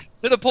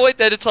 To the point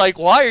that it's like,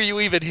 why are you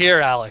even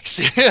here,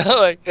 Alex? You know,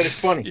 like, but it's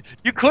funny.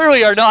 You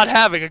clearly are not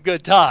having a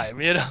good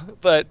time, you know.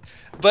 But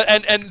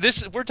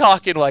this, we're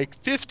talking like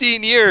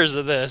 15 years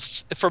of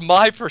this from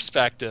my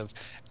perspective,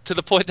 to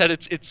the point that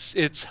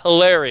it's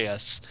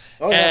hilarious.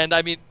 Oh, yeah. And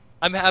I mean,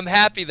 I'm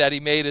happy that he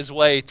made his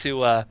way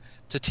to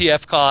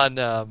TFCon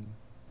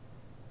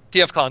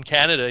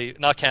Canada,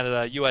 not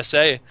Canada,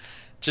 USA,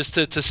 just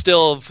to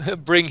still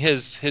bring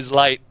his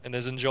light and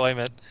his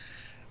enjoyment.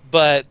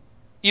 But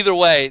either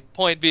way,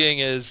 point being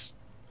is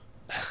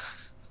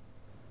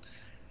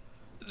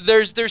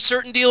there's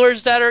certain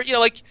dealers that are,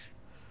 like,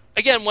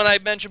 again, when I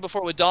mentioned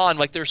before with Don,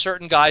 like, there's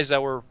certain guys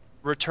that were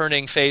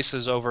returning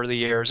faces over the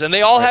years, and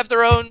they all have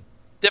their own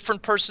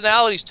different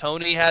personalities.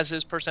 Tony has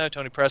his personality,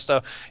 Tony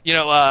Presto.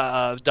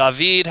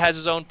 David has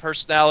his own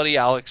personality.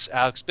 Alex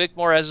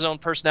Bickmore has his own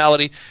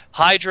personality.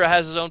 Hydra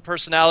has his own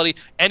personality.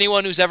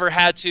 Anyone who's ever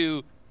had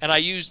to, and I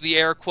use the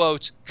air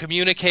quotes,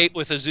 communicate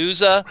with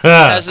Azusa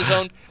has his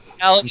own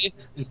personality.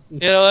 You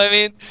know what I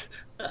mean?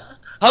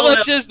 How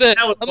much is this?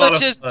 How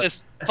much is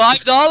this?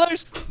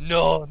 $5?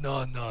 No.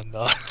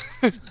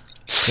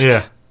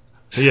 Yeah.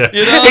 Yeah,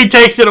 he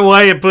takes it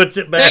away and puts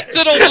it back.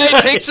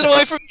 Takes it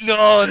away from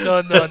no, and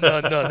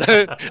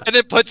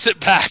then puts it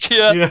back.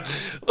 Yeah.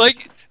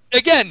 Like,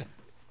 again,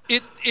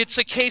 it's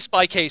a case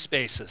by case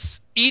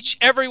basis.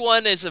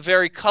 Everyone is a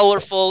very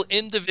colorful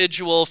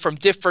individual from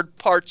different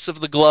parts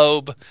of the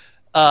globe,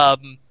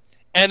 and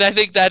I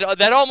think that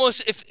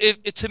almost,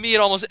 if to me, it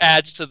almost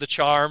adds to the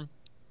charm,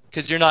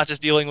 because you're not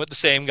just dealing with the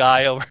same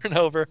guy over and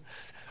over.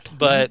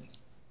 But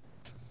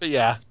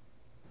yeah.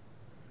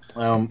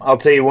 I'll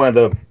tell you one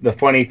of the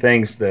funny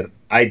things that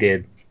I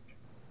did.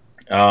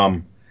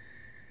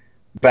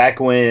 Back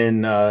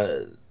when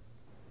I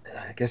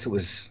guess it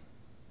was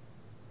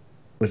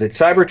it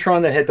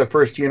Cybertron that had the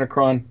first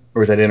Unicron,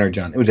 or was that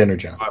Energon? It was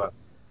Energon.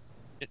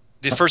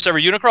 The first ever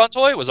Unicron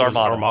toy was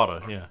Armada.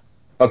 Armada, yeah.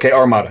 Okay,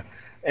 Armada,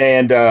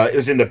 and it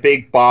was in the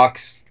big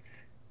box,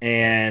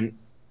 and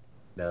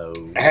I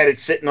had it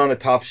sitting on the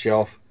top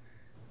shelf.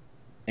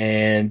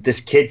 And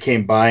this kid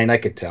came by, and I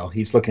could tell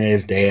he's looking at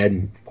his dad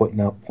and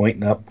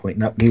pointing up.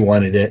 He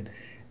wanted it,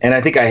 and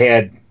I think I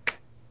had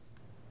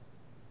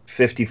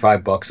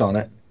 $55 on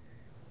it.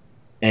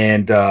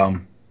 And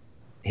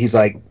he's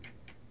like,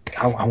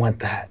 "I want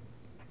that."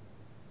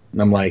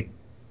 And I'm like,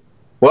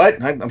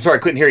 "What?" I'm sorry, I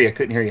couldn't hear you.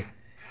 He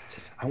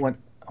says, "I want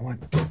what?"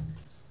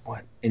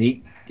 And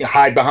he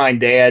hide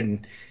behind Dad,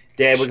 and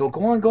Dad would go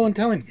on,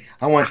 tell him,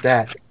 "I want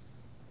that."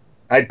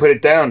 I'd put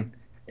it down.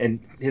 And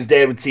his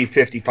dad would see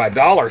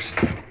 $55,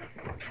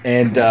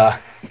 and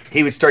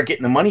he would start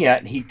getting the money out,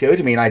 and he'd go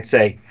to me, and I'd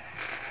say,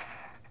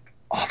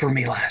 "Offer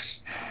me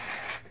less."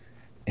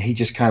 And he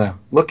just kind of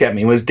look at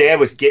me. When his dad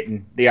was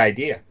getting the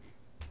idea,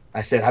 I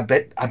said, I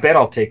bet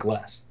I'll take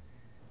less."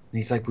 And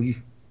he's like, "Will you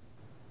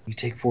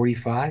take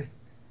 45?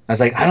 I was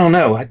like, "I don't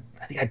know. I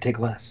think I'd take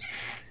less."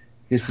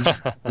 He goes,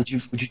 would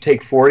you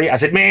take 40? I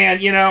said, "Man,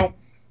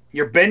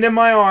 you're bending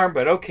my arm,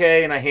 but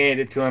okay." And I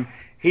handed it to him.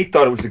 He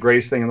thought it was the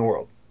greatest thing in the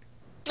world.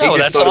 He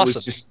just thought awesome. It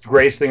was just the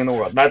greatest thing in the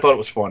world, and I thought it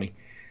was funny.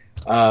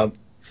 And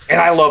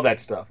I love that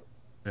stuff.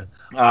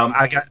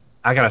 I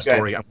got a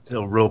story I'll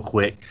tell real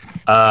quick.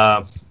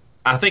 I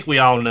think we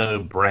all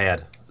know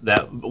Brad.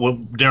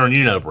 Darren,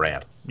 you know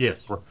Brad.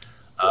 Yes.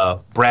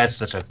 Brad's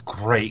such a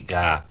great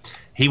guy.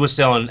 He was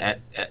selling at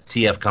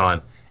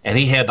TFCon, and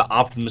he had the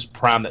Optimus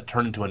Prime that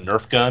turned into a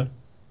Nerf gun.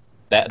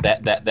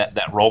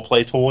 That role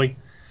play toy.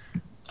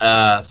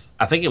 I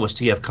think it was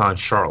TFCon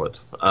Charlotte.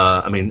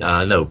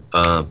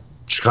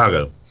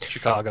 Chicago.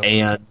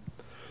 And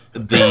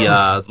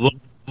the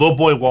little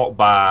boy walked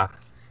by,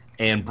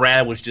 and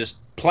Brad was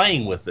just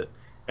playing with it.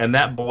 And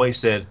that boy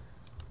said,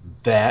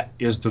 "That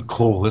is the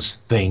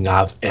coolest thing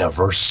I've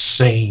ever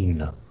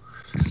seen."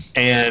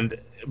 And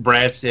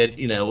Brad said,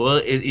 he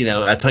told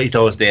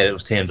his dad it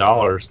was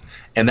 $10.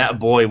 And that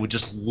boy would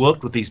just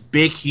look with these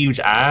big, huge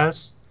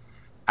eyes.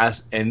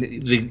 And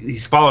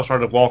his father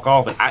started to walk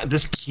off. And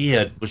this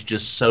kid was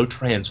just so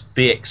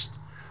transfixed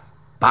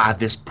by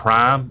this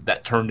Prime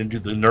that turned into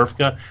the Nerf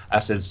gun. I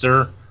said,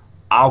 "Sir,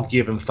 I'll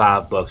give him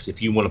 $5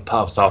 if you want to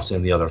toss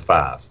in the other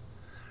 $5."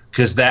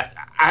 Because I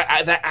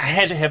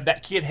had to have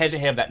that kid had to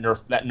have that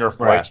Nerf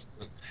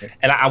blaster. Right.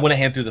 And I went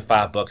ahead and threw the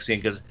 $5 in,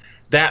 because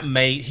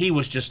he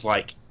was just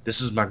like,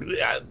 this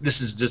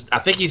is just, I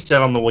think he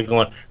said on the way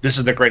going, "This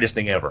is the greatest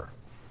thing ever."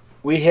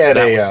 We had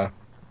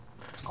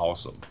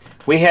awesome.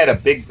 We had a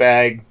big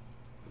bag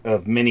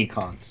of mini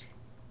cons.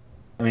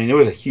 I mean, it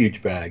was a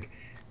huge bag.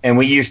 And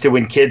we used to,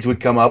 when kids would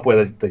come up,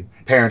 whether the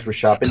parents were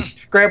shopping,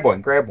 just grab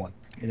one.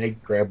 And they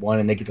grab one,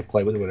 and they get to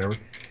play with it, whatever.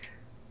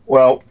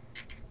 Well,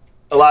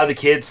 a lot of the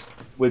kids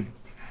would,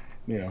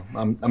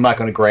 I'm not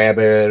going to grab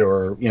it,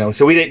 or,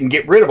 so we didn't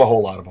get rid of a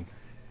whole lot of them.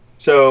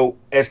 So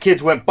as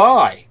kids went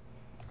by,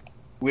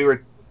 we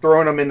were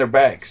throwing them in their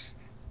bags.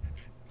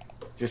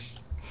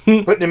 Just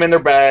putting them in their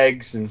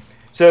bags. And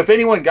so if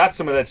anyone got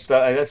some of that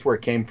stuff, that's where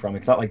it came from.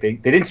 It's not like they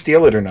didn't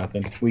steal it or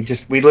nothing. We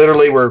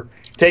literally were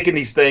taking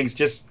these things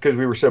just because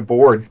we were so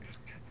bored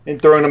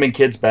and throwing them in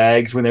kids'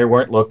 bags when they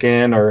weren't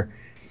looking, or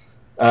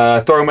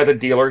throwing them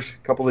at a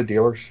couple of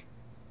dealers.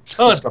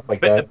 Oh, stuff like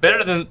that.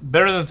 Better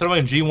than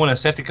throwing G1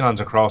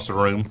 Insecticons across the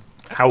room.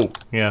 Oh,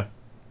 yeah.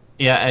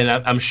 Yeah,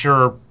 and I'm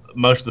sure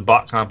most of the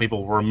BotCon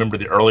people will remember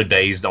the early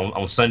days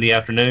on Sunday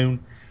afternoon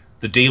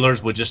the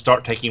dealers would just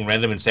start taking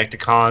random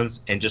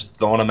Insecticons and just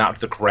throwing them out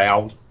to the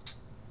crowd.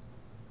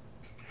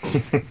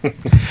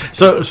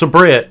 So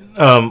Bret,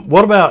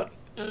 what about?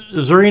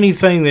 Is there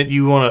anything that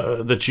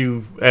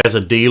you as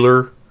a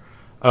dealer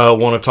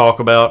want to talk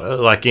about?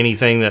 Like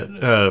anything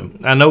that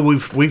I know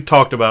we've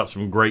talked about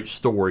some great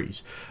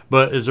stories,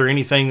 but is there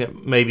anything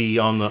that maybe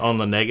on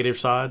the negative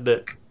side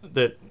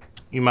that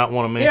you might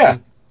want to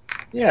mention?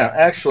 Yeah.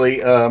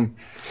 Actually, I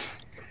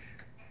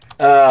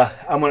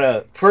want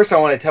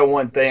to tell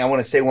one thing. I want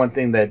to say one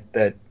thing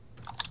that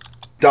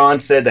Don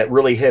said that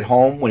really hit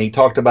home when he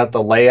talked about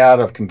the layout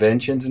of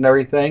conventions and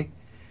everything.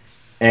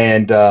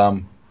 And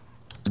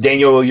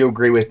Daniel, you'll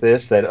agree with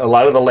this, that a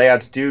lot of the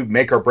layouts do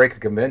make or break a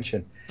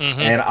convention.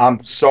 Mm-hmm. And I'm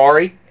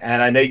sorry,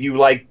 and I know you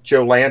like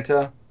Joe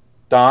Lanta,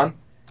 Don.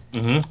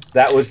 Mm-hmm.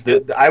 That was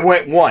I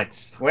went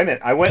once. Wait a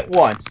minute. I went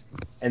once,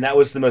 and that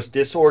was the most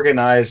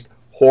disorganized,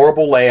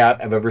 horrible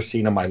layout I've ever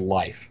seen in my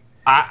life.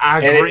 I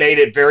agree. And it made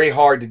it very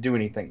hard to do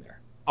anything there.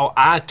 Oh,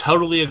 I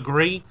totally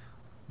agree.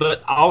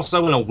 But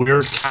also in a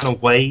weird kind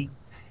of way,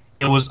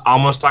 it was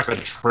almost like a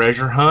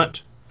treasure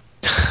hunt.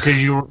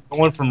 Because you were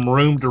going from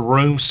room to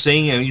room,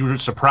 seeing, and you were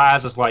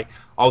surprised. It's like,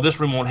 oh, this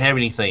room won't have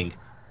anything.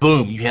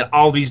 Boom! You had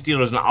all these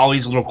dealers in all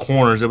these little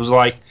corners. It was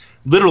like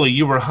literally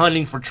you were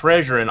hunting for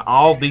treasure in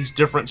all these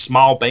different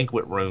small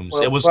banquet rooms.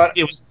 Well, it was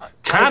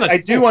kind of. I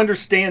do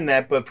understand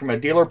that, but from a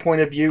dealer point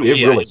of view,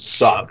 it really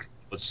sucked.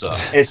 It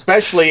sucked.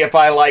 Especially if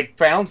I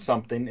found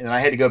something and I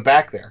had to go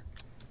back there,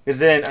 because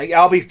then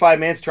I'll be 5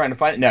 minutes trying to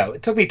find it. No,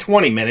 it took me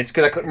 20 minutes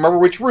because I couldn't remember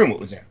which room it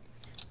was in.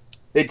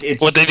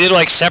 It's what they did,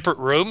 like separate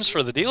rooms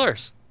for the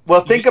dealers. Well,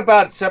 think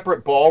about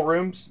separate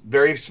ballrooms,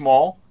 very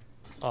small,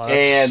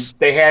 and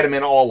they had them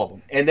in all of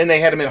them, and then they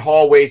had them in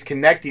hallways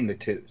connecting the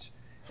twos,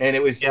 and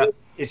it was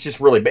it's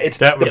just really bad.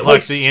 That was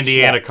like the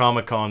Indiana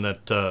Comic Con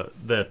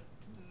that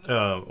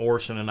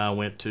Orson and I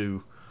went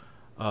to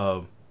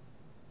a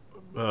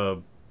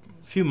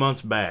few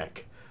months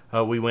back.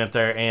 We went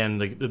there, and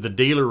the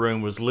dealer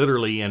room was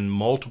literally in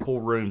multiple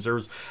rooms.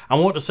 I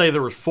want to say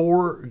there was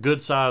 4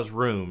 good-sized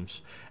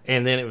rooms,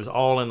 and then it was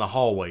all in the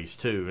hallways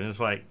too. And it's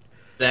like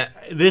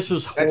this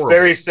is horrible. That's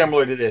very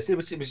similar to this. It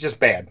was just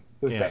bad.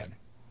 It was bad.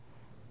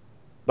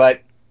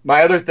 But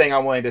my other thing I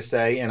wanted to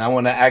say, and I'm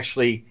going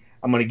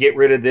to get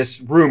rid of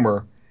this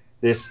rumor,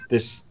 this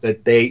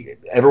that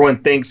everyone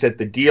thinks that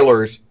the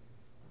dealers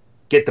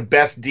get the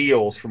best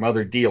deals from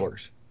other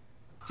dealers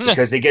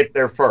because they get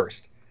there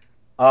first.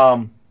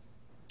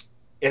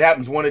 It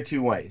happens one of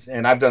two ways,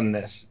 and I've done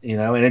this,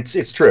 and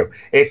it's true.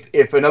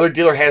 If another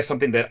dealer has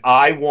something that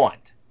I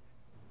want,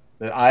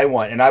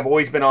 and I've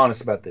always been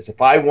honest about this,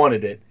 if I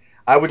wanted it,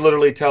 I would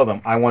literally tell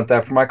them, I want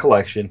that for my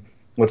collection.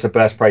 What's the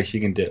best price you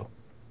can do?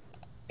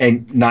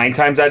 And 9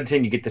 times out of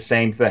 10, you get the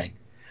same thing.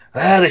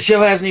 The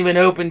show hasn't even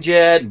opened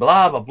yet,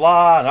 blah, blah,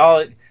 blah, and all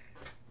it.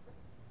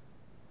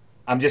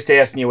 I'm just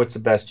asking you what's the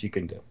best you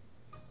can do.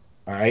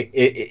 All right?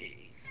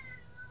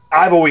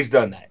 I've always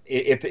done that.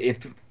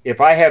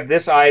 If I have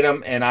this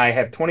item and I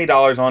have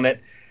 $20 on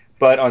it,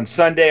 but on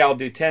Sunday I'll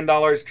do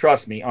 $10,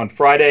 trust me, on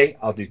Friday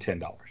I'll do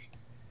 $10.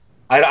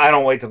 I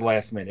don't wait till the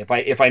last minute.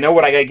 If I know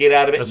what I got to get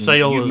out of it,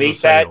 and you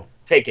meet that,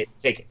 take it.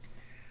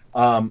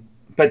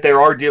 But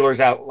there are dealers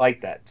out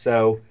like that.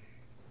 So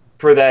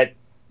for that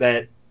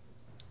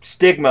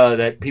stigma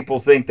that people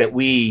think that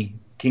we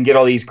can get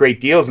all these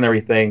great deals and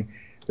everything,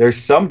 there's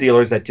some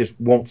dealers that just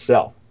won't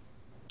sell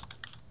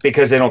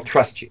because they don't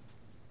trust you.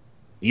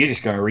 You're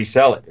just going to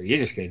resell it, or you're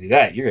just going to do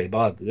that. You're going to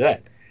bother to do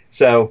that.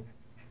 So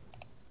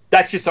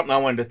that's just something I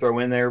wanted to throw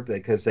in there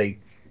because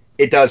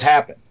it does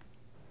happen.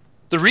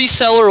 The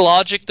reseller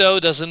logic, though,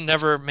 doesn't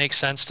never make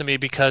sense to me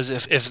because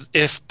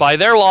if by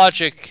their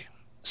logic,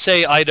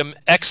 say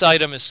X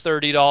item is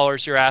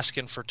 $30, you're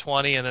asking for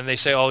 $20, and then they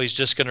say, oh, he's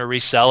just going to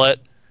resell it,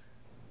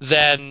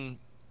 then,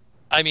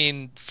 I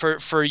mean,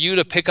 for you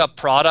to pick up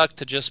product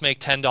to just make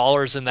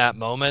 $10 in that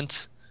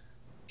moment,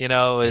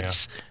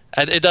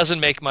 it doesn't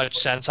make much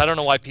sense. I don't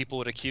know why people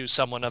would accuse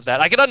someone of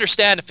that. I could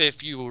understand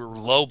if you were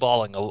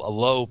lowballing a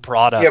low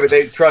product. Yeah,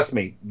 but trust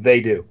me, they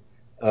do.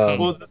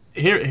 Well,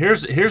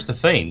 here's the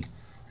thing.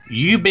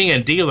 You being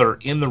a dealer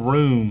in the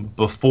room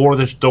before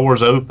the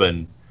doors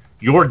open,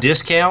 your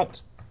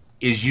discount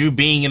is you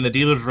being in the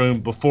dealer's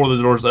room before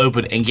the doors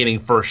open and getting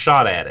first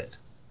shot at it.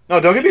 No,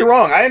 don't get me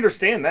wrong. I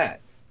understand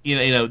that.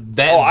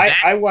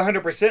 That. I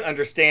 100%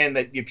 understand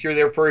that if you're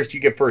there first, you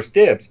get first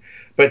dibs.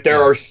 But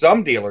there are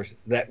some dealers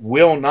that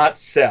will not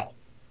sell.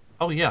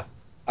 Oh yeah,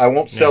 I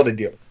won't sell to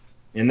dealers,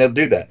 and they'll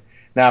do that.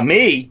 Now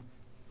me,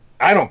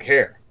 I don't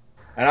care,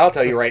 and I'll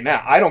tell you right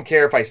now, I don't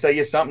care if I sell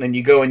you something and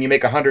you go and you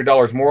make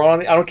 $100 more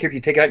on it. I don't care if you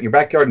take it out in your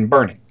backyard and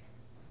burn it.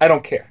 I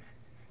don't care.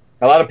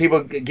 A lot of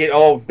people get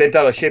all bent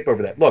out of shape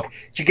over that. Look,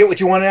 did you get what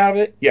you wanted out of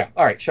it? Yeah.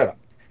 All right, shut up.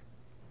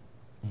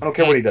 I don't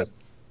care what he does.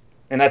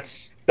 And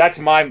that's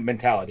my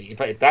mentality.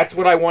 If that's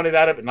what I wanted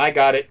out of it and I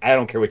got it, I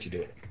don't care what you do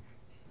with it.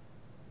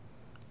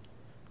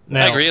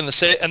 Now, I agree, and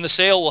the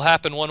sale will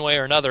happen one way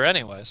or another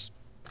anyways.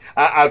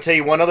 I'll tell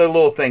you one other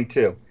little thing,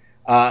 too,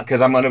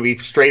 because I'm going to be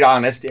straight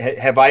honest.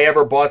 Have I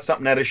ever bought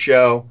something at a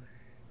show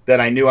that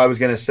I knew I was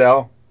going to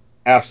sell?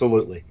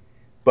 Absolutely.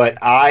 But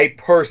I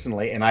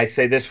personally, and I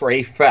say this for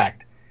a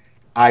fact,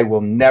 I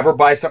will never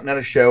buy something at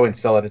a show and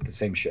sell it at the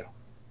same show.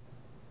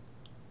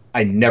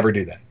 I never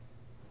do that.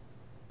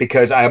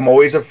 Because I'm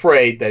always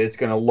afraid that it's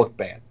going to look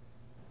bad.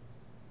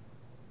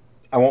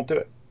 I won't do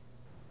it.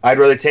 I'd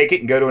rather take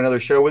it and go to another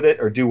show with it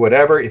or do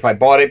whatever. If I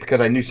bought it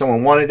because I knew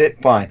someone wanted it,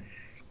 fine.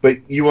 But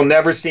you will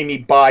never see me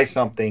buy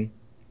something,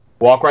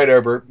 walk right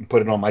over, and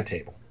put it on my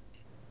table.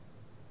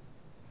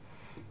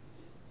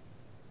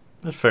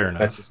 That's fair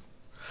enough.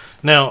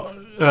 Now,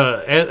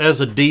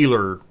 as a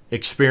dealer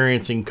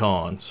experiencing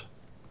cons,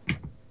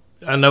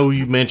 I know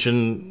you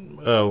mentioned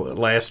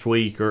last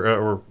week,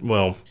 or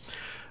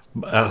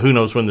who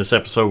knows when this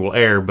episode will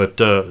air, but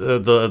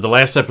the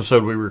last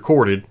episode we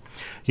recorded,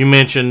 you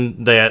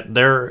mentioned that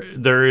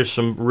there is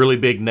some really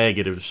big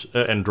negatives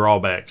and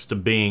drawbacks to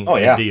being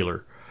a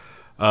dealer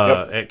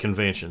at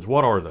conventions.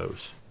 What are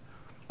those?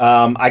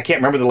 I can't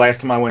remember the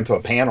last time I went to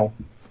a panel.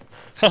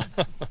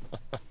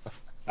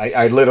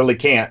 I literally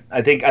can't.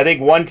 I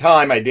think one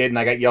time I did, and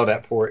I got yelled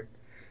at for it.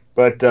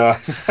 But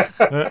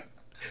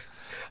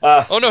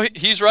oh no,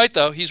 he's right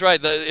though. He's right.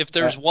 If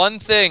there's one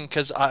thing,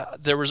 because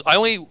there was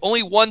only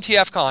one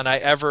TFCon I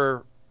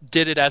ever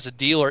did it as a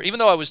dealer, even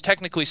though I was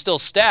technically still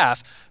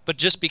staff, but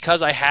just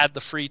because I had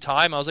the free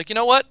time, I was like, you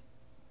know what,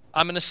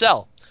 I'm going to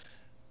sell.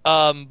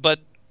 But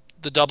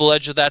the double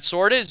edge of that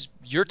sword is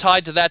you're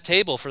tied to that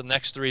table for the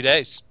next 3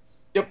 days.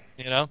 Yep.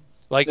 You know,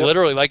 like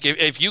literally, like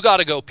if you got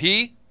to go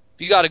pee,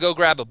 if you got to go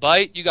grab a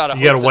bite, you got to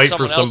wait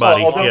for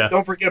somebody.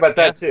 Don't forget about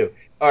that too.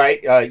 All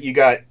right, you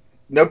got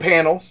no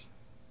panels,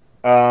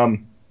 no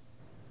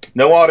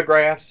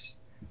autographs.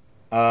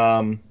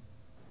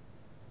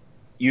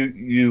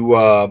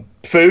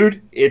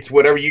 Food, it's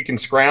whatever you can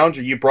scrounge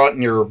or you brought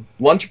in your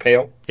lunch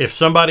pail. If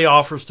somebody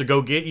offers to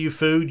go get you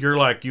food, you're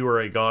like, you are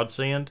a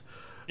godsend.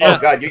 Yeah.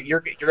 Oh God, you're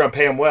going to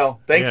pay them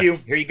well. Thank you.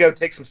 Here you go.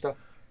 Take some stuff.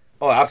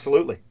 Oh,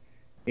 absolutely.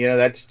 You know,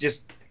 that's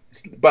just.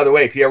 By the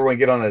way, if you ever want to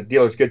get on a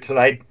dealer's good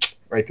tonight,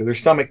 right through their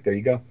stomach, there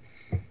you go.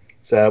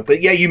 So,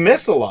 but yeah, you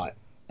miss a lot,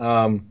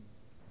 and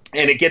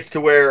it gets to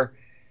where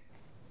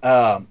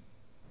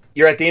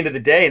you're at the end of the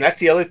day, and that's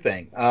the other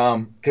thing,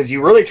 because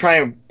you really try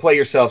and play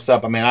yourselves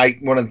up. I mean,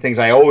 one of the things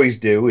I always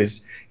do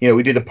is,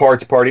 we do the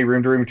parts party,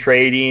 room-to-room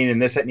trading,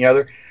 and this, that, and the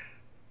other.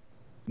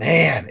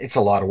 Man, it's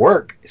a lot of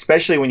work,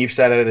 especially when you've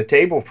sat at a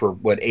table for,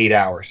 8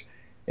 hours.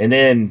 And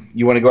then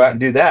you want to go out and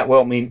do that.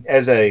 Well, I mean,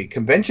 as a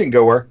convention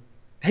goer,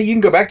 hey, you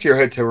can go back to your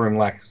hotel room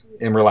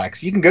and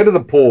relax. You can go to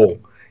the pool.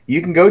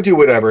 You can go do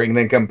whatever and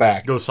then come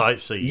back. Go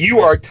sightsee.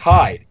 You are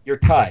tied. You're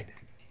tied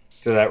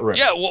to that room.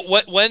 Yeah,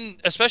 when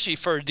especially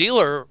for a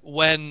dealer,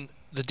 when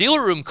the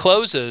dealer room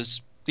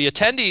closes, the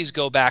attendees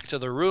go back to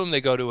their room. They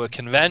go to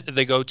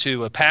they go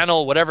to a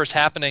panel, whatever's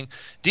happening.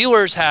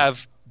 Dealers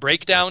have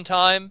breakdown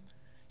time.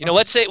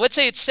 Let's say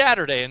it's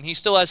Saturday and he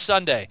still has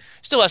Sunday.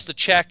 Still has to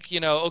check,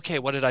 okay,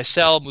 what did I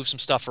sell? Move some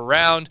stuff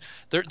around.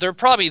 They're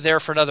probably there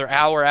for another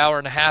hour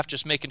and a half,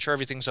 just making sure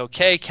everything's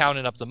okay,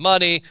 counting up the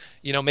money,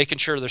 making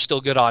sure they're still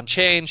good on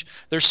change.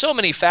 There's so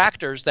many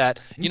factors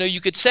that,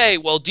 you could say,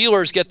 well,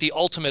 dealers get the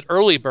ultimate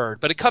early bird,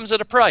 but it comes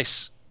at a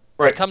price.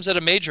 Right. It comes at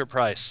a major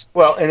price.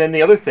 Well, and then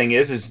the other thing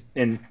is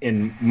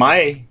in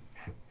my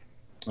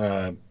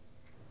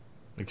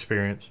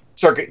experience,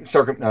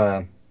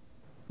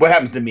 what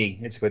happens to me?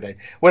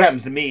 What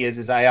happens to me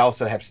is I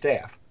also have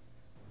staff.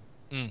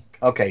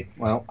 Okay,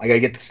 well, I got to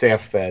get the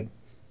staff fed.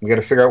 We got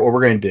to figure out what we're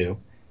going to do.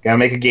 Got to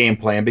make a game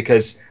plan,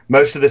 because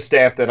most of the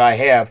staff that I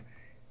have,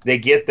 they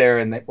get there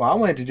and I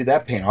wanted to do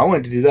that panel. I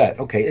wanted to do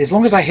that. Okay, as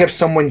long as I have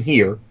someone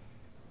here,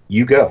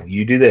 you go,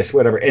 you do this,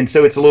 whatever. And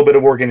so it's a little bit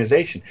of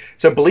organization.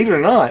 So believe it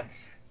or not,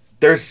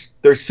 there's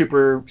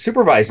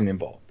supervising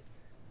involved.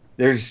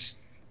 There's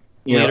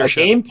a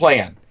game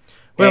plan.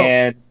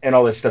 Well, and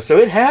all this stuff, so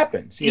it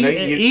happens.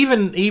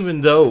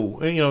 Even though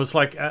it's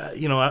like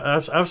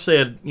I've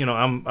said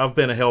I've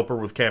been a helper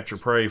with Capture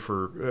Prey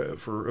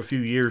for a few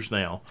years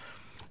now,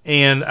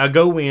 and I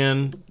go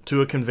in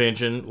to a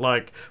convention,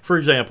 like for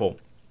example,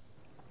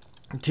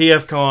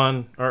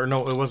 TFCon, or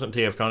no, it wasn't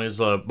TFCon, it was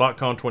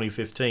BotCon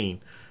 2015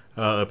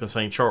 up in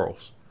St.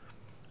 Charles.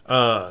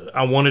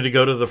 I wanted to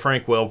go to the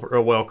Frank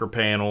Welker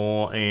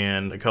panel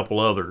and a couple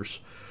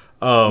others,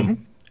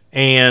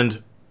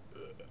 and.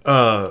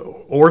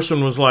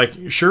 Orson was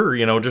like, sure,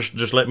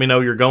 just let me know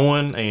you're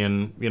going,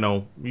 and you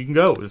can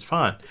go. It's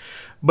fine.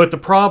 But the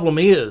problem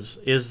is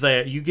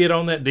that you get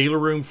on that dealer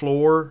room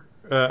floor,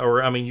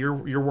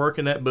 you're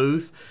working that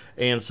booth,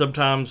 and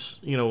sometimes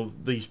you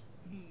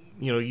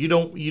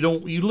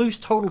lose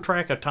total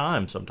track of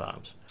time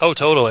sometimes. Oh,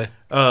 totally.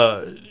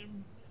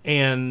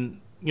 And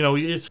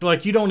it's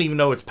like you don't even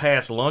know it's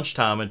past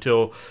lunchtime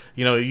until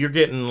you're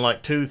getting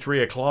like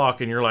 2-3 o'clock,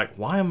 and you're like,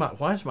 why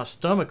is my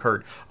stomach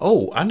hurt?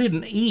 Oh, I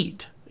didn't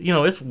eat.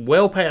 It's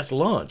well past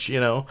lunch.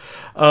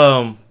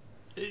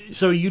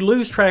 So you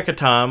lose track of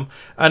time.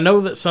 I know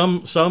that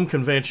some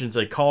conventions,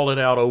 they call it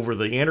out over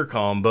the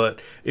intercom,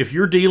 but if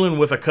you're dealing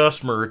with a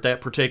customer at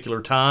that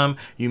particular time,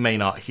 you may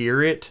not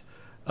hear it,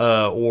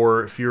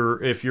 or if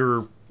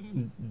you're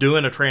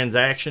doing a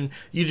transaction,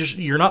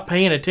 you're not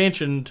paying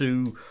attention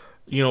to,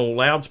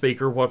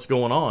 loudspeaker, what's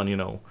going on.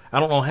 I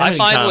don't know how many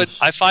times.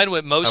 I find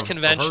with most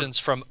conventions,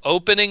 from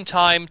opening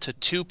time to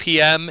 2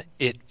 p.m.,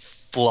 it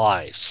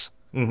flies.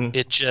 Mm-hmm.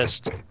 It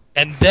just,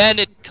 and then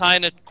it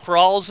kind of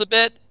crawls a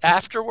bit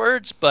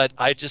afterwards. But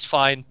I just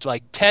find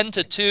like 10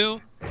 to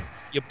 2,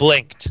 you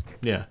blinked.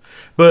 Yeah,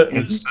 but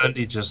and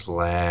Sunday just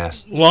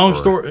lasts. Long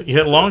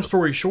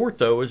story short,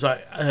 though, is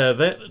that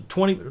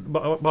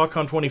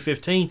BotCon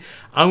 2015,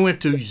 I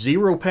went to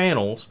 0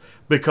 panels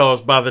because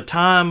by the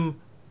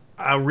time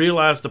I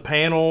realized the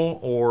panel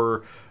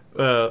or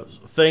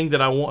thing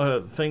that I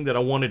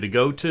wanted to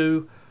go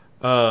to,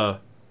 that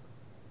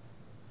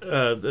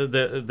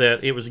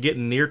it was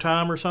getting near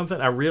time or something.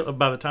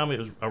 By the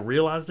time I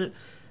realized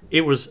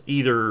it was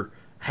either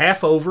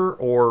half over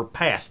or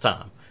past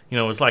time.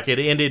 It's like it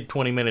ended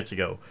 20 minutes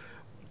ago.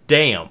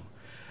 Damn.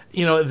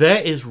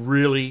 That is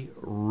really,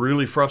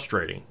 really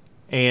frustrating.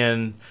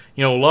 And,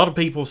 a lot of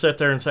people sit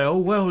there and say, oh,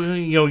 well,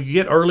 you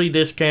get early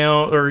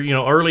discount or,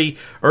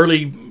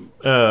 early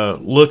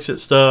looks at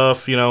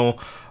stuff,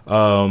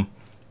 and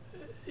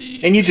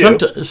you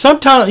do.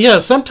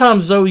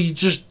 Sometimes, though,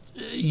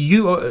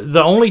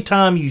 the only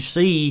time you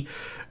see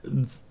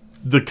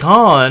the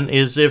con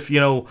is if,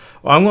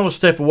 I'm going to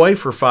step away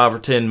for 5 or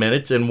 10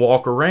 minutes and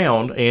walk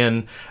around,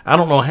 and I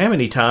don't know how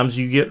many times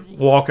you get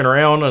walking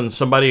around and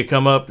somebody will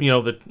come up,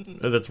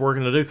 that's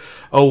working to do,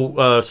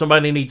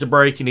 somebody needs a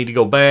break, you need to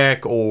go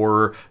back,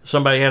 or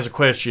somebody has a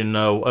question,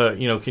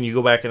 can you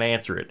go back and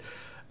answer it?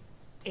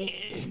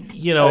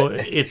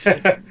 It's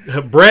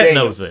Bret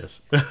knows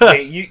this.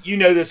 you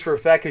know this for a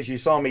fact because you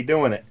saw me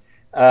doing it.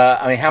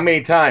 How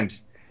many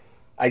times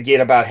I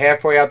get about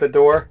halfway out the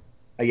door,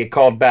 I get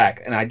called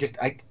back, and I just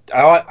want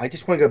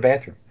to go to the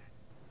bathroom.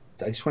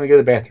 I just want to go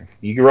to the bathroom.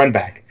 You can run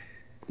back.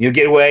 You'll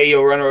get away,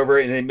 you'll run over,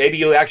 and then maybe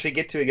you'll actually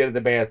get to go to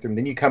the bathroom.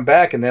 Then you come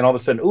back, and then all of a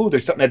sudden, ooh,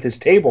 there's something at this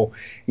table,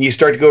 and you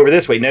start to go over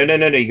this way. No,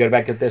 you go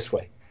back to this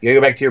way. You gotta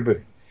go back to your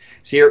booth.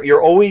 So you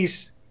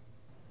always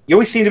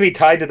seem to be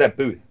tied to that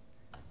booth.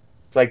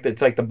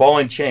 It's like the ball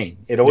and chain.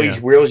 It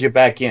always reels you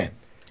back in.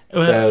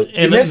 So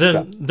and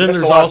then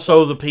there's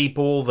also the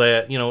people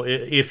that,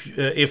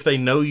 if they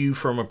know you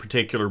from a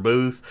particular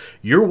booth,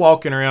 you're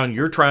walking around,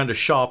 you're trying to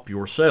shop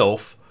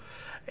yourself,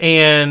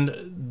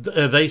 and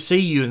they see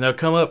you and they'll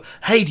come up,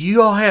 hey, do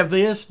you all have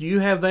this? Do you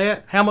have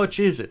that? How much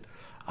is it?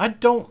 I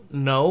don't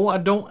know. I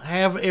don't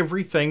have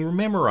everything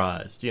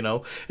memorized.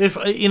 If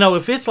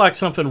it's like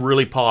something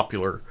really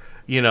popular,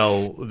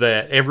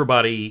 that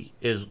everybody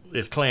is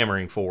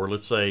clamoring for,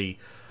 let's say,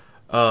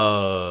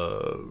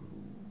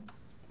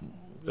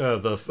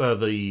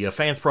 the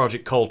Fans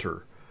Project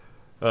Coulter,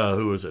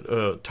 who was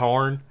it?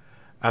 Tarn.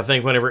 I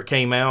think whenever it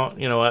came out,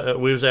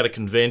 we was at a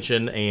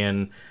convention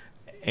and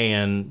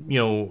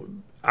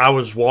I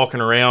was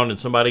walking around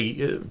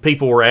and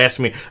people were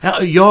asking me,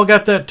 y'all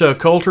got that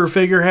Coulter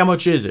figure? How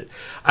much is it?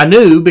 I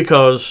knew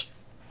because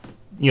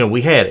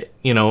we had it,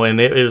 and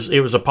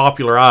it was a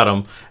popular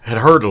item. Had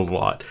heard it a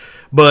lot,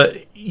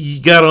 but you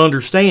got to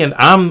understand,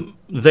 I'm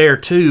there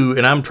too,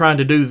 and I'm trying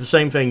to do the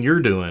same thing you're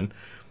doing.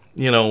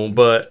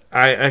 But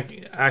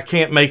I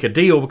can't make a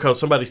deal because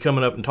somebody's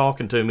coming up and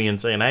talking to me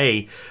and saying,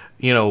 hey,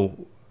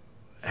 do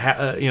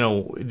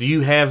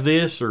you have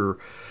this?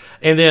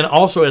 And then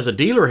also as a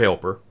dealer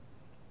helper,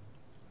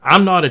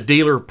 I'm not a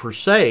dealer per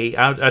se.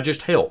 I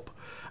just help.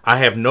 I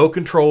have no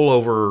control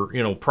over,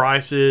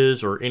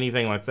 prices or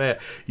anything like that.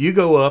 You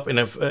go up and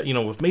if,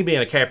 with me being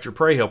a Capture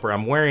Prey helper,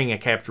 I'm wearing a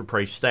Capture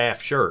Prey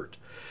staff shirt.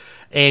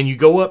 And you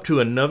go up to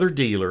another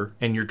dealer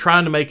and you're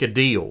trying to make a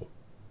deal.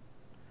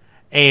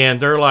 And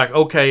they're like,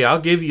 okay,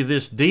 I'll give you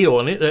this deal.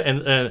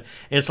 And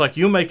it's like,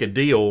 you'll make a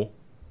deal.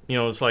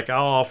 It's like,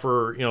 I'll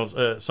offer,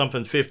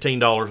 something's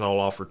 $15, I'll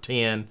offer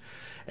 $10.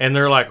 And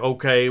they're like,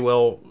 okay,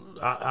 well,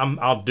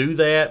 I'll do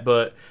that.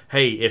 But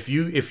hey, if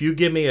you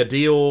give me a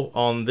deal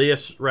on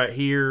this right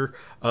here,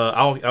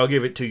 I'll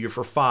give it to you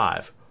for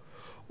 $5.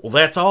 Well,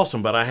 that's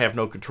awesome, but I have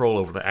no control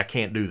over that. I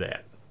can't do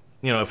that.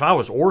 If I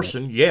was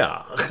Orson,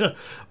 yeah.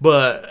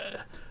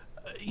 But,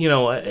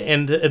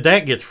 and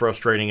that gets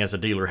frustrating as a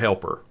dealer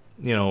helper.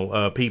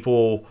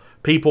 People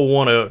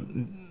want to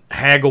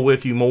haggle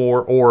with you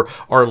more or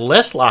are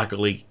less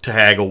likely to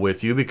haggle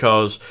with you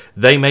because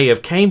they may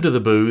have came to the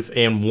booth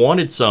and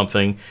wanted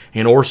something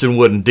and Orson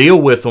wouldn't deal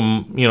with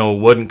them,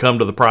 wouldn't come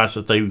to the price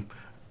that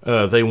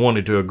they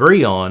wanted to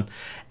agree on,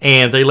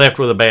 and they left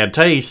with a bad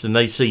taste and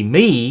they see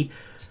me.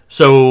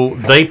 So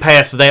they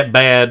pass that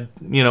bad,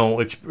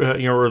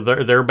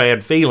 their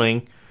bad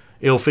feeling,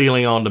 ill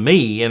feeling onto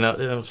me, and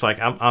it's like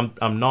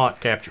I'm not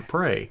Capture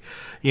Prey,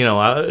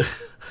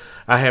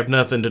 I have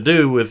nothing to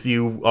do with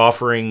you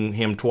offering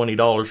him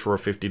 $20 for a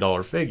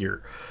 $50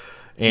 figure,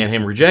 and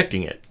him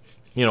rejecting it.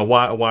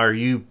 Why are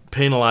you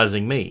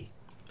penalizing me?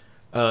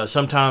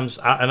 Sometimes,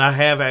 I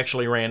have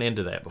actually ran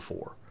into that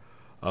before,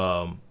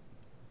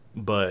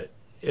 but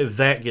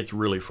that gets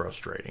really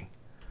frustrating.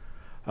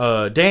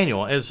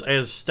 Daniel,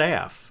 as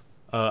staff,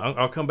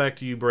 I'll come back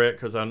to you, Bret,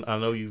 because I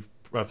know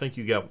I think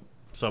you got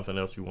something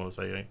else you want to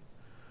say.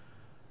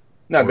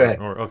 No, go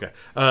ahead.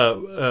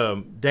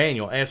 Okay.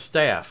 Daniel, as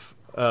staff,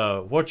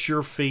 what's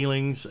your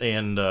feelings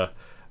and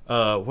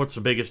what's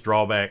the biggest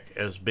drawback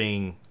as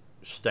being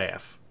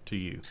staff to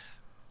you?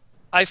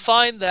 I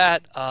find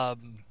that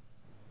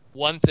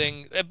one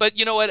thing, but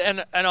you know what,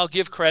 and I'll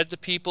give credit to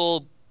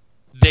people,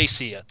 they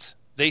see it.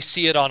 They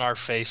see it on our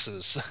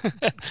faces.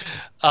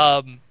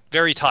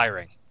 Very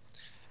tiring,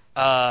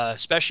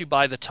 especially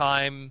by the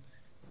time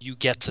you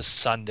get to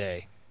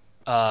Sunday.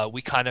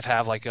 We kind of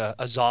have like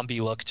a zombie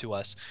look to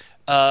us.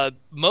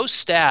 Most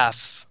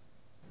staff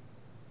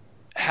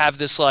have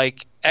this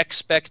like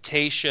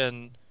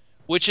expectation,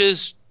 which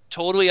is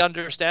totally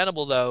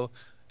understandable though,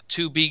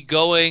 to be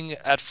going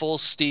at full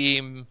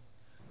steam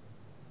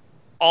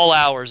all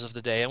hours of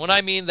the day. And when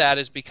I mean that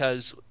is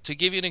because, to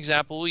give you an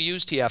example, we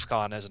use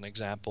TFCon as an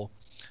example.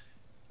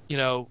 You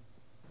know,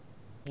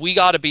 we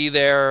got to be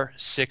there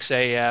 6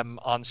 a.m.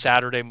 on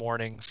Saturday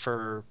morning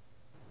for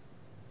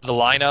the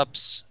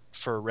lineups,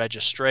 for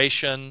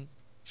registration.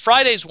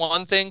 Friday's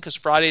one thing because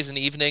Friday's an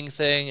evening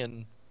thing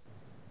and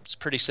it's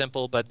pretty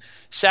simple. But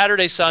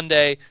Saturday,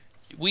 Sunday,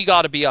 we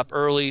got to be up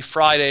early.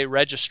 Friday,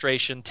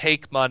 registration,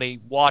 take money,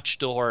 watch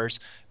doors,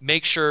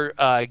 make sure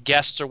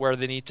guests are where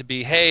they need to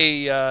be.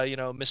 Hey, you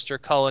know,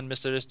 Mr. Cullen,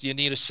 Mr. This, do you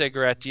need a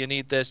cigarette? Do you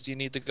need this? Do you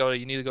need to go?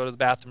 You need to go to the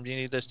bathroom? Do you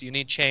need this? Do you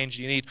need change?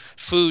 Do you need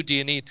food? Do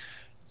you need?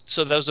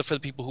 So those are for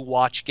the people who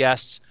watch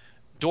guests.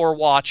 Door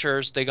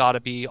watchers, they got to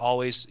be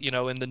always, you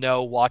know, in the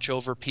know, watch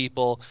over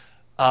people.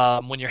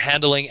 When you're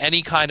handling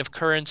any kind of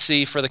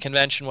currency for the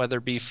convention, whether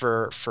it be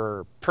for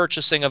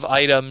purchasing of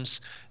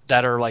items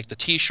that are like the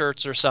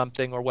T-shirts or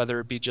something, or whether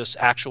it be just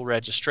actual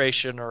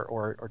registration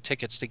or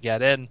tickets to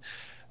get in.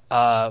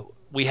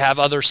 We have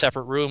other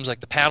separate rooms like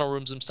the panel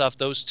rooms and stuff.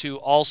 Those two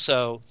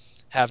also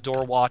have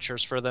door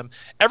watchers for them.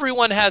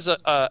 Everyone has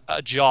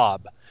a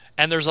job,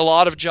 and there's a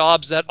lot of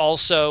jobs that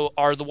also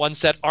are the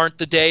ones that aren't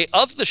the day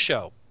of the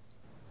show.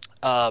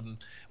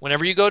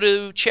 Whenever you go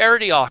to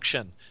charity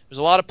auction, there's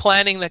a lot of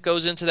planning that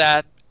goes into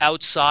that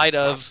outside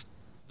of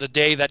the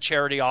day that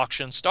charity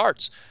auction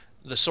starts.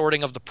 The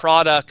sorting of the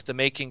product, the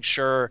making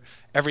sure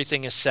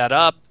everything is set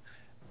up.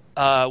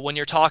 When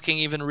you're talking,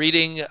 even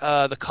reading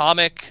the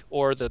comic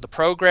or the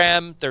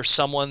program, there's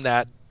someone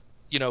that,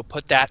 you know,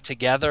 put that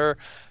together.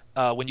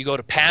 When you go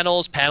to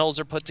panels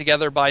are put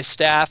together by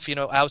staff, you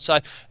know,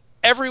 outside.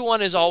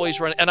 Everyone is always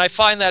running. And I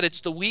find that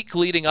it's the week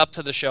leading up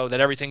to the show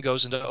that everything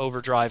goes into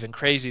overdrive and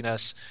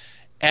craziness.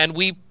 And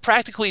we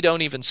practically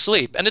don't even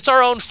sleep. And it's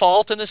our own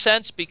fault in a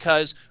sense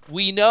because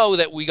we know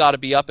that we got to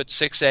be up at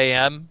 6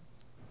 a.m.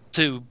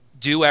 to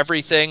do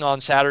everything on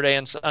Saturday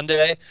and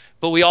Sunday.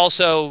 But we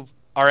also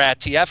are at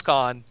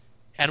TFCon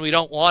and we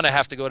don't want to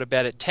have to go to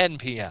bed at 10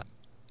 p.m.,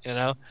 you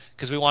know,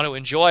 because we want to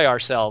enjoy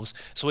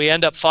ourselves. So we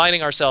end up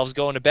finding ourselves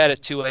going to bed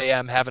at 2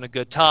 a.m., having a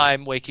good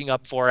time, waking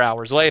up 4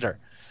 hours later.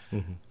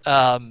 Mm-hmm.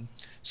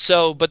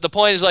 But the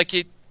point is like,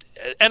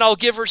 and I'll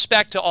give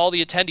respect to all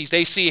the attendees.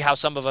 They see how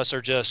some of us are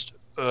just,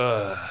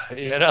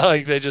 you know,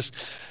 like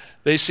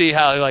they see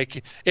how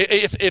like,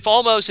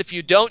 if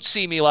you don't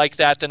see me like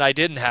that, then I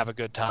didn't have a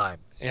good time.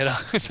 You know,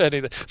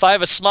 if I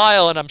have a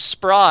smile and I'm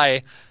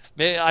spry,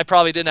 I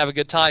probably didn't have a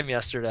good time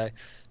yesterday.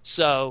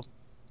 So,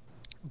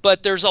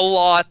 but there's a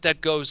lot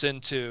that goes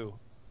into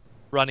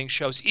running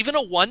shows, even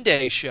a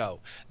one-day show.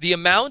 The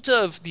amount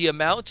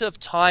of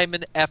time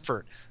and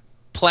effort,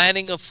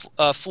 planning of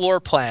floor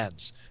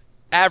plans,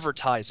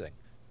 advertising,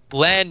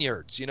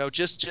 lanyards. You know,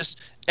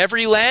 just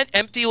every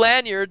empty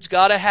lanyard's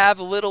got to have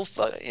a little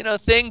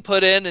thing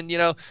put in, and you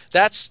know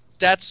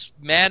that's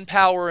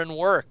manpower and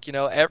work. You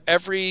know,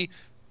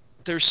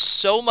 there's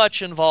so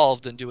much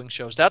involved in doing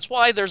shows. That's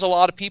why there's a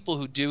lot of people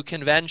who do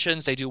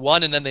conventions. They do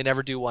one and then they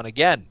never do one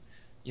again,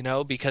 you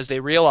know, because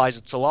they realize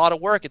it's a lot of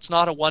work. It's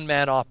not a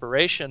one-man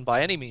operation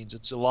by any means.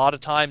 It's a lot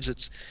of times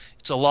it's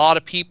a lot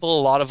of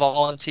people, a lot of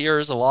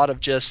volunteers, a lot of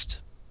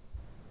just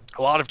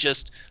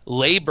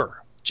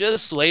labor,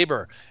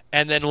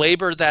 and then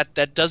labor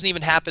that doesn't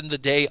even happen the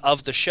day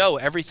of the show.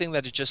 Everything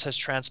that it just has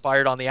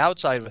transpired on the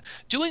outside of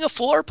it. Doing a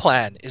floor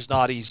plan is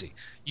not easy.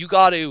 You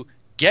got to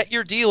get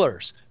your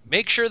dealers,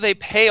 make sure they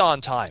pay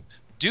on time,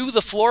 do the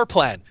floor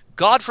plan.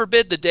 God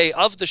forbid the day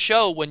of the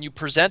show when you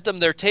present them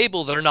their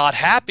table, they're not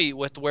happy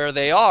with where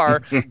they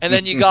are, and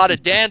then you got to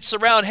dance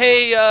around.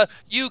 Hey,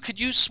 could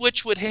you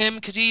switch with him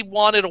because he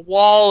wanted a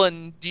wall,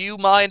 and do you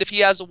mind if he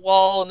has a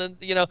wall, and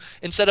then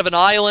instead of an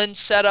island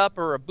setup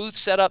or a booth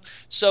setup?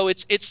 So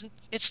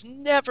it's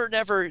never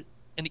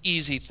an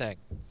easy thing,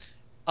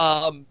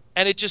 and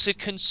it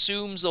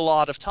consumes a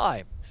lot of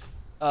time.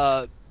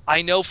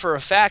 I know for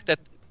a fact that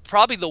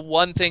probably the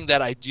one thing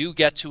that I do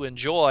get to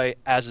enjoy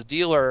as a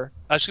dealer,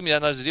 not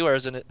as a dealer,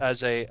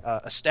 as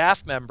a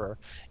staff member,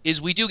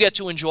 is we do get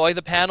to enjoy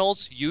the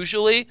panels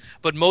usually,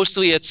 but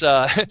mostly it's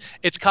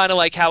kind of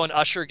like how an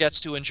usher gets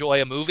to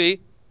enjoy a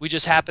movie. We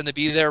just happen to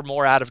be there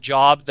more out of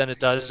job than it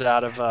does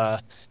out of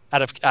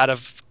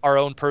our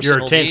own personal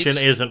needs. Your attention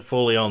needs. Isn't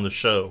fully on the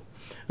show.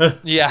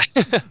 Yeah.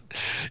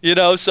 You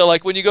know, so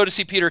like when you go to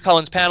see Peter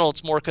Cullen's panel,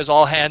 it's more because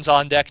all hands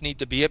on deck need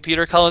to be at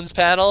Peter Cullen's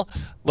panel,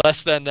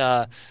 less than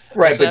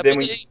right. But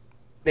then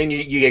then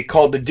you get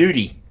called to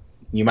duty.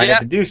 You might have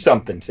to do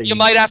something. So you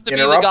might have to be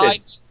the guy.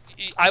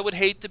 I would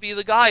hate to be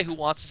the guy who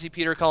wants to see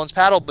Peter Cullen's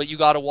paddle, but you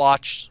got to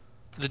watch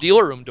the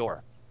dealer room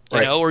door,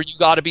 you know, or you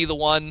got to be the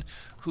one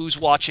who's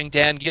watching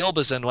Dan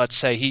Gilbazin, let's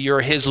say.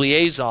 You're his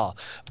liaison.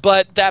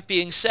 But that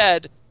being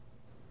said,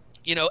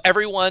 you know,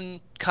 everyone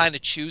kind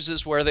of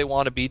chooses where they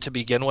want to be to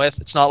begin with.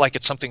 It's not like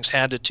something's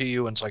handed to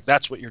you and it's like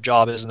that's what your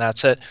job is and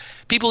that's it.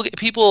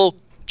 People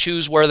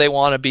choose where they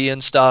want to be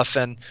and stuff,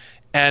 and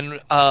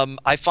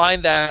I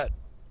find that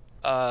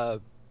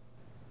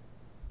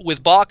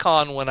with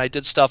BotCon, when I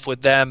did stuff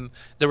with them,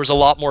 there was a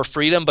lot more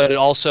freedom, but there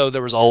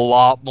was a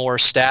lot more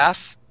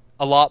staff,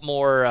 a lot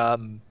more.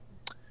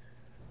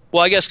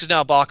 Well, I guess because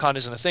now BotCon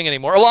isn't a thing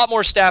anymore. A lot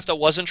more staff that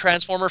wasn't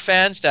Transformer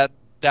fans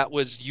that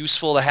was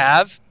useful to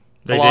have.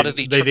 They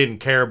didn't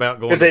care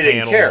about going to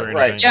panels or anything.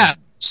 Right? Yeah.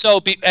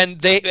 So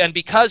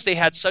because they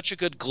had such a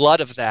good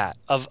glut of that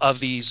of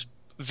these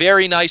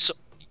very nice,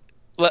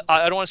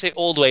 I don't want to say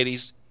older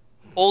ladies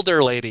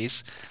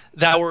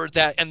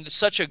and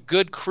such a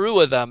good crew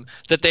of them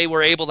that they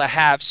were able to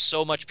have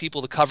so much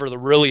people to cover the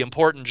really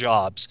important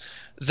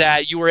jobs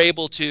that you were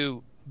able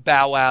to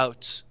bow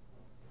out,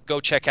 go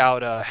check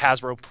out a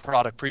Hasbro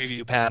product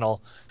preview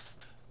panel,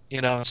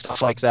 you know, and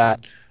stuff like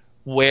that.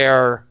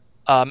 Where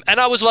and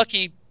I was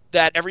lucky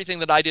that everything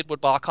that I did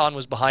with BotCon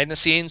was behind the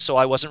scenes, so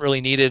I wasn't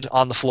really needed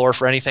on the floor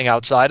for anything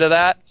outside of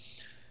that.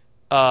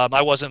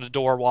 I wasn't a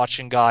door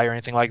watching guy or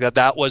anything like that.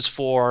 That was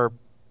for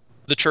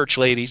the church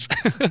ladies,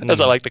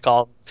 as I like to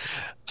call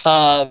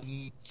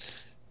them.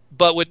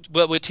 But with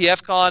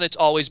TFCon, it's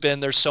always been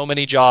there's so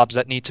many jobs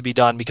that need to be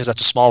done because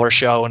that's a smaller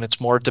show and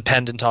it's more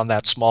dependent on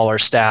that smaller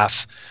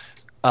staff.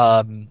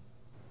 But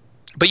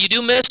you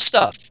do miss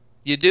stuff.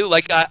 You do.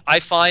 Like I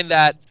find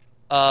that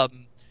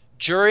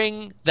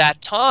during that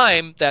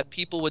time that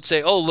people would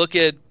say, "Oh, look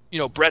at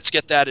Bret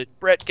gets that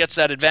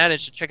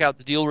advantage to check out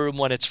the deal room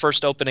when it's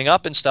first opening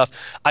up and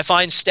stuff." I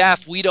find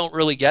staff, we don't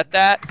really get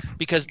that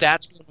because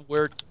that's when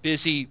we're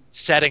busy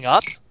setting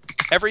up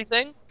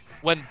everything.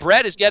 When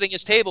Bret is getting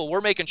his table,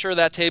 we're making sure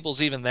that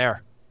table's even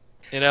there.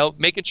 You know,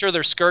 making sure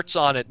there's skirts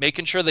on it,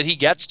 making sure that he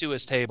gets to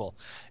his table.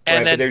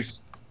 And then I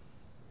was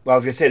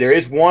gonna say there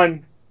is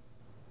one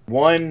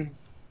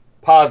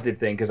positive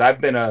thing because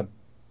I've been a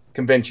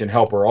convention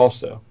helper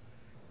also.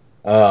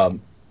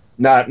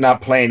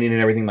 Not planning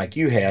and everything like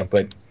you have,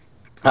 but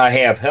I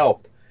have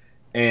helped.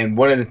 And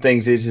one of the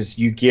things is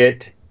you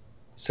get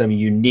some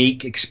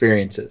unique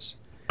experiences.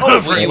 And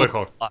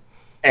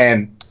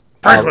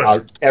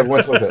every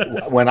once in a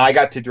while, when I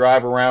got to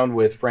drive around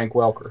with Frank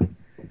Welker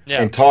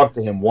and talk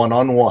to him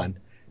one-on-one,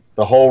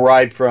 the whole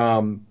ride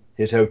from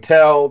his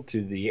hotel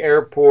to the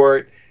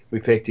airport, we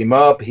picked him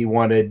up.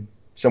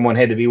 Someone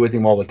had to be with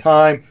him all the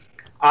time.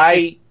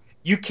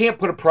 You can't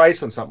put a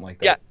price on something like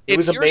that. Yeah, it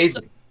was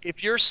amazing.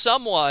 If you're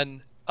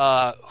someone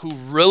who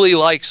really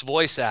likes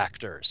voice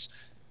actors,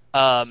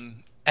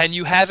 and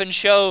you haven't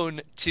shown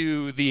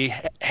to the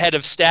head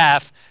of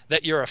staff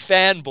that you're a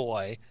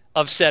fanboy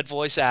of said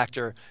voice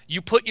actor,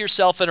 you put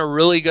yourself in a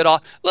really good...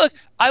 Look,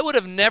 I would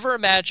have never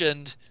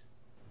imagined,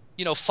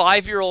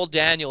 5-year-old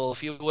Daniel,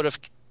 if you would have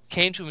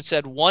came to him and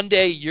said, one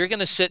day you're going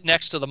to sit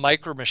next to the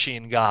Micro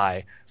Machine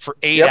guy for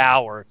 8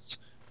 hours.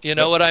 You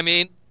know what I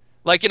mean?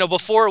 Like,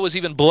 before it was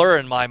even Blur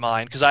in my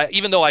mind, because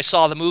even though I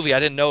saw the movie,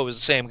 I didn't know it was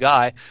the same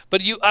guy.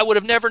 But I would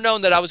have never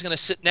known that I was going to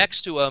sit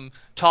next to him,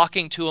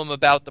 talking to him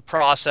about the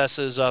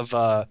processes of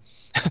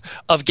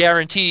of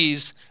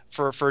guarantees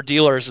for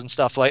dealers and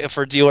stuff, like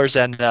for dealers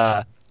and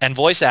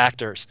voice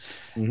actors.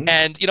 Mm-hmm.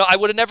 And I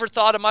would have never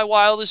thought in my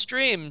wildest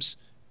dreams,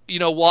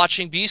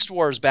 watching Beast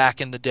Wars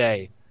back in the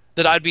day,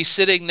 that I'd be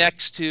sitting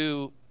next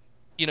to,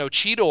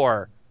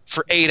 Cheetor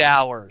for 8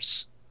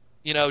 hours.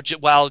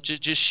 While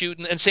just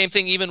shooting. And same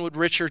thing even with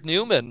Richard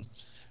Newman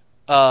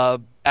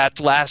at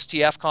last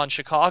TFCon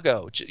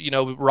Chicago,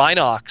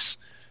 Rhinox,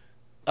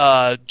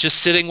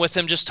 just sitting with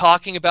him, just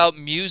talking about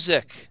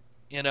music,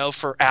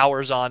 for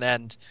hours on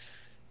end.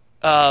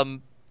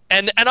 And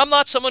I'm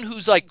not someone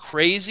who's like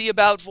crazy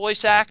about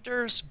voice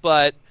actors,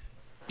 but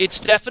it's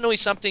definitely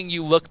something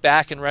you look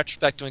back in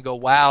retrospect and go,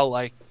 wow,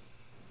 like,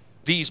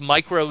 these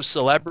micro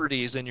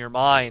celebrities in your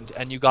mind,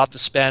 and you got to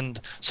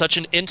spend such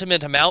an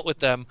intimate amount with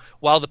them,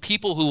 while the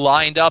people who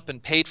lined up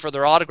and paid for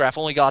their autograph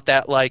only got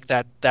that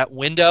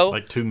window,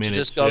 like 2 minutes, to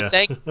just go,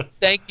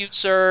 thank you,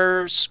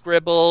 sir,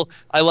 scribble,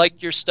 I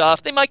like your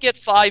stuff. They might get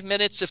 5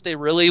 minutes if they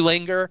really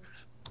linger,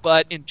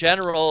 but in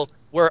general,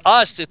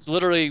 it's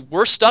literally,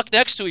 we're stuck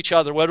next to each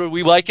other whether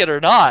we like it or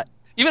not.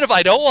 Even if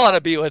I don't want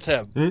to be with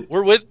him,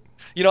 we're with.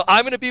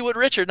 I'm going to be with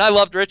Richard, and I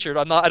loved Richard.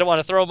 I don't want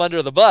to throw him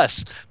under the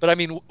bus, but I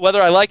mean,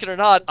 whether I like it or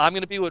not, I'm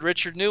going to be with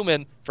Richard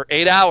Newman for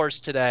 8 hours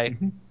today,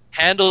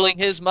 handling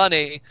his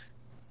money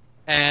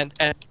and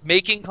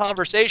making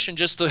conversation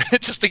just to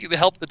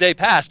help the day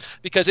pass.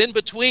 Because in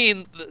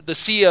between the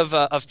sea of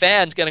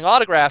fans getting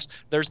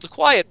autographs, there's the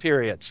quiet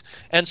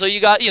periods, and so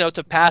you got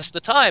to pass the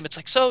time. It's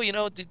like, so we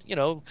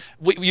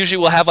usually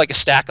will have like a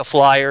stack of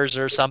flyers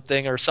or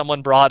something, or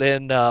someone brought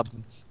in.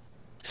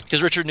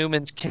 because Richard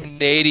Newman's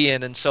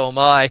Canadian and so am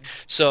I.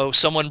 So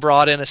someone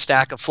brought in a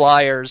stack of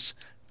flyers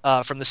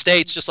from the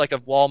States, just like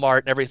of Walmart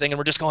and everything, and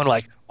we're just going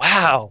like,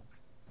 wow,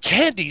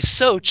 candy's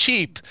so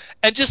cheap.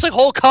 And just like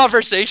whole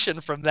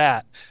conversation from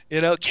that,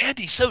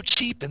 candy's so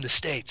cheap in the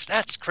States.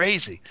 That's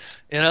crazy,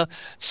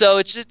 So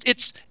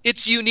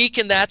it's unique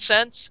in that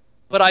sense.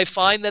 But I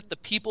find that the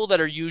people that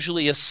are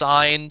usually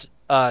assigned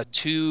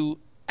to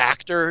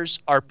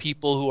actors are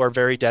people who are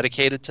very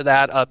dedicated to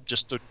that.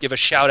 Just to give a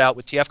shout out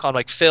with TFCon,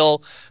 like Phil,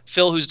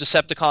 who's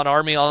Decepticon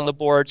Army on the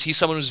boards. He's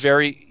someone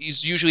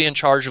he's usually in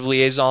charge of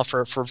liaison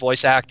for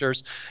voice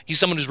actors. He's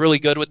someone who's really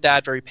good with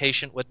that, very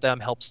patient with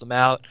them, helps them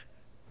out.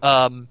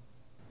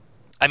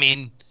 I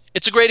mean,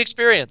 it's a great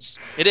experience.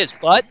 It is.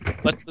 But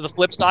the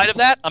flip side of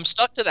that, I'm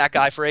stuck to that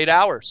guy for 8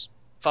 hours.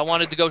 If I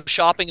wanted to go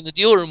shopping in the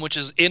deal room, which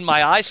is in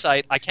my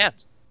eyesight, I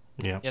can't.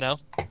 Yeah.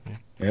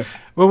 Yep.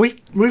 Well,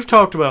 we've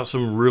talked about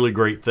some really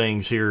great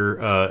things here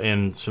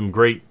and some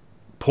great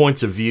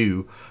points of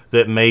view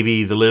that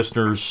maybe the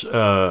listeners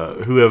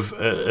who have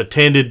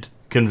attended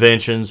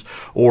conventions,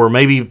 or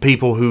maybe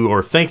people who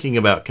are thinking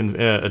about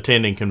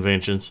attending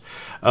conventions,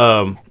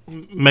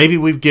 maybe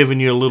we've given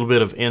you a little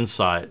bit of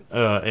insight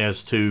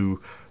as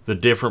to the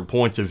different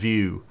points of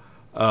view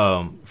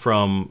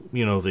from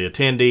the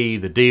attendee,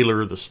 the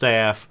dealer, the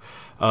staff.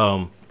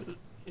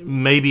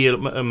 Maybe it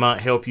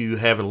might help you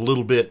have a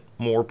little bit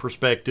more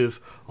perspective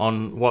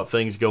on what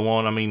things go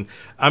on. I mean,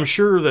 I'm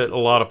sure that a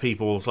lot of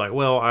people is like,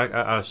 well,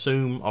 I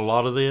assume a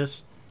lot of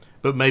this,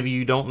 but maybe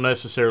you don't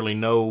necessarily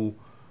know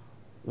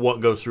what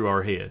goes through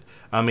our head.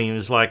 I mean,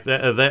 it's like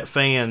that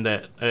fan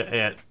that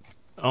at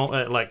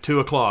like 2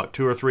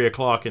 or 3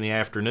 o'clock in the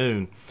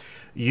afternoon,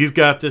 you've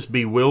got this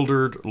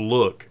bewildered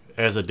look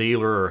as a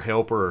dealer or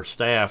helper or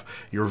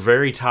staff. You're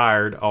very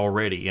tired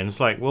already, and it's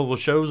like, well, the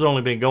show's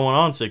only been going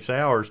on 6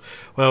 hours.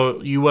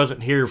 Well, you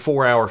wasn't here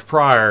 4 hours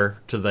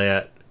prior to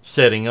that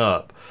setting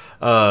up.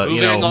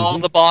 Moving all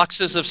the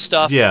boxes of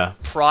stuff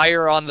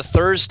prior on the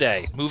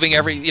Thursday. Moving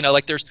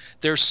like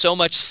there's so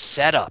much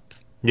setup.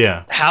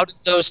 Yeah. How did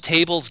those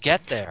tables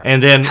get there?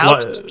 And then how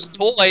did those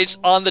toys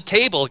on the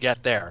table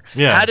get there?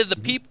 Yeah. How did the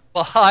people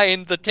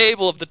behind the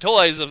table of the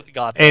toys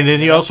got there? And then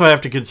you also have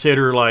to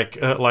consider like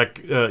at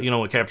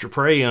Capture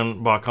Prey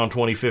on BotCon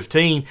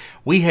 2015,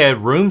 we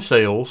had room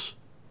sales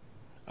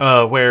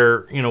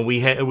where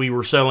we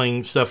were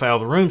selling stuff out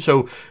of the room.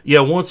 So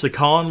once the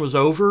con was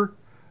over,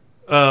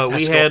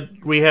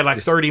 we had like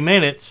 30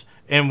 minutes,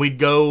 and we'd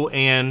go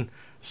and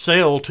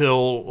sell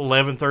till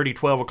 11:30,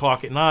 12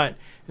 o'clock at night,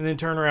 and then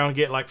turn around and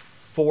get like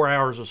 4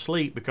 hours of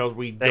sleep because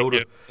we'd go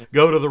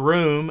to the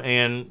room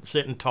and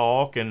sit and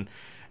talk, and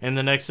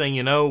the next thing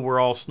you know, we're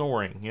all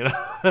snoring,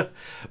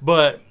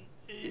 But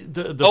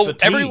the fatigue.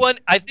 Everyone,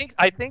 I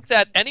think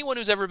that anyone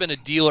who's ever been a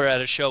dealer at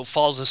a show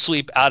falls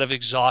asleep out of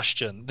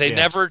exhaustion. They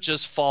never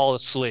just fall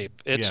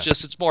asleep.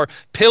 It's more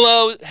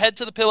pillow, head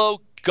to the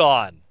pillow,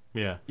 gone.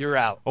 Yeah, you're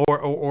out.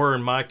 Or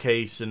in my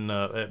case, at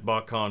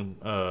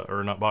BotCon,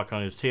 or not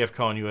BotCon, it's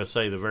TFCon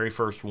USA, the very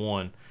first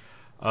one.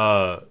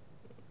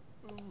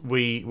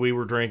 We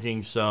were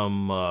drinking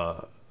some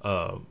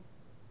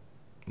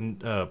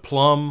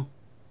plum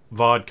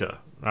vodka.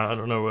 I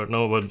don't know.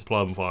 No, it wasn't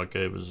plum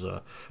vodka. It was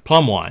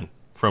plum wine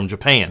from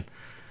Japan.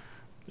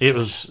 It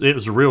was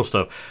the real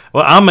stuff.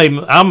 Well,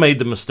 I made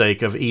the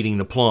mistake of eating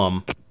the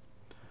plum.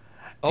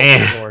 Oh,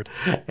 my Lord.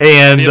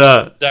 And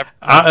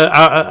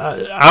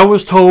I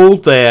was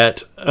told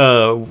that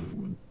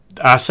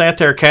I sat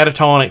there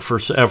catatonic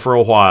for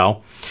a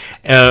while.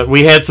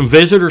 We had some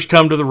visitors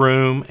come to the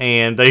room,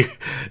 and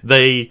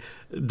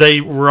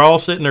they were all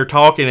sitting there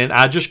talking, and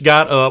I just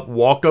got up,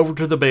 walked over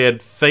to the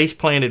bed, face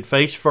planted,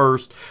 face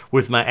first,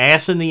 with my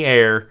ass in the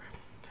air,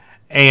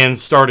 and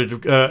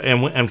started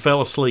and fell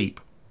asleep.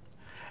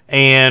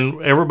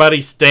 And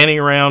everybody's standing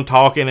around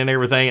talking and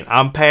everything.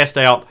 I'm passed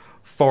out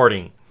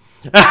farting.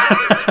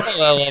 I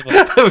love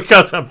it.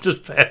 Because I'm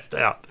just passed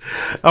out.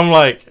 I'm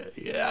like,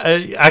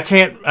 I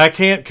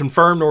can't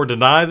confirm nor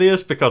deny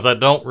this because I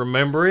don't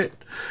remember it.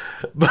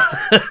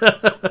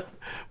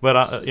 But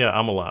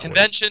I'm alive.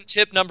 Convention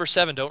tip number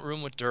 7: don't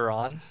room with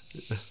Duron.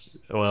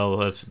 Well,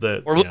 that's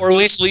that. Or at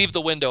least leave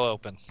the window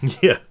open.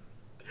 Yeah.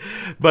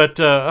 But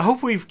I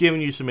hope we've given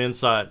you some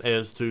insight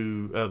as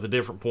to the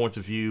different points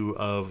of view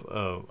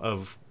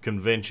of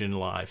convention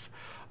life.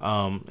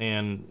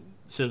 And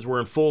since we're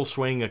in full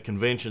swing of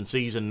convention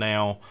season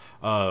now,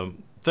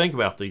 think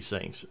about these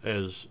things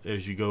as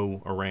you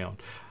go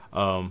around.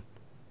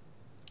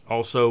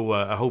 Also,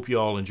 I hope you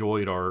all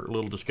enjoyed our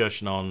little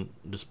discussion on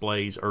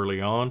displays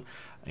early on,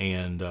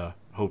 and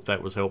hope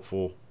that was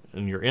helpful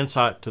in your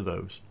insight to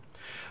those.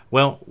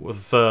 Well,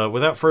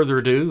 without further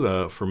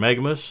ado, for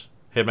Megamus,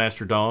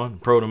 Headmaster Don,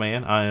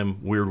 Proto-Man, I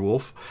am Weird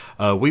Wolf.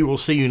 We will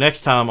see you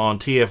next time on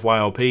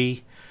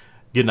TFYLP.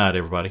 Good night,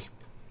 everybody.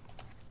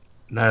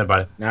 Night,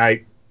 everybody.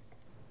 Night.